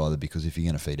process either, because if you're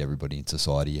going to feed everybody in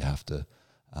society, you have to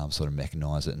sort of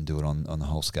mechanise it and do it on the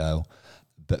whole scale.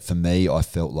 But for me, I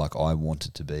felt like I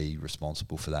wanted to be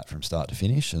responsible for that from start to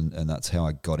finish, and that's how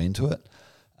I got into it.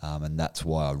 And that's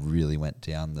why I really went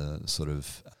down the sort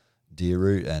of deer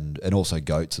route, and also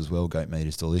goats as well. Goat meat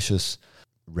is delicious.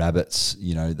 Rabbits,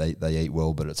 they eat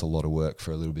well, but it's a lot of work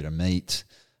for a little bit of meat.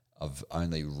 I've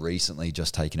only recently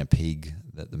just taken a pig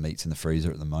that the meat's in the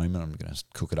freezer at the moment. I'm going to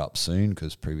cook it up soon,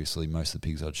 because previously most of the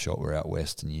pigs I'd shot were out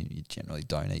west, and you generally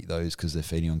don't eat those because they're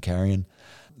feeding on carrion.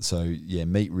 So yeah,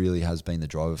 meat really has been the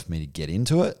driver for me to get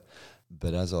into it.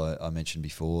 But as I mentioned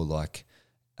before,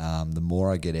 the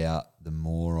more I get out, the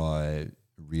more I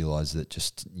realise that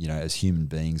just, as human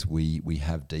beings, we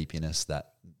have deep in us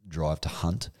that drive to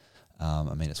hunt.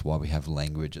 It's why we have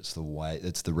language. It's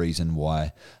the reason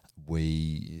why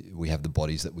we have the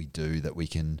bodies that we do, that we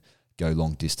can go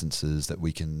long distances, that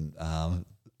we can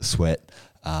sweat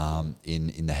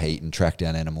in the heat and track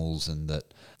down animals, and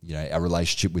that our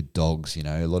relationship with dogs.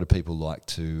 A lot of people like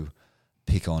to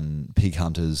pick on pig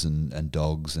hunters and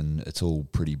dogs, and it's all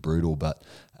pretty brutal. But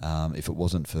if it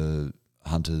wasn't for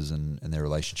hunters and their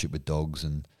relationship with dogs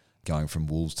and going from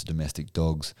wolves to domestic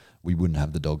dogs, we wouldn't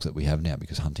have the dogs that we have now,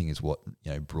 because hunting is what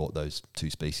brought those two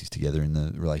species together in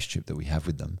the relationship that we have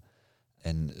with them.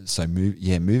 And so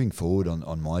moving forward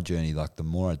on my journey, the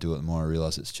more I do it, the more I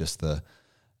realise it's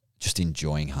just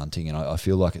enjoying hunting. And I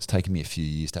feel like it's taken me a few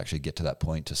years to actually get to that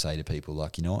point to say to people, I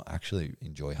actually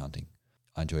enjoy hunting.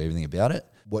 I enjoy everything about it.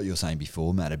 What you were saying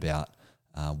before, Matt, about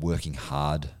working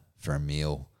hard for a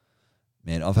meal.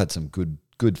 Man, I've had some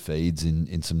good feeds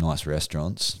in some nice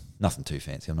restaurants. Nothing too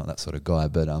fancy. I'm not that sort of guy,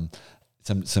 but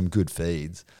some good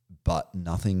feeds. But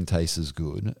nothing tastes as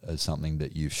good as something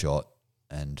that you've shot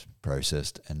and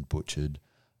processed and butchered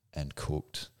and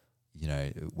cooked.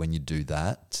 When you do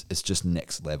that, it's just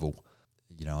next level.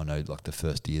 I know the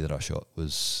first deer that I shot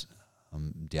was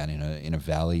down in a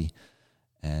valley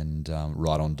and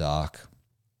right on dark,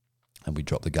 and we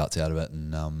dropped the guts out of it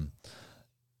and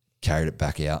carried it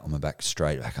back out on my back,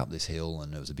 straight back up this hill,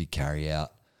 and it was a big carry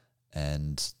out.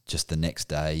 And just the next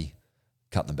day,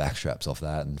 cutting the back straps off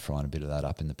that and frying a bit of that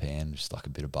up in the pan, just a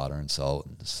bit of butter and salt,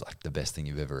 and it's the best thing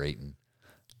you've ever eaten.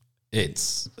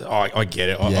 I get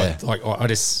it.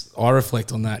 I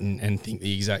reflect on that and think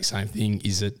the exact same thing.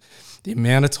 Is that the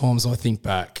amount of times I think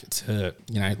back to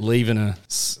leaving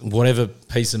whatever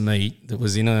piece of meat that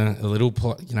was in a little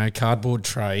cardboard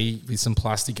tray with some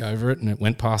plastic over it, and it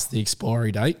went past the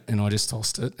expiry date, and I just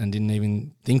tossed it and didn't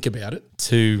even think about it,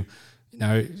 to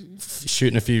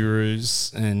shooting a few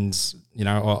roos, and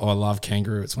I love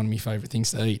kangaroo. It's one of my favourite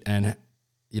things to eat, and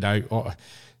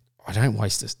I don't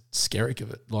waste a skerrick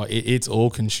of it. It's all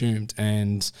consumed,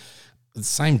 and the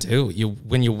same deal.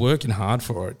 When you're working hard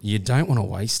for it, you don't want to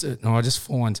waste it. And I just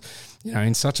find,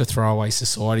 in such a throwaway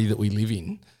society that we live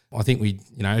in, I think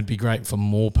it'd be great for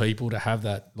more people to have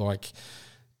that, like,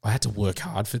 I had to work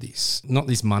hard for this. Not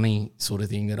this money sort of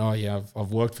thing that,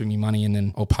 I've worked for me money and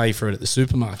then I'll pay for it at the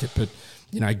supermarket. But,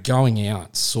 going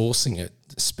out, sourcing it,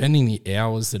 spending the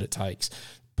hours that it takes,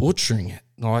 butchering it.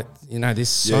 Like, there's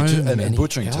so many and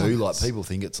butchering too, elements. like people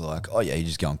think it's like, you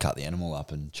just go and cut the animal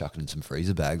up and chuck it in some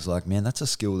freezer bags. Like, man, that's a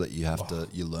skill that you have to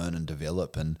learn and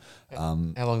develop. And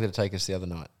How long did it take us the other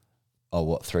night?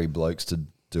 3 blokes to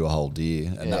do a whole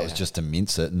deer, and that was just to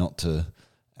mince it, not to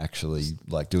actually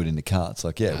like do it into cuts.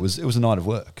 Like, it was a night of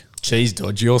work. Cheese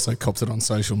Dodge, you also copped it on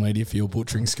social media for your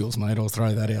butchering skills, mate. I'll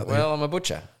throw that out there. Well, I'm a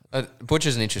butcher.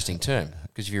 Butcher's an interesting term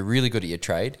because if you're really good at your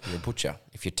trade, you're a butcher.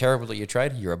 If you're terrible at your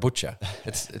trade, you're a butcher.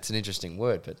 It's an interesting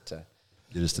word, but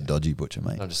You're just a dodgy butcher,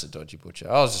 mate. I'm just a dodgy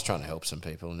butcher. I was just trying to help some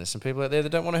people, and there's some people out there that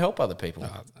don't want to help other people.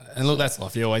 And look, that's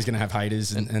life. You're always going to have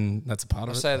haters, and that's a part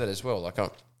I of it. say that as well. Like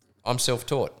I'm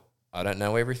self-taught. I don't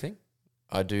know everything.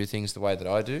 I do things the way that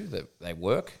I do, that they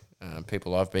work.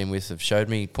 People I've been with have showed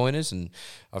me pointers, and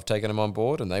I've taken them on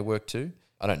board, and they work too.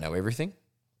 I don't know everything,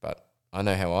 but I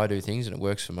know how I do things, and it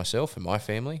works for myself and my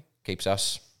family. Keeps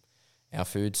our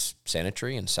foods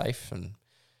sanitary and safe, and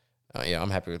I'm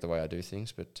happy with the way I do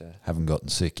things. But Haven't gotten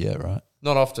sick yet, right?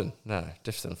 not often. No,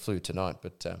 just the flu tonight,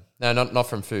 but no, not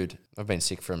from food. I've been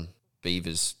sick from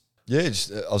beavers. Yeah, I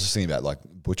was just thinking about like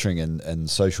butchering and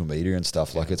social media and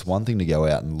stuff. Like, it's one thing to go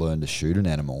out and learn to shoot an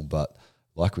animal, but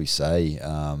like we say,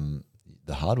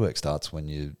 the hard work starts when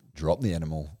you drop the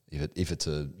animal. If it's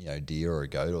a deer or a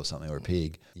goat or something or a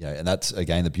pig, and that's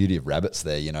again the beauty of rabbits.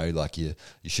 There, like you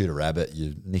shoot a rabbit,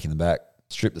 you nick in the back,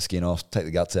 strip the skin off, take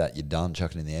the guts out, you're done,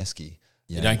 chuck it in the esky.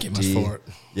 You don't get much for it.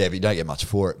 Yeah, but you don't get much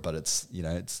for it, but it's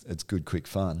it's good, quick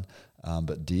fun.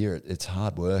 But deer, it's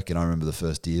hard work. And I remember the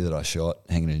first deer that I shot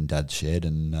hanging in Dad's shed,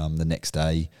 and the next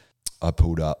day I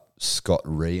pulled up Scott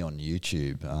Ree on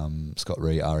YouTube. Scott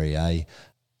Ree, REA.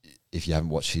 If you haven't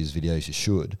watched his videos, you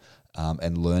should.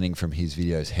 And learning from his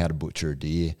videos how to butcher a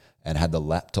deer, and had the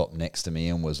laptop next to me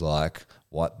and was like,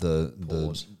 wipe the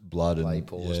blood and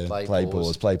play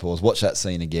pause. Watch that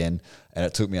scene again. And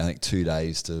it took me, I think, 2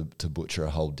 days to butcher a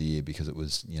whole deer, because it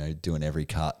was, doing every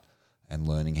cut and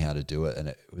learning how to do it. And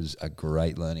it was a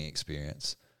great learning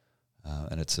experience.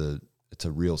 And it's a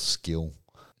real skill.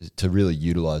 To really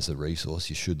utilize the resource,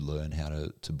 you should learn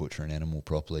how to butcher an animal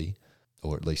properly,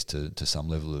 or at least to some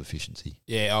level of efficiency.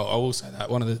 Yeah, I will say that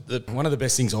one of the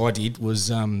best things I did was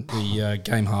the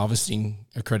game harvesting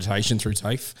accreditation through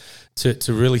TAFE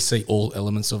to really see all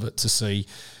elements of it, to see,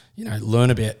 learn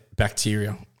about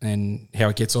bacteria and how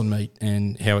it gets on meat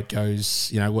and how it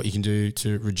goes, what you can do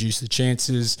to reduce the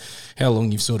chances, how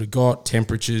long you've sort of got,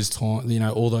 temperatures, time,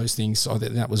 all those things. So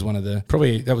that was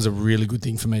that was a really good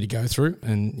thing for me to go through,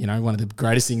 and, one of the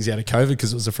greatest things out of COVID,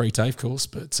 because it was a free TAFE course.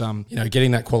 But, getting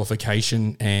that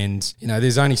qualification, and,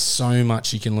 there's only so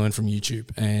much you can learn from YouTube,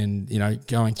 and,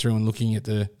 going through and looking at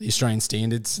the Australian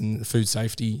standards and the food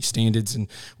safety standards and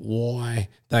why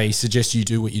they suggest you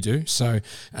do what you do. So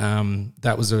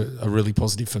that was a really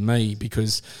positive for me,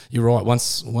 because you're right.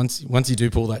 Once you do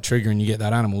pull that trigger and you get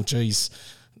that animal, geez,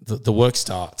 the work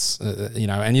starts. And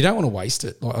you don't want to waste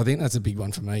it. I think that's a big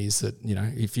one for me. Is that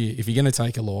if you're going to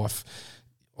take a life,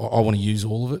 I want to use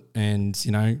all of it, and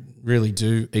really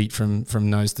do eat from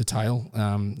nose to tail.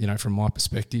 From my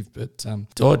perspective. But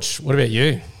Dodge, what about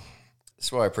you?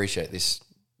 That's why I appreciate this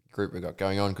group we've got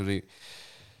going on, because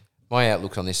my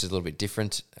outlook on this is a little bit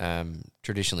different.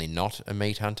 Traditionally not a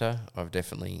meat hunter. I've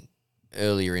definitely,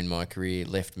 earlier in my career,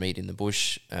 left meat in the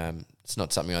bush. It's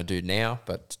not something I do now,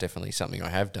 but it's definitely something I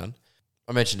have done.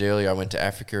 I mentioned earlier I went to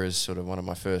Africa as sort of one of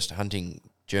my first hunting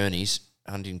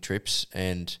trips,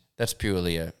 and that's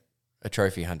purely a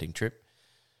trophy hunting trip.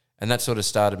 And that sort of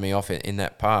started me off in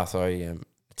that path.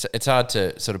 It's hard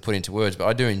to sort of put into words, but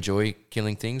I do enjoy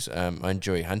killing things. I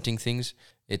enjoy hunting things.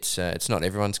 It's not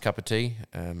everyone's cup of tea.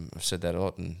 I've said that a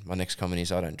lot, and my next comment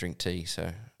is I don't drink tea,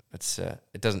 so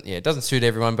it doesn't suit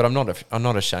everyone. But I'm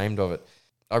not ashamed of it.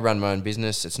 I run my own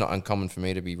business. It's not uncommon for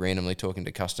me to be randomly talking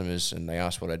to customers, and they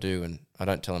ask what I do, and I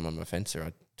don't tell them I'm a fencer.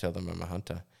 I tell them I'm a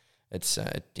hunter. It's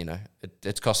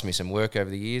cost me some work over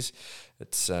the years.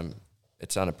 It's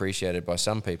unappreciated by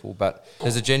some people, but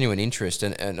there's a genuine interest,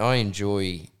 and I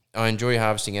enjoy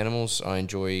harvesting animals. I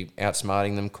enjoy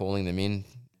outsmarting them, calling them in,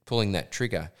 pulling that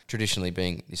trigger. Traditionally,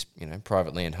 being this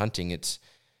private land hunting, there's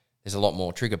a lot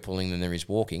more trigger pulling than there is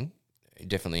walking,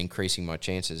 definitely increasing my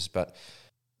chances. But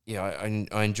I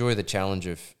enjoy the challenge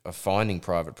of finding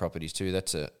private properties too.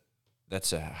 That's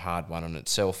a hard one on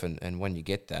itself, and when you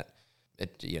get that,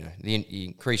 you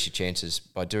increase your chances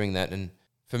by doing that. And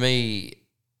for me,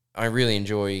 I really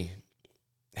enjoy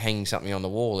hanging something on the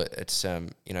wall. It's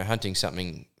hunting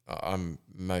something. I'm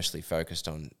mostly focused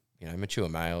on mature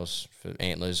males for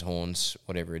antlers, horns,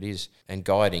 whatever it is, and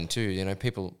guiding too.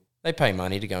 People, they pay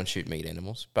money to go and shoot meat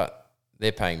animals, but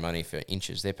they're paying money for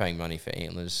inches. They're paying money for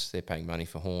antlers. They're paying money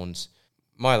for horns.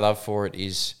 My love for it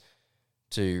is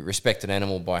to respect an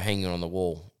animal by hanging on the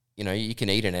wall. You can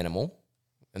eat an animal,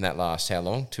 and that lasts how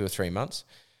long? 2 or 3 months.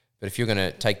 But if you're going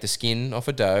to take the skin off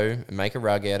a doe and make a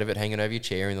rug out of it, hang it over your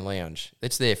chair in the lounge,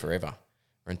 it's there forever,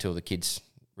 or until the kids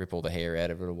rip all the hair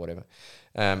out of it or whatever.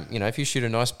 If you shoot a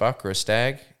nice buck or a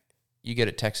stag, you get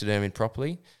it taxidermied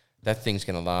properly, that thing's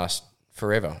going to last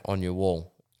forever on your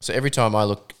wall. So every time I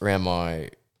look around my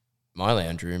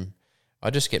lounge room, I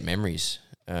just get memories.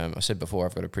 I said before,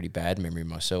 I've got a pretty bad memory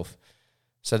myself.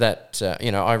 So that,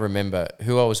 I remember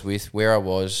who I was with, where I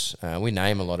was. We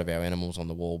name a lot of our animals on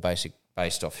the wall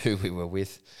based off who we were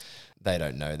with. They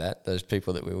don't know that, those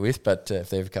people that we were with, but if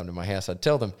they ever come to my house, I'd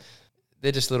tell them.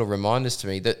 They're just little reminders to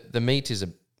me that the meat is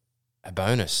a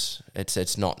bonus.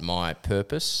 It's not my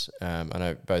purpose. I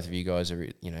know both of you guys are,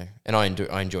 and I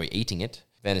enjoy eating it.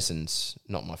 Venison's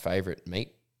not my favourite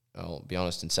meat. I'll be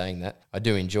honest in saying that. I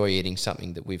do enjoy eating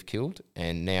something that we've killed,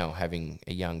 and now having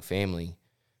a young family,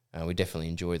 we definitely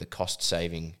enjoy the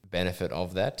cost-saving benefit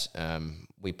of that.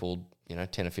 We pulled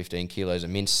 10 or 15 kilos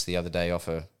of mince the other day off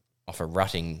a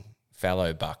rutting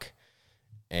fallow buck,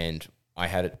 and I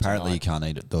had it Apparently tonight. you can't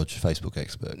eat it, Dodge, Facebook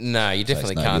expert. No, you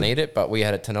definitely no can't good. eat it, but we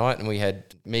had it tonight, and we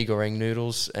had mee goreng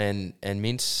noodles and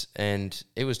mince, and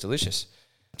it was delicious.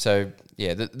 So,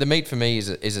 yeah, the meat for me is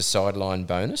a sideline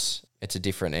bonus. It's a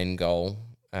different end goal.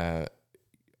 I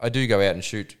do go out and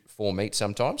shoot for meat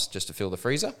sometimes just to fill the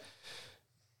freezer,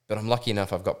 but I'm lucky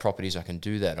enough I've got properties I can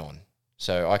do that on.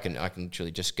 So I can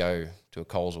actually just go to a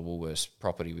Coles or Woolworths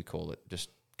property, we call it, just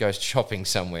go shopping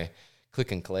somewhere,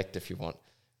 click and collect if you want.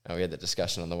 We had that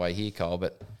discussion on the way here, Kyle,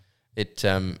 but it,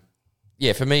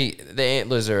 for me, the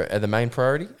antlers are the main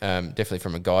priority. Definitely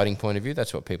from a guiding point of view,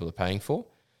 that's what people are paying for.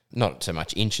 Not so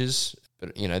much inches,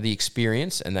 but the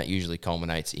experience, and that usually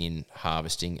culminates in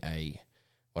harvesting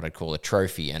what I'd call a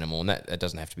trophy animal, and that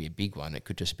doesn't have to be a big one. It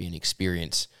could just be an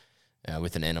experience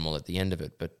with an animal at the end of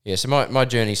it. But yeah, so my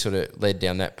journey sort of led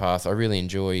down that path. I really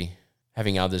enjoy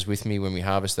having others with me when we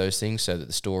harvest those things, so that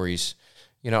the stories,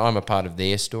 I'm a part of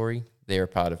their story, they're a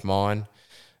part of mine,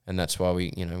 and that's why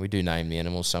we do name the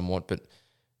animals somewhat. But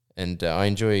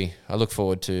I look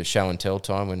forward to show and tell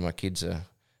time when my kids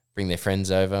bring their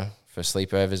friends over for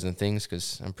sleepovers and things,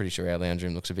 because I'm pretty sure our lounge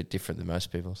room looks a bit different than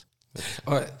most people's.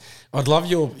 I'd love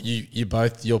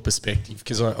your perspective,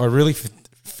 because I really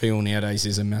feel nowadays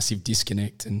there's a massive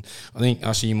disconnect, and I think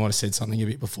Usher, you might have said something a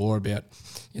bit before about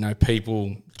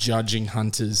people judging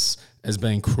hunters as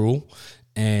being cruel,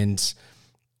 and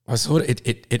I sort of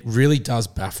it really does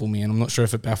baffle me, and I'm not sure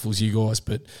if it baffles you guys,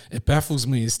 but it baffles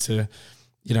me as to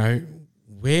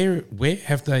where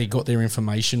have they got their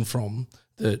information from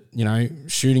that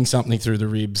shooting something through the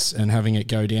ribs and having it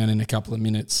go down in a couple of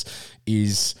minutes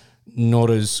is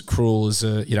not as cruel as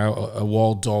a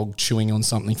wild dog chewing on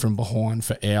something from behind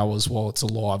for hours while it's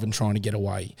alive and trying to get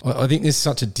away. I think there's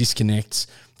such a disconnect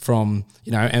from,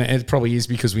 and it probably is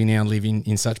because we now live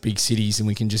in such big cities and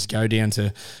we can just go down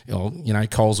to,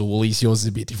 Coles or Woolies. Yours is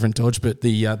a bit different, Dodge, but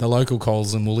the local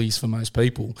Coles and Woolies for most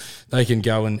people, they can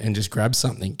go and just grab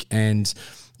something. And,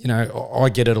 I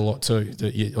get it a lot too.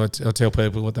 I tell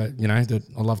people that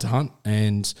I love to hunt,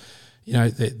 and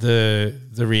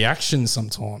the reaction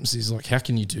sometimes is like, how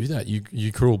can you do that?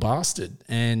 You cruel bastard.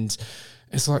 And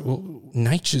it's like, well,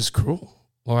 nature's cruel.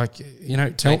 Like,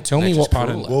 tell me what part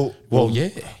of cruel. Well, yeah.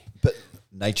 But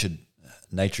nature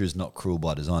is not cruel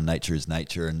by design. Nature is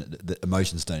nature, and the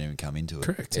emotions don't even come into it.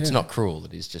 Correct. It's not cruel.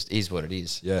 It is what it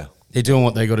is. Yeah. They're doing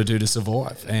what they got to do to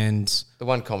survive. And The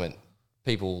one comment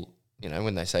people,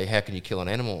 when they say, how can you kill an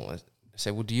animal? I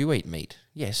say, well, do you eat meat?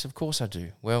 Yes, of course I do.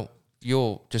 Well,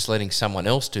 you're just letting someone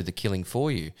else do the killing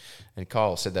for you. And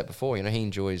Kyle said that before. He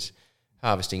enjoys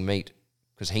harvesting meat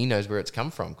because he knows where it's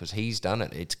come from, because he's done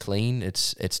it. It's clean,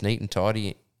 it's neat and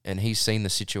tidy, and he's seen the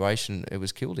situation it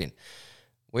was killed in.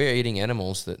 We're eating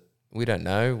animals that we don't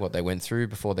know what they went through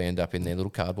before they end up in their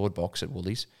little cardboard box at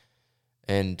Woolies.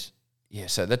 And yeah,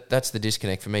 so that's the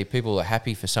disconnect for me. People are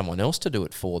happy for someone else to do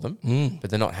it for them,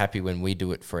 but they're not happy when we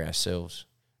do it for ourselves.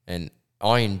 And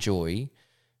I enjoy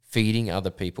feeding other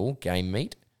people game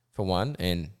meat, for one,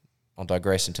 and I'll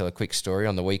digress and tell a quick story.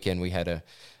 On the weekend, we had a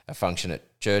function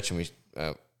at church, and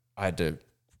I had to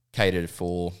cater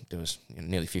for, there was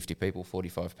nearly 50 people,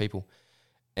 45 people,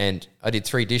 and I did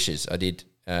 3 dishes. I did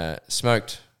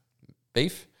smoked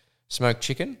beef, smoked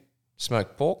chicken,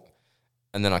 smoked pork,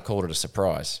 and then I called it a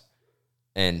surprise.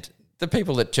 And the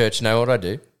people at church know what I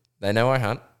do. They know I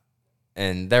hunt,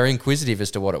 and they're inquisitive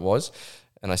as to what it was.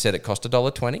 And I said it cost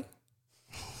 $1.20.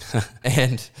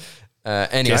 And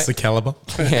anyway, Guess the caliber.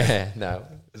 yeah, no,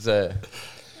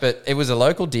 but it was a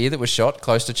local deer that was shot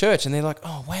close to church, and they're like,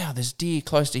 "Oh wow, there's deer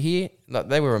close to here." Like,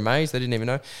 they were amazed; they didn't even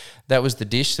know. That was the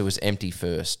dish that was empty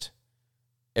first.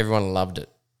 Everyone loved it.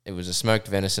 It was a smoked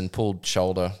venison pulled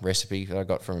shoulder recipe that I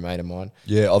got from a mate of mine.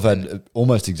 Yeah, I've had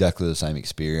almost exactly the same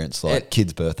experience, like And-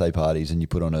 kids' birthday parties, and you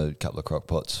put on a couple of crock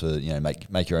pots for,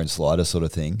 make your own slider sort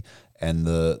of thing. And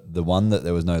the one that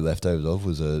there was no leftovers of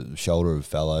was a shoulder of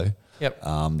fallow. Yep. That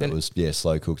And- was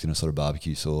slow cooked in a sort of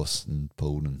barbecue sauce and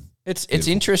pulled and It's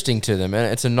beautiful. interesting to them,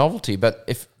 and it's a novelty. But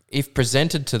if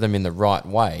presented to them in the right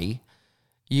way,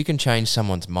 you can change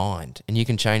someone's mind, and you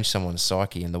can change someone's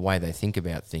psyche and the way they think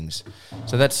about things.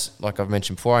 So that's, like I've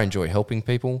mentioned before, I enjoy helping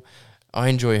people. I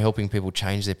enjoy helping people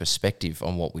change their perspective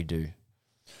on what we do.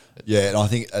 Yeah, and I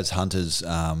think as hunters,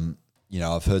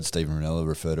 I've heard Stephen Ranella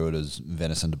refer to it as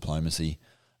venison diplomacy.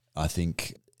 I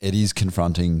think it is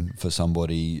confronting for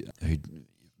somebody who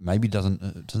maybe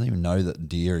doesn't even know that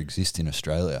deer exist in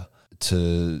Australia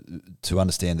to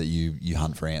understand that you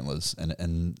hunt for antlers,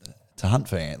 and to hunt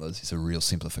for antlers is a real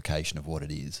simplification of what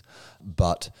it is.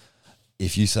 But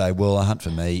if you say, well, I hunt for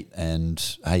meat,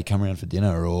 and hey, come around for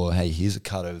dinner, or hey, here's a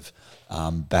cut of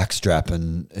backstrap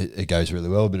and it goes really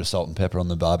well, a bit of salt and pepper on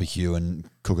the barbecue, and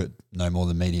cook it no more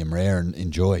than medium rare and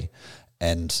enjoy.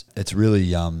 And it's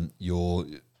really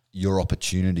your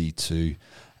opportunity to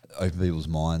open people's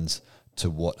minds to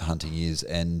what hunting is.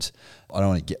 And I don't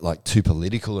want to get like too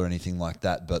political or anything like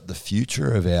that, but the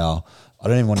future of I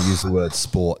don't even want to use the word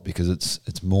sport, because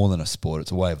it's more than a sport,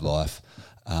 it's a way of life.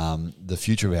 The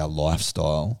future of our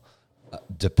lifestyle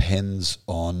depends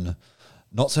on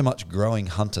not so much growing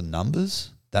hunter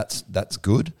numbers, that's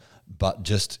good, but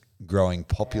just growing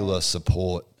popular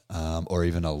support, or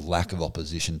even a lack of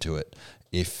opposition to it.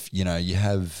 If you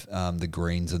have the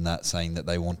Greens and that saying that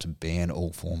they want to ban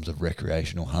all forms of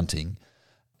recreational hunting,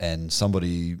 and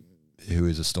somebody who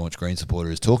is a staunch Green supporter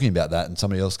is talking about that, and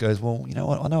somebody else goes, well, you know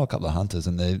what, I know a couple of hunters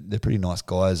and they're pretty nice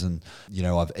guys, and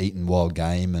I've eaten wild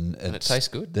game and it tastes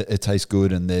good. It tastes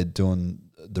good, and they're doing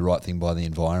the right thing by the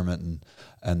environment,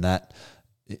 and that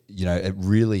it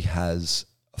really has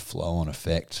a flow-on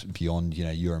effect beyond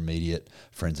your immediate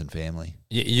friends and family.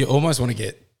 You almost want to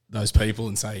get those people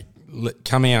and say,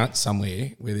 come out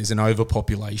somewhere where there's an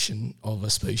overpopulation of a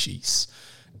species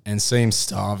and see them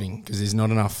starving because there's not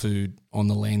enough food on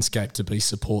the landscape to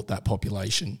support that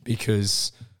population,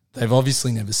 because they've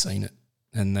obviously never seen it.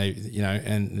 And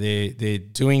they're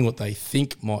doing what they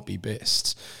think might be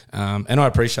best, and I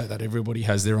appreciate that everybody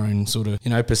has their own sort of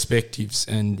perspectives,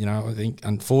 and I think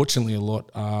unfortunately a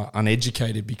lot are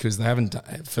uneducated because they haven't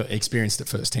experienced it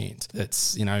firsthand.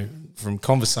 That's from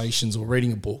conversations or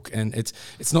reading a book, and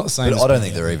it's not the same. But I don't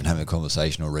think they're even having a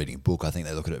conversation or reading a book. I think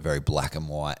they look at it very black and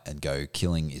white and go,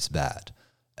 killing is bad,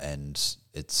 and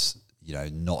it's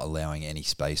not allowing any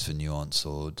space for nuance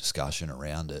or discussion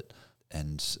around it,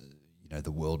 and the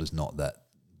world is not that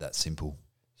simple.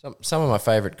 Some of my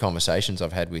favourite conversations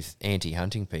I've had with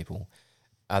anti-hunting people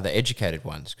are the educated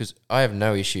ones, because I have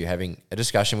no issue having a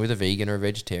discussion with a vegan or a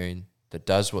vegetarian that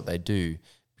does what they do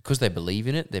because they believe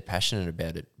in it, they're passionate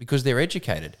about it, because they're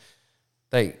educated.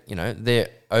 They're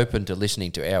open to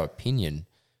listening to our opinion,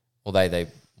 although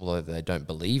they don't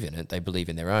believe in it, they believe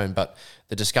in their own. But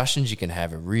the discussions you can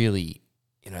have are really,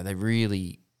 they're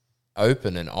really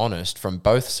open and honest from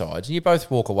both sides, and you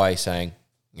both walk away saying,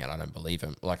 I don't believe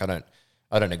them. Like, I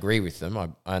don't agree with them. I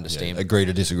understand. Yeah, agree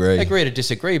to disagree. Agree to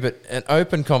disagree, but an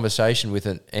open conversation with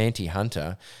an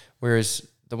anti-hunter, whereas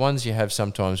the ones you have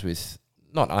sometimes with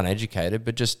not uneducated,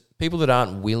 but just people that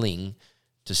aren't willing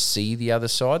to see the other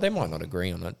side, they might not agree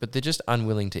on it, but they're just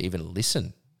unwilling to even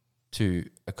listen to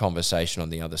a conversation on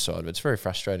the other side. It's very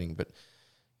frustrating, but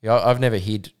I've never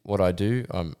hid what I do.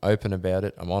 I'm open about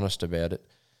it. I'm honest about it.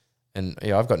 And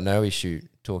I've got no issue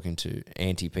talking to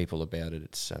anti-people about it.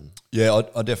 It's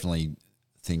I definitely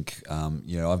think I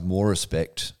have more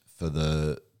respect for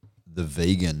the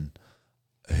vegan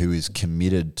who is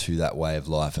committed to that way of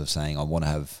life of saying, I want to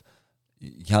have,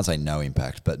 you can't say no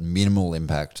impact, but minimal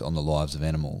impact on the lives of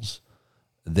animals,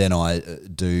 than I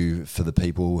do for the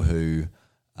people who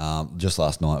just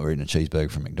last night were eating a cheeseburger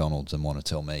from McDonald's and want to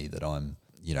tell me that I'm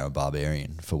a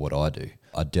barbarian for what I do.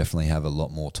 I definitely have a lot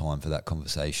more time for that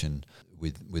conversation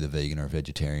with a vegan or a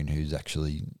vegetarian who's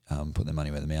actually putting their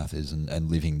money where their mouth is and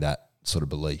living that sort of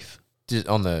belief.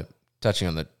 touching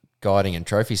on the guiding and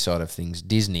trophy side of things.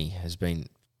 Disney has been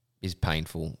is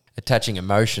painful. Attaching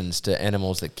emotions to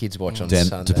animals that kids watch on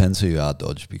Sunday. Depends who you are,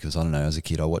 Dodge, because I don't know, as a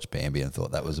kid I watched Bambi and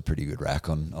thought that was a pretty good rack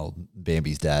on old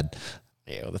Bambi's dad.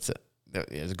 Yeah, well, that's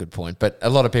a good point. But a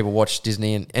lot of people watch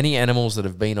Disney, and any animals that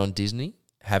have been on Disney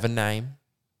have a name,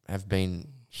 have been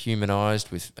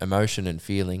humanized with emotion and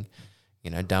feeling.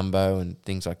 Dumbo and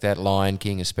things like that, Lion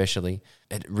King especially.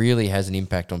 It really has an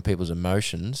impact on people's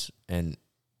emotions. And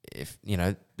if,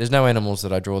 there's no animals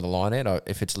that I draw the line at.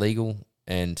 If it's legal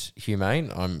and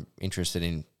humane, I'm interested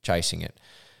in chasing it.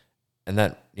 And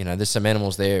that, there's some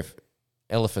animals there,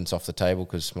 elephants off the table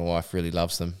because my wife really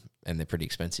loves them and they're pretty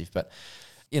expensive. But,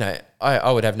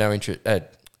 I would have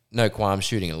no qualms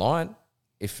shooting a lion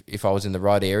if I was in the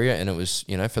right area and it was,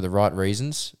 for the right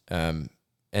reasons and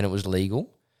it was legal.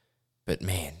 But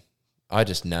man, I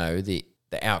just know the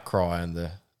outcry and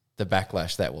the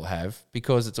backlash that will have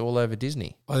because it's all over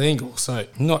Disney. I think also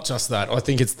not just that. I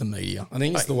think it's the media. I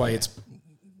think it's the way it's,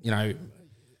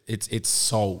 it's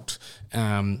sold.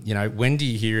 When do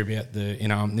you hear about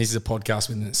this is a podcast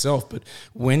within itself, but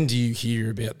when do you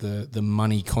hear about the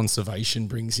money conservation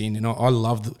brings in? And I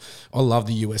love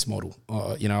the US model.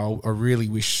 I really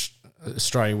wish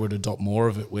Australia would adopt more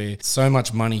of it, where so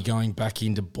much money going back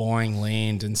into buying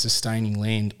land and sustaining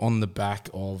land on the back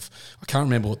of, I can't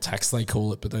remember what tax they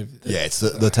call it, but it's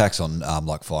the tax on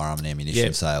like firearm and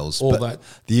ammunition sales. All but that.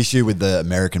 The issue with the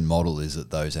American model is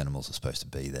that those animals are supposed to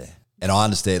be there. And I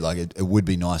understand, like, it would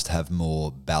be nice to have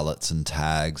more ballots and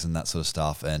tags and that sort of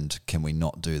stuff. And can we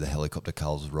not do the helicopter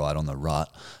culls right on the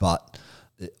rut? But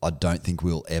I don't think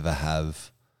we'll ever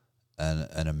have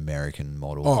an American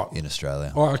model in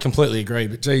Australia. I completely agree,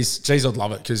 but geez, I'd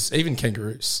love it because even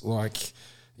kangaroos,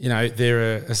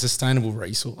 they're a sustainable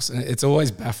resource, and it's always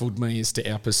baffled me as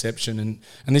to our perception.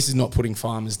 And this is not putting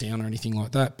farmers down or anything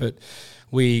like that, but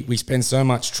we spend so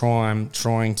much time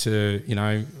trying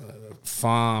to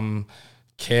farm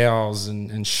cows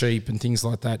and sheep and things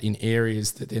like that in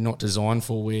areas that they're not designed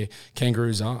for, where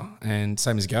kangaroos are, and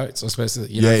same as goats. I suppose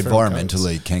that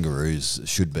environmentally, kangaroos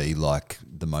should be like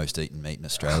the most eaten meat in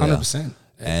Australia. 100%.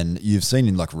 And you've seen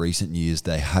in like recent years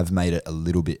they have made it a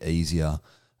little bit easier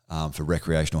for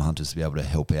recreational hunters to be able to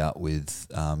help out with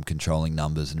controlling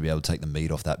numbers and to be able to take the meat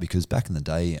off that, because back in the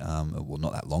day,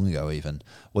 not that long ago even,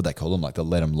 what they call them, like the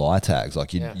let them lie tags,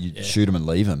 like you'd shoot them and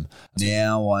leave them.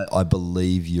 Now I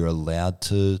believe you're allowed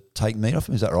to take meat off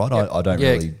them, is that right? I don't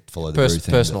really follow the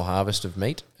thing. Personal harvest of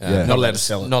meat. Not allowed to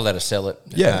sell it. Not allowed to sell it.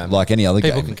 Yeah, like any other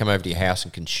people game. can come over to your house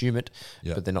and consume it,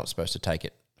 but they're not supposed to take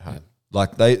it home.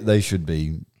 Like they should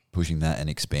be pushing that and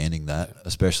expanding that,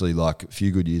 especially like a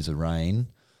few good years of rain.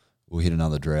 We'll hit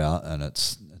another drought and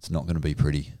it's not going to be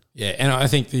pretty. Yeah, and I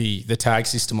think the tag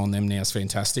system on them now is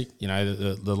fantastic.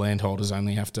 The landholders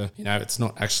only have to, it's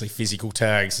not actually physical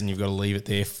tags, and you've got to leave it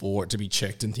there for it to be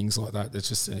checked and things like that. It's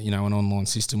just, an online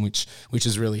system which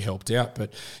has really helped out.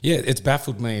 But yeah, it's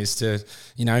baffled me as to,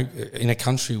 in a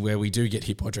country where we do get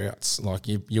hit by droughts, like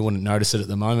you wouldn't notice it at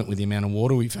the moment with the amount of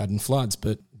water we've had in floods,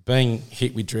 but being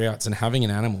hit with droughts and having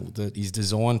an animal that is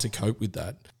designed to cope with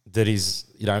that is,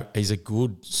 is a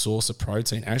good source of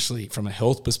protein. Actually, from a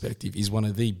health perspective, is one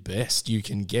of the best you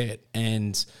can get,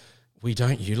 and we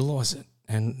don't utilise it.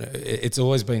 And it's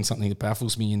always been something that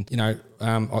baffles me. And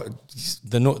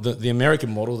the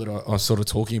American model that I was sort of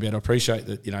talking about, I appreciate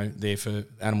that they're for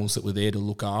animals that were there to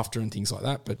look after and things like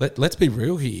that. But let's be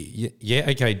real here.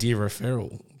 Yeah, okay, deer are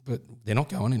feral, but they're not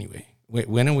going anywhere.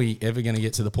 When are we ever going to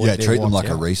get to the point? Yeah, treat them like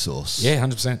a resource. Yeah,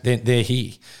 100%. They're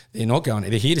here. They're not going.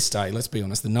 They're here to stay. Let's be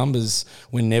honest. The numbers,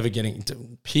 we're never getting to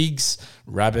pigs,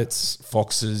 rabbits,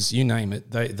 foxes, you name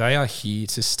it. They are here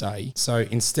to stay. So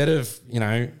instead of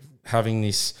having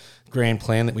this grand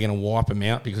plan that we're going to wipe them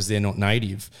out because they're not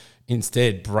native,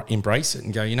 instead embrace it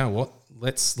and go, you know what?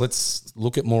 Let's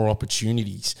look at more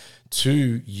opportunities to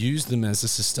use them as a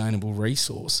sustainable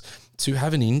resource, to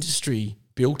have an industry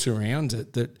built around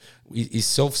it that is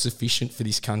self-sufficient for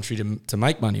this country to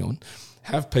make money on,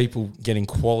 have people getting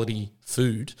quality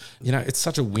food. It's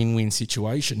such a win-win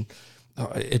situation.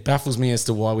 It baffles me as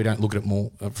to why we don't look at it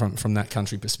more from that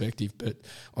country perspective. But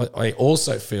I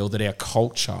also feel that our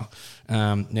culture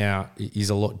now is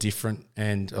a lot different.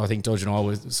 And I think Dodge and I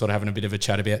were sort of having a bit of a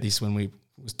chat about this when we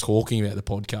was talking about the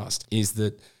podcast, is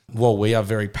that while we are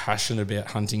very passionate about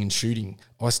hunting and shooting,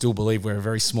 I still believe we're a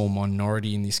very small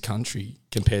minority in this country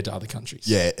compared to other countries.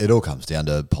 Yeah, it all comes down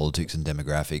to politics and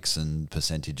demographics and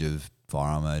percentage of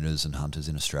firearm owners and hunters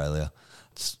in Australia.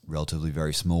 It's relatively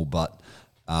very small, but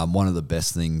one of the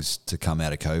best things to come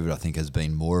out of COVID, I think, has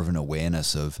been more of an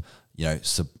awareness of,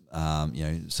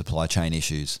 supply chain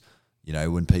issues.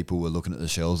 When people were looking at the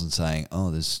shelves and saying,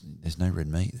 "Oh, there's no red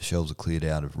meat. The shelves are cleared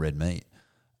out of red meat."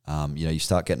 you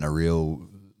start getting a real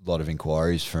lot of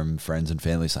inquiries from friends and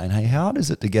family saying, hey, how hard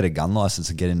is it to get a gun license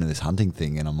and get into this hunting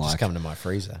thing? And I'm Just like, come to my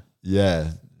freezer.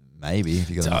 yeah, maybe if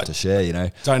you've got enough to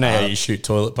share, Don't know how you shoot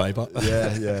toilet paper.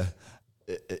 yeah.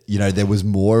 There was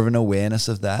more of an awareness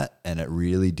of that, and it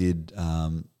really did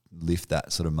lift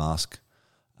that sort of mask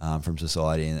from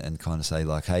society and kind of say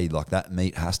like, hey, like that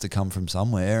meat has to come from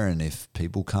somewhere, and if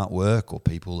people can't work or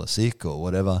people are sick or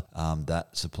whatever, that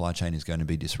supply chain is going to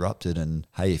be disrupted. And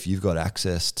hey, if you've got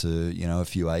access to a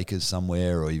few acres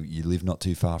somewhere, or you live not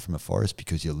too far from a forest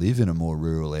because you live in a more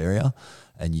rural area,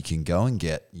 and you can go and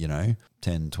get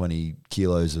 10, 20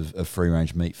 kilos of free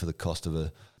range meat for the cost of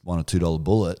a $1 or $2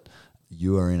 bullet,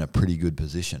 you are in a pretty good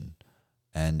position.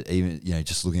 And even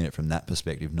just looking at it from that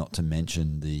perspective, not to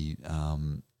mention the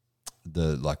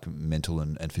like mental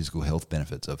and physical health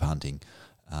benefits of hunting,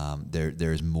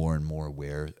 there is more and more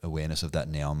awareness of that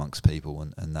now amongst people,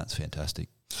 and that's fantastic.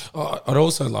 I'd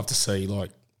also love to see,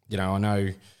 I know,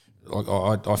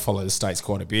 I follow the States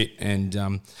quite a bit, and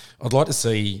I'd like to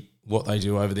see what they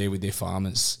do over there with their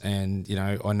farmers. And,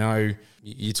 I know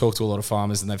you talk to a lot of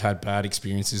farmers and they've had bad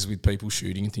experiences with people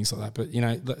shooting and things like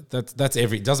that. But, that's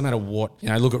it doesn't matter what,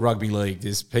 look at rugby league.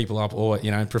 There's people up, or,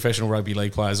 professional rugby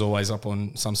league players always up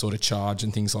on some sort of charge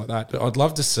and things like that. But I'd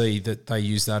love to see that they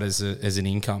use that as an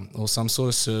income or some sort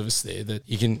of service there, that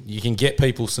you can get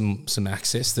people some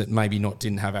access that maybe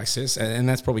didn't have access. And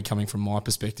that's probably coming from my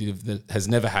perspective that has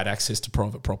never had access to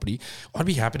private property. I'd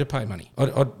be happy to pay money.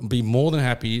 I'd be more than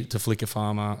happy to flick a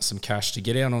farmer some cash to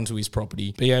get out onto his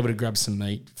property, be able to grab some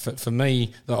meat. For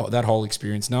me, that whole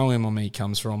experience, knowing my meat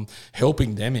comes from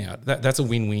helping them out. That's a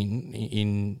win-win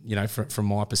in from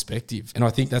my perspective. And I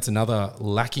think that's another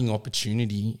lacking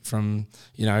opportunity from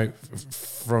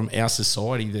our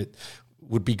society that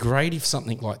would be great if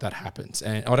something like that happens.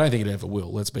 And I don't think it ever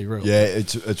will, let's be real. Yeah,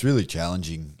 it's really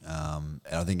challenging. And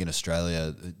I think in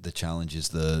Australia, the challenge is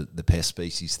the pest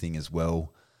species thing as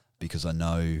well, because I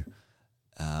know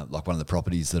like one of the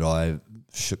properties that I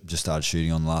just started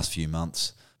shooting on the last few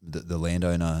months, the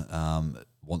landowner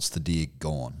wants the deer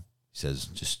gone. He says,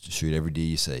 just shoot every deer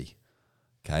you see.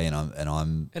 Okay, and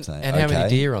I'm saying, and how many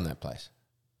deer on that place?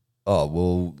 Oh,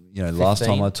 well, 15? Last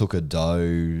time I took a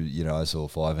doe, I saw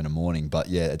 5 in the morning. But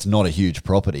yeah, it's not a huge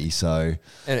property, so.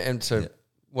 And so,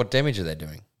 what damage are they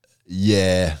doing?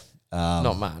 Yeah,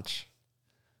 not much.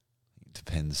 It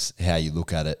depends how you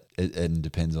look at it, and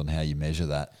depends on how you measure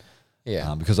that.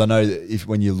 Yeah, because I know that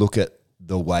when you look at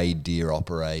the way deer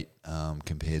operate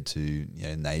compared to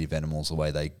native animals, the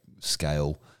way they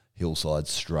scale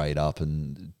hillsides straight up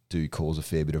and do cause a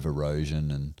fair bit of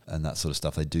erosion and that sort of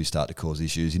stuff, they do start to cause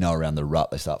issues. Around the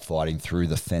rut, they start fighting through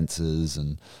the fences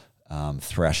and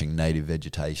thrashing native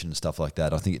vegetation and stuff like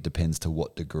that. I think it depends to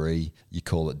what degree you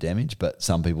call it damage, but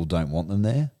some people don't want them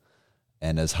there.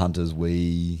 And as hunters,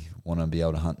 we want to be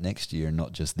able to hunt next year and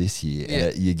not just this year. Yeah.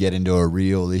 You get into a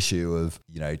real issue of,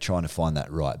 trying to find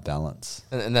that right balance.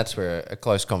 And that's where a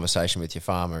close conversation with your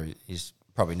farmer is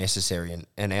probably necessary,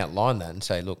 and outline that and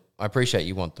say, look, I appreciate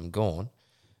you want them gone.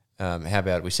 How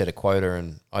about we set a quota,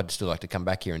 and I'd still like to come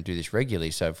back here and do this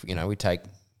regularly. So, if, we take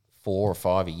 4 or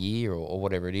 5 a year or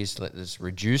whatever it is, let's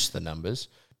reduce the numbers.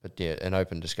 But yeah, an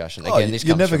open discussion. Again,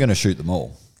 you're never going to shoot them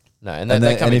all. No, and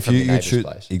they come in from your neighbour's shoot,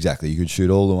 place. Exactly, you could shoot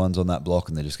all the ones on that block,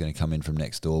 and they're just going to come in from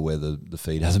next door where the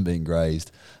feed hasn't been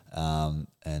grazed, and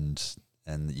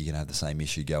you're going to have the same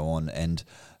issue go on. And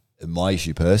my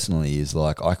issue personally is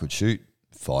like I could shoot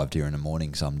 5 deer in the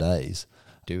morning some days,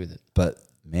 do with it, but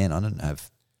man, I don't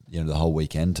have the whole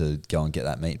weekend to go and get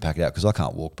that meat and pack it out because I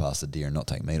can't walk past the deer and not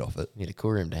take meat off it. You need a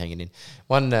cool room to hang it in.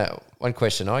 One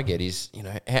question I get is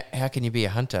how can you be a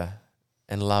hunter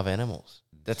and love animals?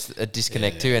 That's a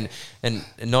disconnect too, and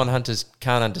non-hunters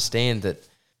can't understand that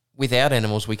without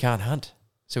animals we can't hunt.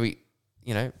 So we,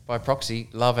 by proxy,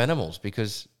 love animals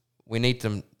because we need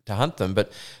them to hunt them.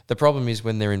 But the problem is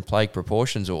when they're in plague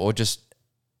proportions or just,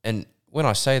 and when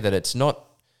I say that, it's not,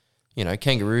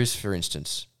 kangaroos, for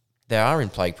instance, they are in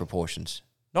plague proportions,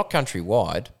 not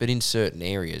countrywide, but in certain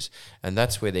areas, and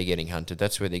that's where they're getting hunted.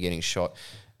 That's where they're getting shot,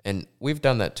 and we've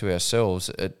done that to ourselves.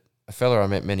 A fella I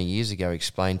met many years ago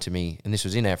explained to me, and this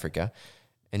was in Africa,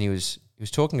 and he was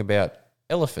talking about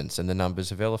elephants and the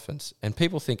numbers of elephants. And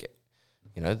people think,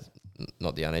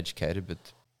 not the uneducated,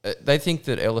 but they think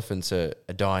that elephants are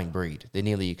a dying breed. They're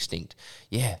nearly extinct.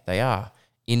 Yeah, they are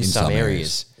in some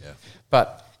areas. Yeah.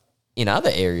 But in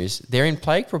other areas, they're in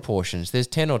plague proportions. There's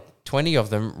 10 or 20 of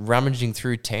them rummaging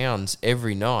through towns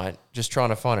every night just trying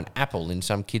to find an apple in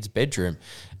some kid's bedroom,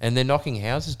 and they're knocking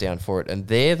houses down for it, and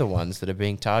they're the ones that are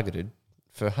being targeted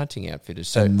for hunting outfitters.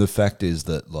 So, and the fact is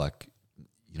that,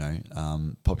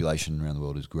 population around the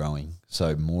world is growing.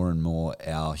 So more and more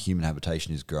our human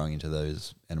habitation is growing into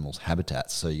those animals'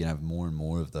 habitats. So you have more and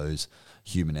more of those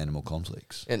human-animal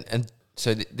conflicts. And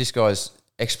so this guy's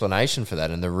explanation for that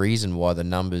and the reason why the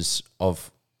numbers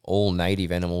of all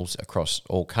native animals across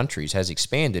all countries has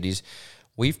expanded is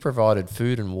we've provided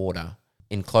food and water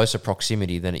in closer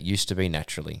proximity than it used to be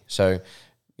naturally. So,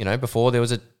 before there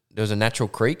was a natural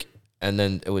creek and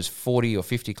then it was 40 or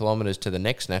 50 kilometres to the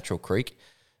next natural creek.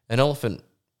 An elephant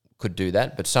could do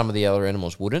that, but some of the other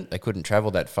animals wouldn't. They couldn't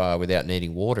travel that far without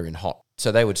needing water in hot.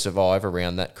 So they would survive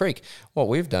around that creek. What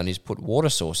we've done is put water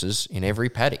sources in every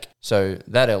paddock. So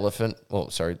that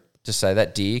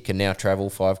that deer can now travel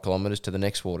 5 kilometres to the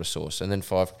next water source and then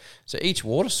 5. So each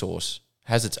water source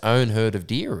has its own herd of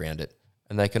deer around it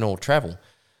and they can all travel.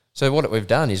 So what we've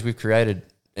done is we've created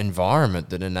environment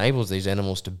that enables these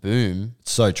animals to boom.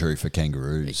 It's so true for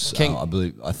kangaroos.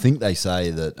 I think they say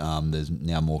that there's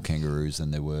now more kangaroos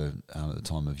than there were at the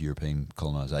time of European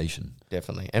colonisation.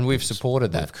 Definitely. And we've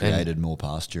supported that. They've created more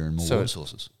pasture and more water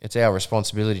sources. It's our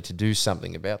responsibility to do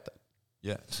something about that.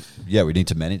 Yeah, we need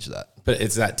to manage that. But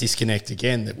it's that disconnect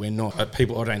again that we're not,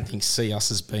 people I don't think see us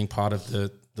as being part of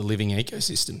the living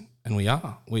ecosystem. And we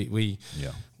are. We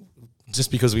just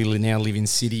because we now live in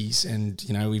cities and,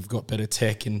 we've got better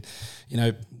tech and,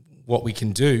 what we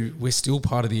can do, we're still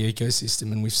part of the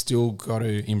ecosystem and we've still got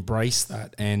to embrace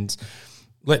that. And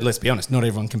let's be honest, not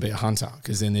everyone can be a hunter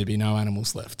because then there'd be no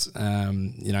animals left.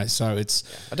 So it's...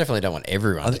 I definitely don't want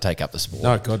everyone to take up the sport.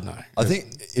 No, God, no. I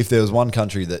think if there was one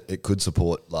country that it could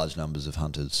support large numbers of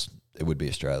hunters, it would be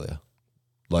Australia.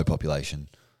 Low population,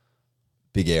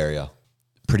 big area,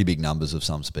 pretty big numbers of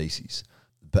some species.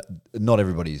 But not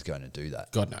everybody is going to do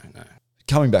that. God, no.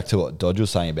 Coming back to what Dodge was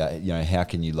saying about, how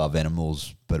can you love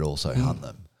animals but also hunt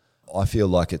them? I feel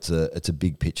like it's a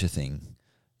big picture thing.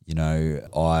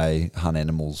 I hunt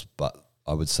animals, but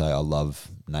I would say I love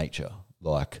nature.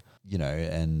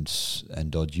 And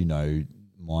Dodge,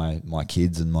 my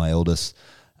kids and my eldest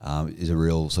is a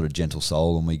real sort of gentle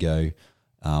soul, and we go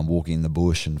walking in the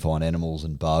bush and find animals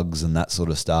and bugs and that sort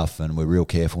of stuff, and we're real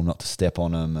careful not to step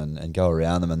on them and go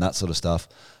around them and that sort of stuff.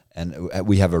 And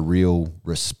we have a real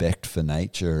respect for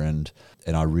nature, and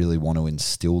I really want to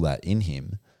instill that in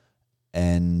him.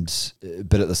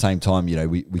 But at the same time,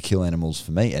 we kill animals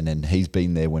for meat, and then he's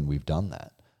been there when we've done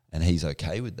that, and he's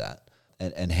okay with that.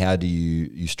 And how do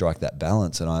you strike that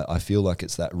balance? And I feel like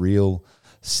it's that real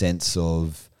sense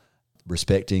of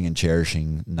respecting and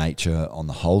cherishing nature on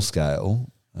the whole scale,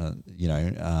 on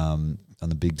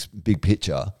the big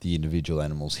picture, the individual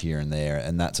animals here and there,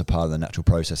 and that's a part of the natural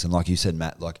process. And like you said,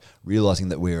 Matt, realising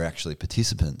that we're actually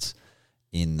participants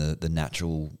in the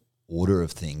natural order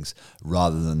of things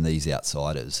rather than these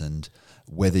outsiders. And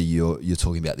whether you're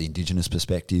talking about the indigenous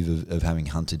perspective of having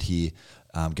hunted here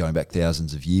going back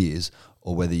thousands of years,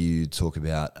 or whether you talk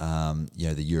about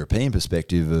the European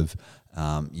perspective of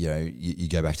you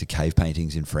go back to cave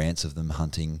paintings in France of them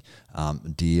hunting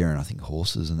deer and I think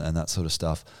horses and that sort of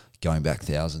stuff going back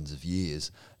thousands of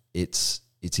years. It's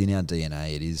in our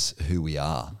DNA. It is who we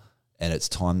are, and it's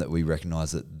time that we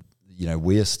recognise that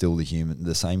we are still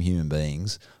the same human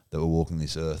beings that were walking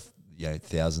this earth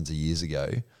thousands of years ago.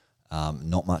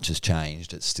 Not much has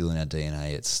changed. It's still in our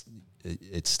DNA.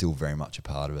 It's still very much a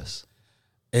part of us.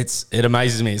 It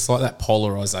amazes me. It's like that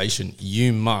polarization.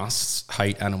 You must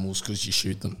hate animals because you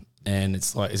shoot them, and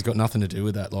it's got nothing to do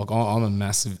with that. Like I'm a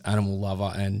massive animal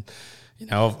lover, and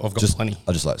I've got plenty.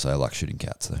 I just like to say I like shooting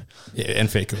cats though. Yeah,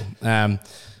 and fair cool.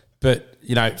 But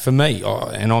for me,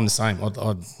 and I'm the same.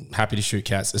 I'm happy to shoot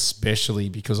cats, especially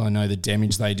because I know the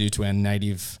damage they do to our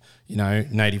native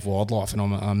wildlife, and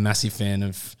I'm a massive fan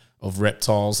of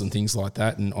reptiles and things like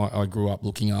that, and I grew up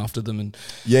looking after them. And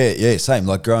yeah, same.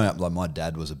 Like growing up, my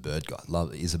dad was a bird guy.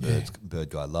 Bird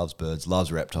guy, loves birds,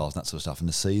 loves reptiles, and that sort of stuff. And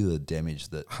to see the damage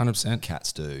that 100%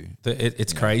 cats do,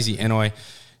 it's crazy. And I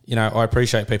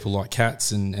appreciate people like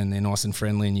cats, and they're nice and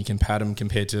friendly, and you can pat them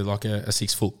compared to like a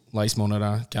 6-foot lace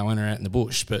monitor going out in the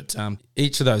bush. But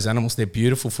each of those animals, they're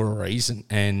beautiful for a reason,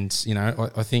 and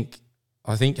I think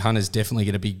hunters definitely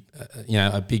get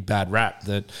a big bad rap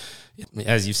that.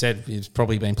 As you've said, it's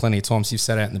probably been plenty of times you've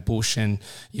sat out in the bush and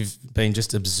you've been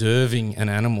just observing an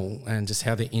animal and just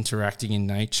how they're interacting in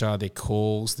nature, their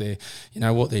calls,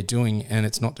 what they're doing, and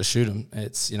it's not to shoot them.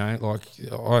 It's,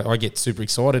 I get super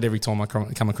excited every time I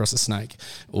come across a snake,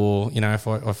 or, if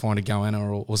I find a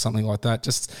goanna or something like that,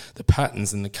 just the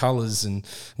patterns and the colours and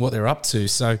what they're up to.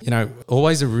 So,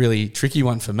 always a really tricky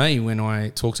one for me when I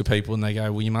talk to people and they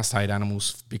go, well, you must hate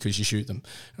animals because you shoot them.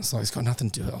 And it's like, it's got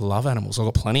nothing to do with it. I love animals. I've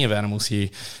got plenty of animals here,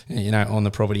 on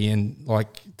the property, and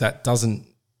that doesn't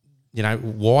You know,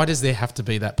 why does there have to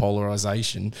be that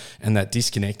polarization and that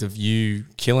disconnect of you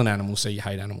kill an animal so you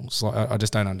hate animals? Like, I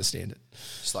just don't understand it.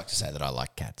 Just like to say that I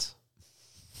like cats.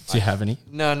 Do you have any?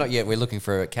 No, not yet. We're looking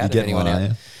for a cat. You If get anyone one, out, are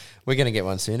you? we're going to get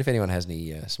one soon. If anyone has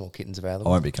any small kittens I available.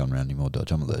 won't be coming around anymore,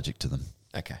 Dodge. I'm allergic to them.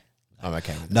 Okay. I'm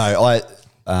okay with that.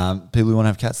 No, people who want to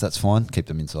have cats, that's fine. Keep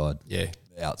them inside. Yeah.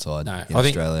 Outside No, in I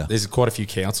think Australia. there's quite a few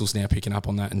councils now picking up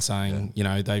on that and saying, you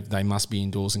know, they must be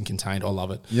indoors and contained. I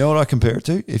love it. You know what I compare it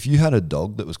to? If you had a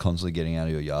dog that was constantly getting out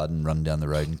of your yard and running down the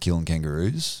road and killing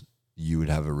kangaroos, you would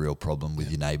have a real problem with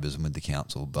your neighbours and with the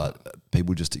council. But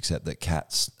people just accept that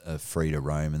cats are free to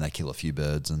roam and they kill a few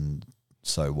birds and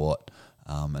so what?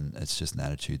 And it's just an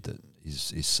attitude that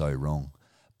is so wrong.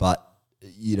 But,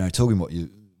 you know, talking what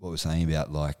we're saying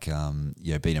about like,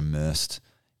 you know, being immersed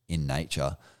in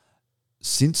nature,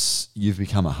 since you've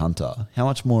become a hunter, how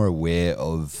much more aware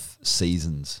of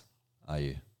seasons are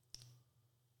you?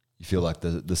 You feel like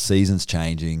the seasons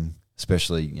changing,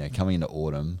 especially, you know, coming into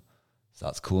autumn,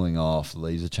 starts cooling off, the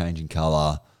leaves are changing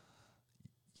colour.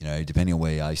 You know, depending on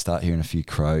where you are, you start hearing a few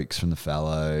croaks from the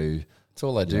fallow. It's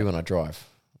all I do when I drive.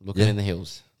 Looking Yeah. in the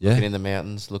hills, Yeah. looking in the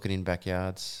mountains, looking in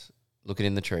backyards, looking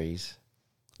in the trees.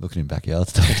 Looking in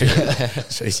backyards.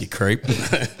 Jeez, you creep.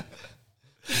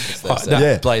 That's no.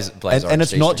 Yeah. Blaze and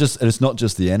it's not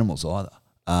just the animals either.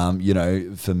 You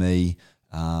know, for me,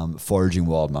 foraging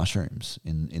wild mushrooms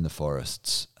in the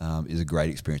forests is a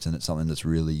great experience, and it's something that's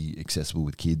really accessible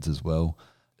with kids as well.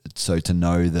 So to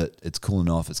know that it's cooling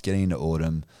off, it's getting into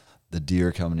autumn, the deer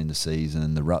are coming into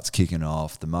season, the rut's kicking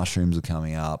off, the mushrooms are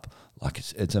coming up. Like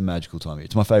it's a magical time of year.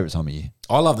 It's my favourite time of year.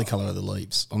 I love the colour of the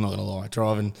leaves. I'm not going to lie.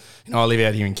 Driving, you know, I live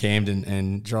out here in Camden,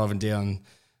 and driving down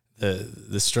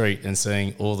the street and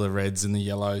seeing all the reds and the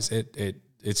yellows,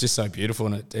 it's just so beautiful,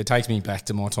 and it takes me back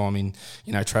to my time in,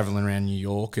 you know, travelling around New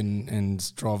York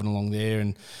and driving along there,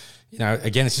 and you know,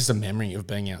 again, it's just a memory of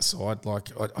being outside. Like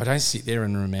I don't sit there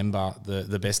and remember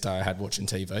the best day I had watching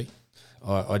TV.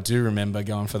 I do remember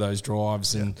going for those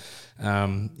drives and,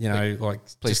 you know, like...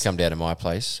 Please come down to my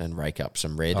place and rake up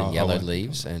some red and yellow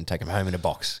leaves and take them home in a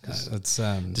box. 'Cause it's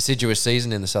deciduous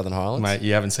season in the Southern Highlands. mate,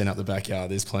 you haven't seen up the backyard.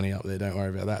 There's plenty up there. Don't worry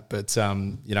about that. But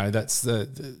you know, that's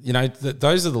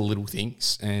those are the little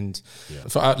things. And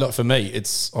for me,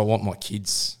 it's I want my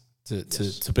kids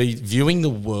to be viewing the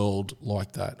world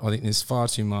like that. I think there's far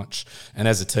too much. And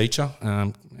as a teacher,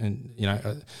 and you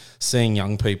know, seeing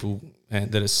young people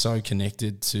that are so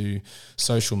connected to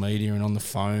social media and on the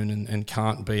phone and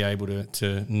can't be able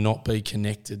to not be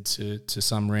connected to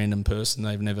some random person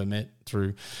they've never met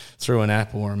through an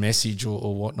app or a message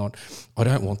or whatnot. I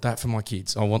don't want that for my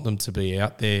kids. I want them to be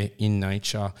out there in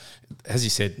nature, as you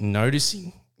said,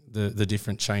 noticing the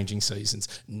different changing seasons,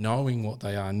 knowing what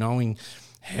they are, knowing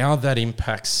how that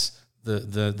impacts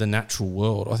the natural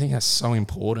world. I think that's so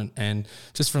important, and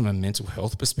just from a mental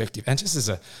health perspective and just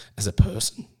as a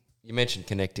person. You mentioned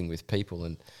connecting with people,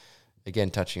 and again,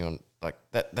 touching on like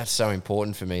that's so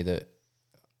important for me that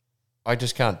I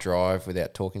just can't drive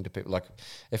without talking to people. Like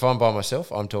if I'm by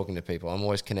myself, I'm talking to people. I'm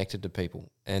always connected to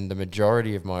people, and the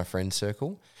majority of my friend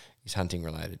circle is hunting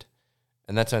related,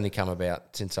 and that's only come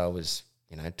about since I was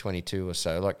 22 or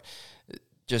so. Like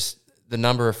just the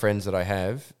number of friends that I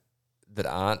have that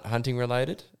aren't hunting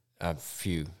related are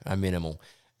minimal,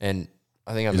 and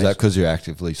I think Is that because you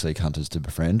actively seek hunters to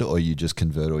befriend, or you just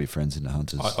convert all your friends into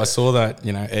hunters? I saw that,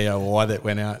 EOI that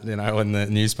went out, in the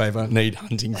newspaper, need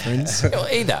hunting friends.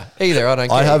 Either. I don't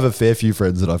care. I have a fair few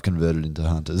friends that I've converted into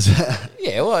hunters.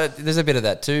 Yeah, well, there's a bit of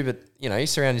that too, but, you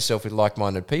surround yourself with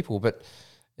like-minded people, but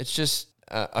it's just,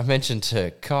 I mentioned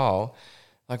to Kyle,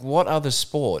 like what other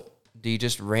sport do you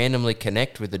just randomly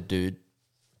connect with a dude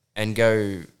and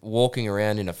go walking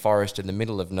around in a forest in the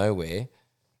middle of nowhere,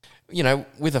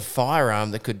 with a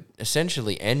firearm that could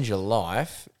essentially end your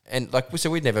life? And so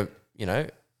we'd never,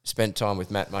 spent time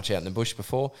with Matt much out in the bush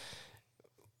before.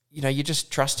 You're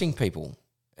just trusting people,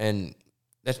 and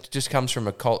that just comes from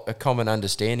a common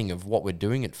understanding of what we're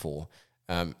doing it for.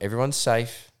 Everyone's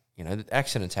safe,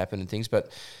 accidents happen and things,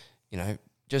 but,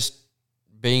 just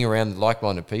being around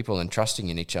like-minded people and trusting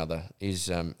in each other is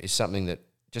something that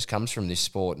just comes from this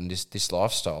sport and this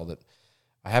lifestyle that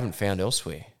I haven't found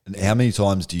elsewhere. And how many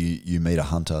times do you meet a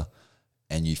hunter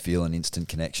and you feel an instant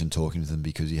connection talking to them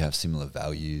because you have similar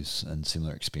values and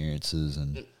similar experiences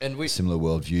and similar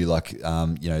worldview? Like,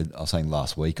 I was saying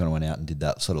last week when I went out and did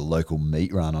that sort of local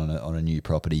meat run on a new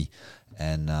property,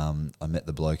 and I met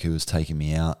the bloke who was taking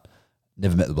me out.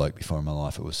 Never met the bloke before in my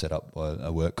life. It was set up by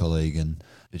a work colleague, and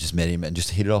I just met him and just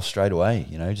hit it off straight away.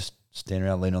 Just standing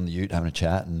around, leaning on the ute, having a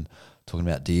chat and talking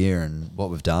about deer and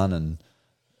what we've done, and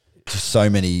just so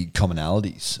many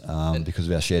commonalities because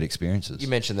of our shared experiences. You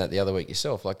mentioned that the other week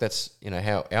yourself. Like that's,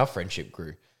 how our friendship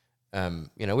grew.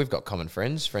 We've got common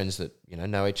friends that,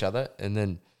 know each other. And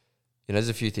then, there's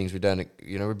a few things we don't,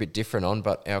 we're a bit different on,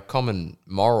 but our common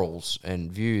morals and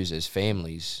views as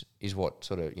families is what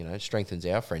sort of, strengthens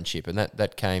our friendship. And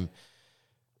that came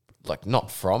like not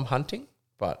from hunting,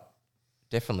 but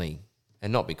definitely,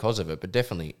 and not because of it, but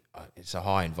definitely it's a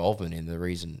high involvement in the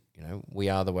reason, we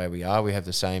are the way we are. We have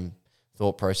the same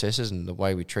thought processes, and the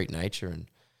way we treat nature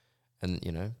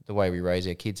and the way we raise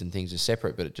our kids and things are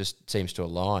separate, but it just seems to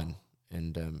align.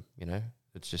 And,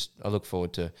 it's just, I look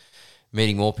forward to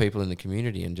meeting more people in the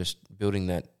community and just building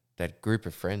that group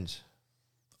of friends.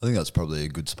 I think that's probably a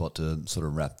good spot to sort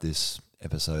of wrap this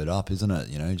episode up, isn't it?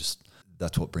 Just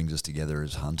that's what brings us together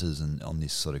as hunters and on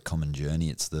this sort of common journey.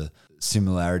 It's the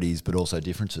similarities but also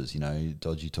differences.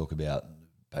 Dodge, you talk about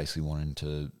basically wanting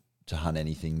to hunt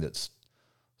anything that's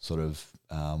sort of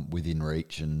within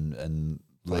reach and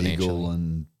legal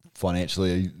and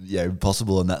financially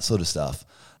possible and that sort of stuff.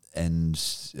 And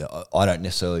I don't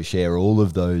necessarily share all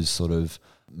of those sort of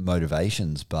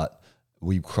motivations, but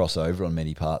we cross over on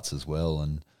many parts as well.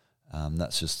 And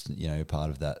that's just, part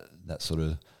of that sort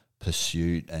of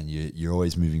pursuit. And you're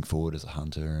always moving forward as a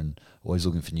hunter and always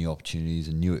looking for new opportunities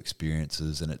and new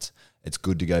experiences. And it's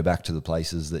good to go back to the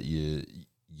places that you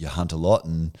hunt a lot,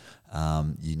 and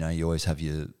you always have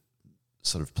your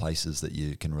sort of places that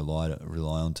you can rely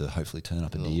on to hopefully turn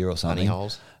up a deer or something. Honey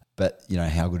holes. But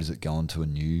how good is it going to a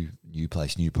new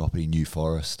place, new property, new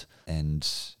forest, and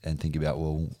think about,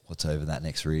 well, what's over that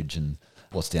next ridge and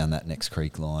what's down that next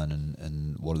creek line,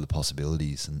 and what are the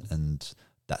possibilities, and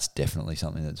that's definitely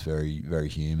something that's very, very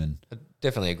human. I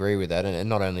definitely agree with that, and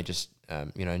not only just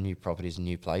new properties and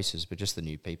new places, but just the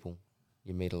new people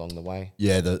you meet along the way.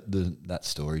 Yeah, that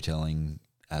storytelling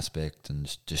aspect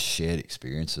and just shared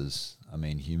experiences. I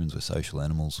mean, humans, we're social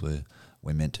animals.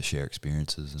 We're meant to share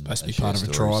experiences and supposed to be share part of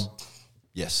a stories. tribe.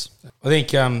 Yes. I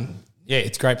think,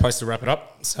 it's a great place to wrap it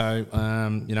up. So,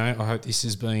 I hope this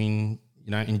has been,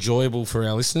 enjoyable for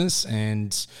our listeners,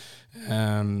 and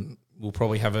we'll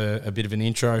probably have a bit of an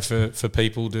intro for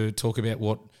people to talk about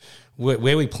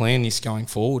where we plan this going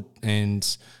forward,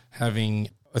 and I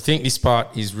think this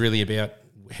part is really about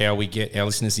how we get our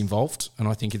listeners involved, and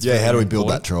I think it's how do we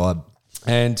build important. that tribe?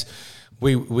 And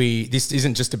we this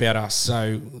isn't just about us.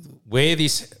 So where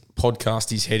this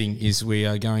podcast is heading is we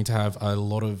are going to have a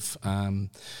lot of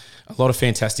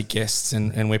fantastic guests,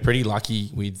 and we're pretty lucky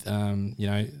with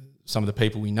some of the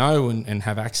people we know and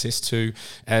have access to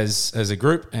as a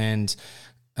group, and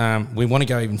we want to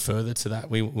go even further to that.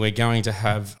 We're going to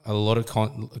have a lot of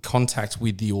contact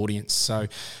with the audience, so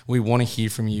we want to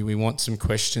hear from you. We want some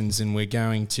questions, and we're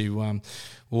going to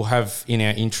we'll have in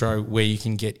our intro where you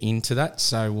can get into that.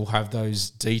 So we'll have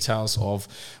those details of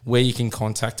where you can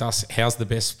contact us, how's the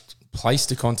best place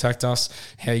to contact us,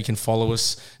 how you can follow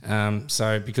us.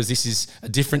 So because this is a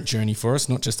different journey for us,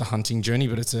 not just a hunting journey,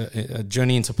 but it's a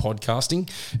journey into podcasting,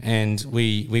 and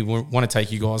we want to take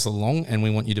you guys along, and we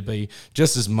want you to be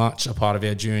just as much a part of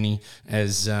our journey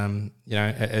as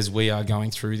as we are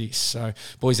going through this. So,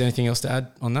 boys, anything else to add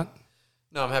on that?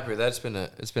 No, I'm happy with that.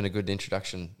 It's been a good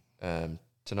introduction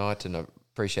tonight, and I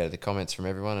appreciated the comments from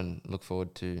everyone, and look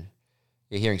forward to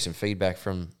hearing some feedback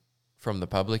from the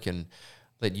public, and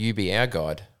let you be our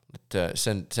guide.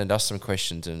 Send us some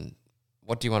questions, and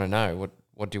what do you want to know?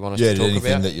 What do you want us to talk about? Yeah,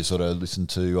 anything that you sort of listened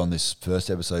to on this first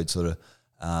episode sort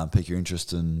of pique your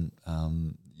interest, and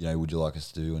would you like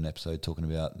us to do an episode talking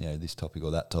about this topic or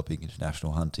that topic,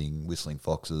 international hunting, whistling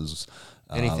foxes,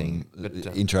 anything,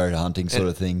 intro to hunting sort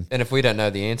of thing. And if we don't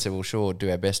know the answer, we'll sure do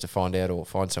our best to find out or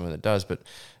find someone that does. But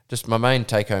just my main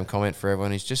take-home comment for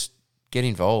everyone is just get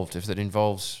involved. If it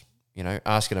involves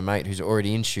asking a mate who's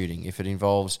already in shooting, if it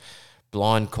involves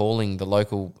blind calling the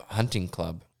local hunting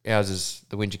club. Ours is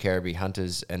the Wingecarribee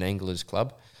Hunters and Anglers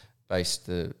Club, based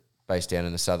down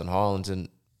in the Southern Highlands, and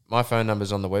my phone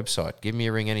number's on the website. Give me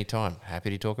a ring anytime.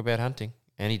 Happy to talk about hunting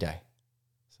any day.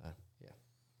 So, yeah.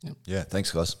 Yeah,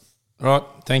 thanks, guys. All right,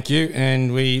 thank you,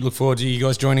 and we look forward to you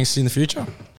guys joining us in the future.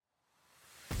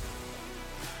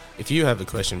 If you have a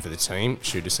question for the team,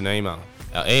 shoot us an email.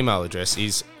 Our email address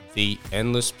is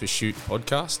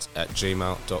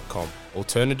theendlesspursuitpodcast@gmail.com.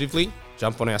 Alternatively,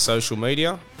 jump on our social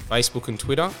media, Facebook and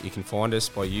Twitter. You can find us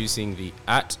by using the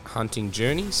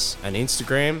 @huntingjourneys, and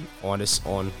Instagram, find us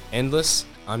on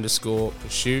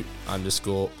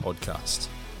endless_pursuit_podcast.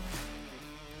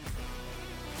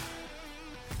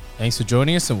 Thanks for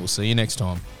joining us, and we'll see you next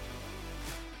time.